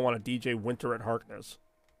definitely don't want to DJ winter at Harkness.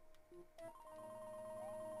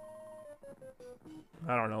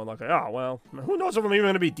 I don't know. Like, oh, well, who knows if I'm even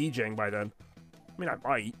going to be DJing by then? I mean, I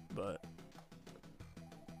might, but...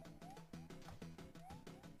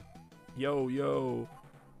 Yo.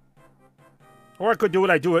 Or I could do what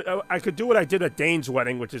I could do what I did at Dane's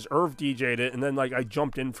wedding, which is Irv DJ'd it, and then, like, I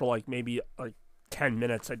jumped in for, like, maybe, like, 10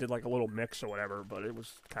 minutes. I did like a little mix or whatever, but it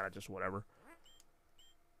was kind of just whatever.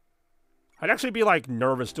 I'd actually be like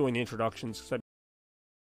nervous doing the introductions because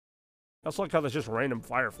I also like how there's just random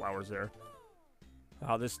fire flowers there.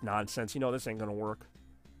 Oh, this nonsense. You know this ain't gonna work.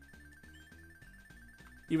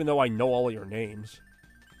 Even though I know all of your names.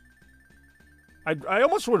 I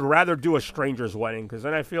almost would rather do a stranger's wedding because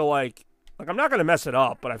then I feel like I'm not going to mess it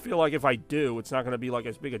up, but I feel like if I do, it's not going to be, like,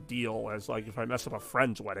 as big a deal as, like, if I mess up a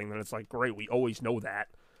friend's wedding, then it's like, great, we always know that.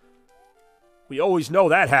 We always know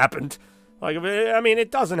that happened. Like, I mean, it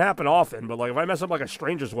doesn't happen often, but, like, if I mess up, like, a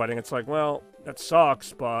stranger's wedding, it's like, well, that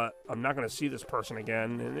sucks, but I'm not going to see this person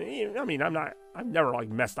again. And, I mean, I've never, like,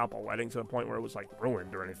 messed up a wedding to the point where it was, like,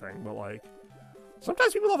 ruined or anything, but, like,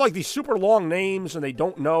 sometimes people have, like, these super long names, and they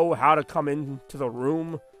don't know how to come into the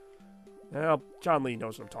room. Well, John Lee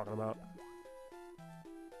knows what I'm talking about.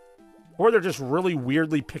 Or they're just really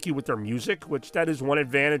weirdly picky with their music, which that is one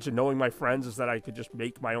advantage of knowing my friends, is that I could just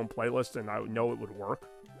make my own playlist and I would know it would work.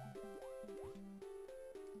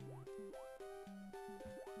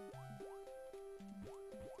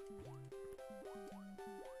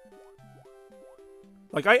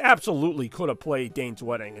 Like, I absolutely could have played Dane's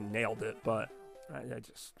wedding and nailed it, but I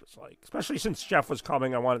just was like, especially since Jeff was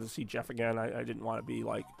coming, I wanted to see Jeff again. I didn't want to be,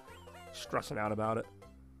 like, stressing out about it.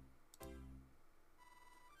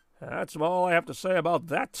 That's all I have to say about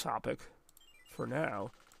that topic for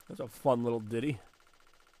now. That's a fun little ditty.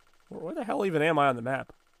 Where the hell even am I on the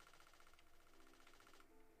map?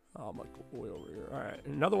 Oh, I'm like way over here. Alright,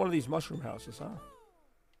 another one of these mushroom houses, huh?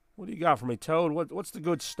 What do you got for me, Toad? What's the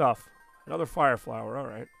good stuff? Another fire flower,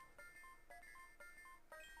 alright.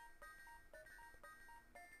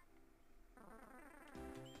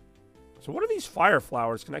 So what are these fire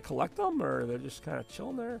flowers? Can I collect them, or they're just kind of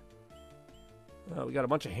chilling there? We got a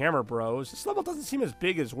bunch of hammer bros. This level doesn't seem as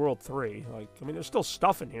big as World 3. Like, I mean, there's still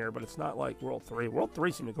stuff in here, but it's not like World 3. World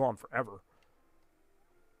 3 seemed to go on forever.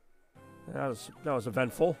 That was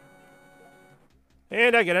eventful.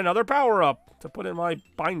 And I get another power-up to put in my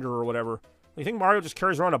binder or whatever. You think Mario just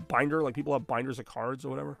carries around a binder like people have binders of cards or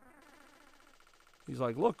whatever? He's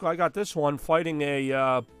like, look, I got this one fighting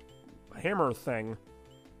a hammer thing.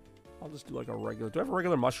 I'll just do like a regular... Do I have a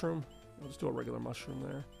regular mushroom? I'll just do a regular mushroom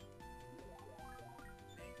there.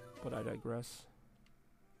 But I digress.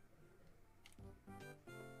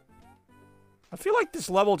 I feel like this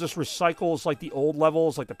level just recycles like the old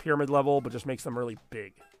levels, like the pyramid level, but just makes them really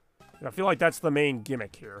big. And I feel like that's the main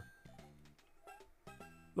gimmick here.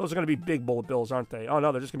 Those are going to be big bullet bills, aren't they? Oh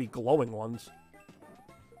no, they're just going to be glowing ones.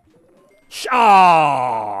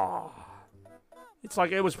 Shaw! It's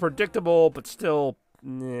like it was predictable, but still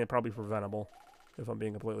probably preventable, if I'm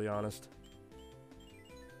being completely honest.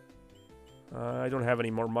 I don't have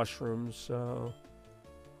any more mushrooms, so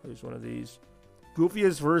I'll use one of these.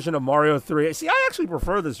 Goofiest version of Mario 3. See, I actually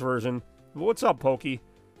prefer this version. What's up, Pokey?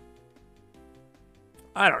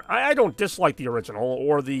 I don't dislike the original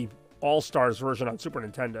or the All-Stars version on Super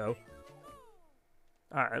Nintendo.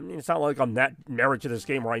 I mean, it's not like I'm that married to this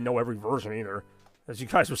game where I know every version either. As you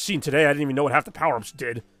guys have seen today, I didn't even know what half the power-ups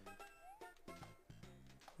did.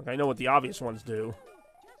 Like, I know what the obvious ones do.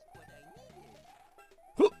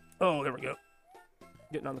 Oh, there we go.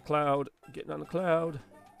 Getting on the cloud. Getting on the cloud.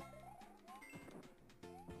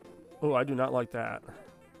 Oh, I do not like that.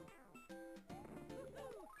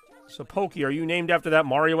 So, Pokey, are you named after that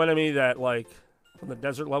Mario enemy that, like, from the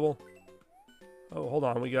desert level? Oh, hold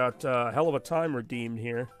on. We got Hell of a Time redeemed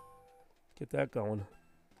here. Get that going.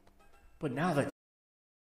 But now that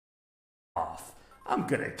off, I'm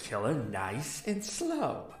gonna kill her nice and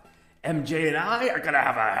slow. MJ and I are gonna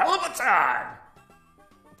have a hell of a time!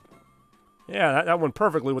 Yeah, that went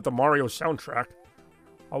perfectly with the Mario soundtrack.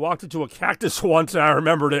 I walked into a cactus once and I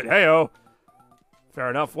remembered it. Hey-oh. Fair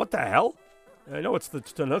enough. What the hell? I know it's the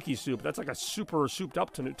Tanuki soup. That's like a super souped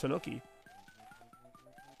up Tanuki.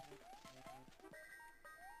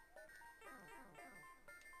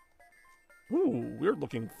 Ooh,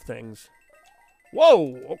 weird-looking things.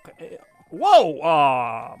 Whoa! Okay. Whoa!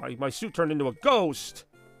 Ah, my suit turned into a ghost.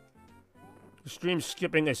 Stream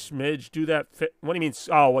skipping a smidge. Do that fit? What do you mean?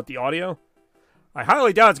 Oh, what, the audio? I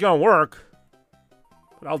highly doubt it's gonna work.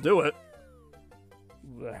 But I'll do it.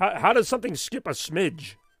 How does something skip a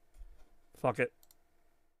smidge? Fuck it.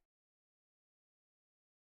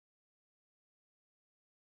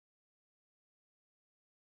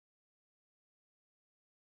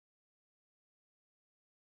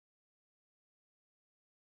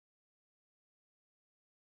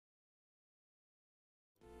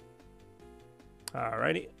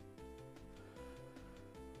 Alrighty.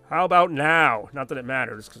 How about now? Not that it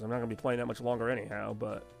matters, because I'm not going to be playing that much longer anyhow,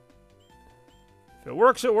 but... if it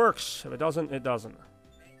works, it works. If it doesn't, it doesn't.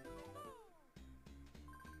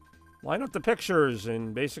 Line up the pictures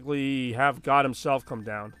and basically have God himself come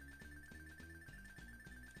down.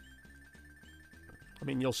 I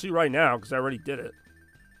mean, you'll see right now, because I already did it.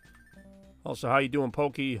 Also, how you doing,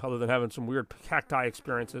 Pokey, other than having some weird cacti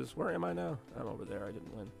experiences? Where am I now? I'm over there. I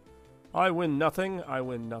didn't win. I win nothing. I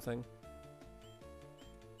win nothing.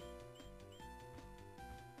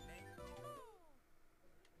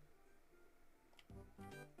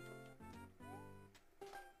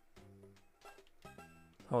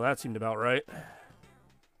 Oh, that seemed about right.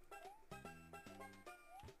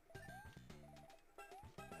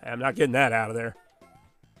 I'm not getting that out of there.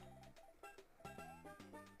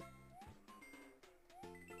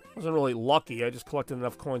 Wasn't really lucky. I just collected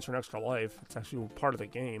enough coins for an extra life. It's actually part of the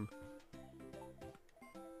game.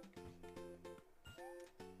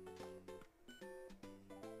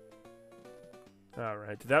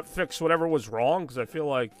 Alright, did that fix whatever was wrong? Because I feel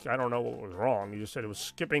like, I don't know what was wrong. You just said it was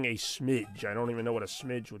skipping a smidge. I don't even know what a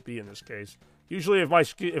smidge would be in this case. Usually if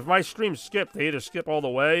my streams skip, they either skip all the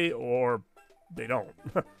way or they don't.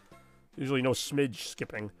 Usually no smidge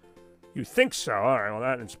skipping. You think so? Alright, well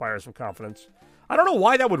that inspires some confidence. I don't know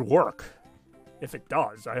why that would work. If it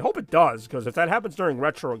does. I hope it does, because if that happens during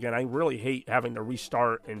Retro again, I really hate having to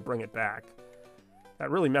restart and bring it back.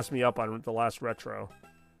 That really messed me up on the last Retro.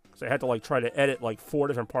 Because I had to like try to edit like 4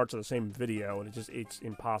 different parts of the same video, and it's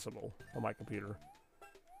impossible on my computer.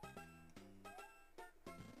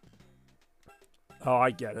 Oh,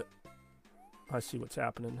 I get it. I see what's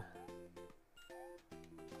happening.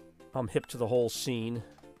 I'm hip to the whole scene.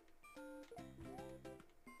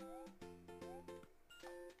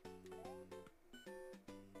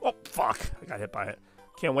 Oh, fuck. I got hit by it.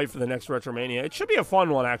 Can't wait for the next Retromania. It should be a fun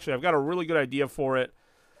one, actually. I've got a really good idea for it.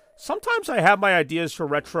 Sometimes I have my ideas for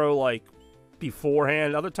Retro, like,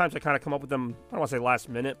 beforehand. Other times I kind of come up with them, I don't want to say last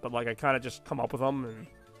minute, but, like, I kind of just come up with them. And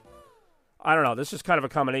I don't know. This is kind of a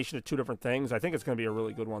combination of 2 different things. I think it's going to be a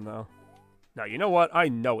really good one, though. Now, you know what? I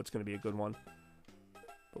know it's going to be a good one.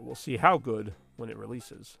 But we'll see how good when it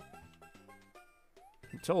releases.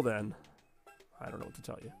 Until then, I don't know what to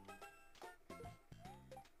tell you.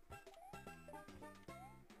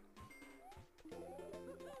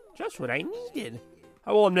 Just what I needed.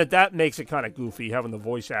 I will admit that makes it kind of goofy having the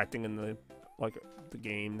voice acting in the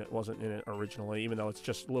game that wasn't in it originally, even though it's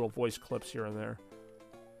just little voice clips here and there.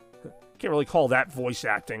 Can't really call that voice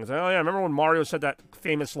acting. It's like, oh yeah, remember when Mario said that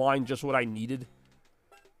famous line, "Just what I needed"?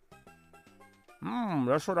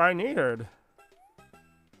 That's what I needed.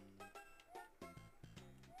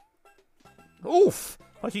 Oof!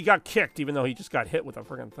 Like he got kicked, even though he just got hit with a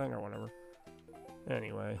friggin' thing or whatever.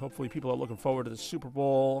 Anyway, hopefully people are looking forward to the Super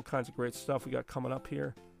Bowl. All kinds of great stuff we got coming up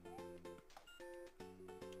here.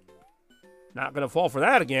 Not going to fall for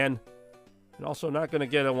that again. And also not going to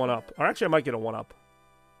get a 1-up. Or actually, I might get a 1-up.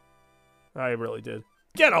 I really did.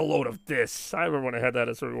 Get a load of this. I remember when I had that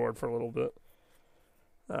as a reward for a little bit.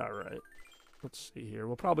 Alright. Let's see here.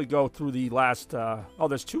 We'll probably go through the last... oh,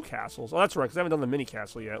 there's 2 castles. Oh, that's right, because I haven't done the mini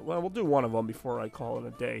castle yet. Well, we'll do one of them before I call it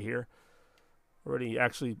a day here. Already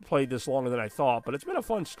actually played this longer than I thought, but it's been a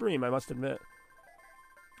fun stream, I must admit.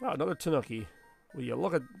 Oh, another Tanuki. Will you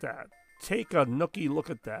look at that? Take a nookie look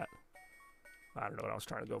at that. I don't know what I was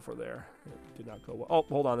trying to go for there. It did not go well. Oh,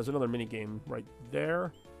 hold on. There's another mini game right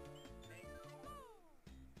there.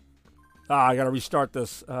 Ah, I gotta restart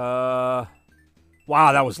this. Wow,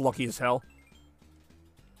 that was lucky as hell.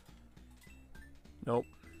 Nope.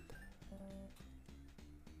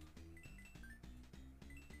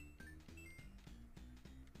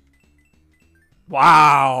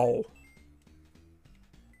 Wow.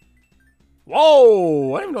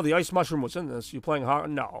 Whoa! I didn't even know the ice mushroom was in this. You playing hard?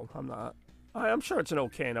 No, I'm not. I'm sure it's an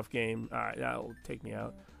okay enough game. Alright, that'll take me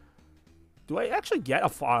out. Do I actually get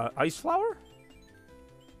a ice flower?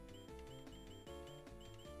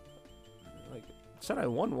 Like, it said I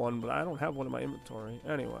won one, but I don't have one in my inventory.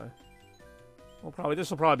 Anyway. This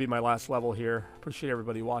will probably be my last level here. Appreciate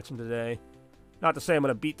everybody watching today. Not to say I'm going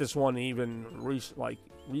to beat this one even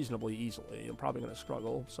reasonably easily. I'm probably going to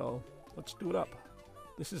struggle, so let's do it up.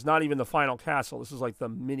 This is not even the final castle. This is like the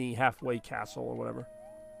mini halfway castle or whatever.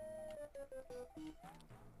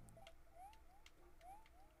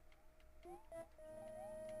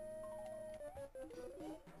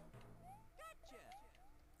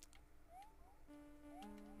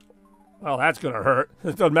 Well, that's going to hurt.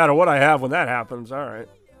 It doesn't matter what I have when that happens. All right.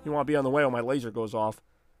 You want to be on the way when my laser goes off.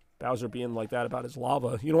 Bowser being like that about his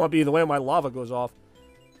lava. You don't want to be in the way when my lava goes off.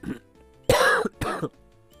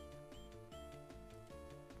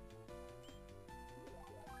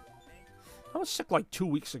 I was sick like 2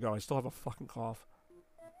 weeks ago. I still have a fucking cough.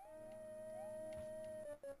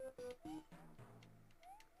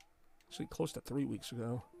 Actually, close to 3 weeks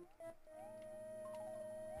ago.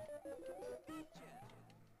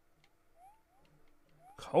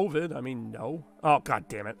 COVID? I mean, no. Oh, god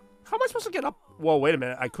damn it. How am I supposed to get up? Whoa, wait a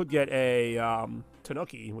minute. I could get a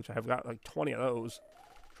Tanuki, which I've got like 20 of those.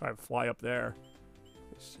 Try and fly up there.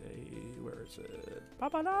 Let's see. Where is it?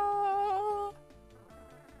 Ba-ba-da!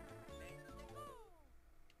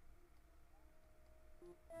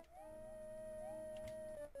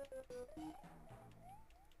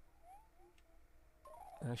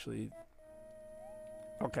 Actually,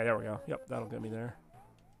 okay, there we go. Yep, that'll get me there.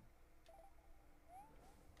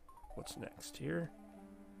 What's next here?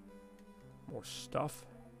 More stuff.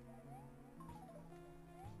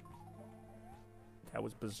 That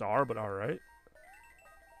was bizarre, but alright.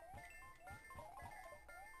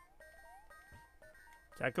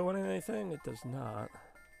 Does that go into anything? It does not.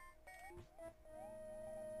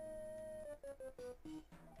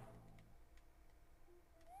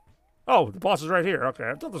 Oh, the boss is right here. Okay,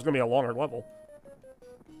 I thought this was going to be a longer level.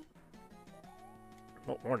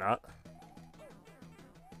 Oh, or not.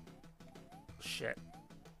 Shit.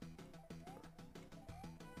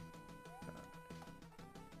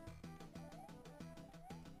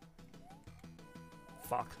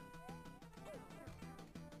 Fuck.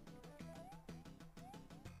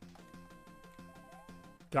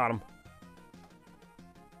 Got him.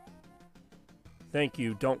 Thank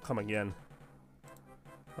you. Don't come again.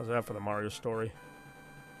 How's that for the Mario story?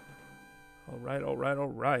 Alright, alright,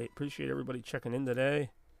 alright. Appreciate everybody checking in today.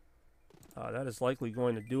 That is likely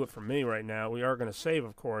going to do it for me right now. We are going to save,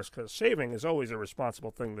 of course, because saving is always a responsible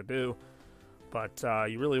thing to do. But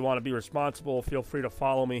you really want to be responsible, feel free to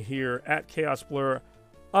follow me here at Chaos Blur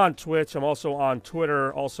on Twitch. I'm also on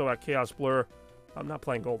Twitter, also at Chaos Blur. I'm not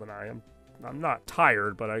playing GoldenEye. I'm not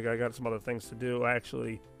tired, but I got some other things to do. I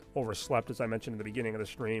actually overslept, as I mentioned in the beginning of the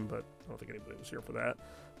stream, but I don't think anybody was here for that.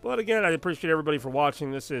 But again, I appreciate everybody for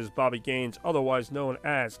watching. This is Bobby Gaines, otherwise known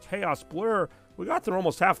as Chaos Blur. We got through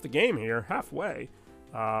almost half the game here, halfway,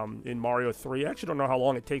 in Mario 3. I actually don't know how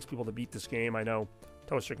long it takes people to beat this game. I know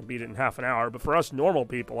Toaster can beat it in half an hour, but for us normal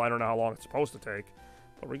people, I don't know how long it's supposed to take.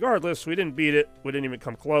 But regardless, we didn't beat it. We didn't even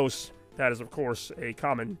come close. That is, of course, a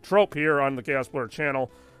common trope here on the Chaos Blur channel.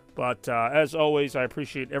 But as always, I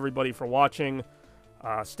appreciate everybody for watching.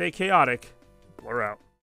 Stay chaotic. Blur out.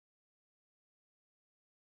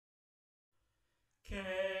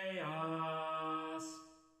 Chaos.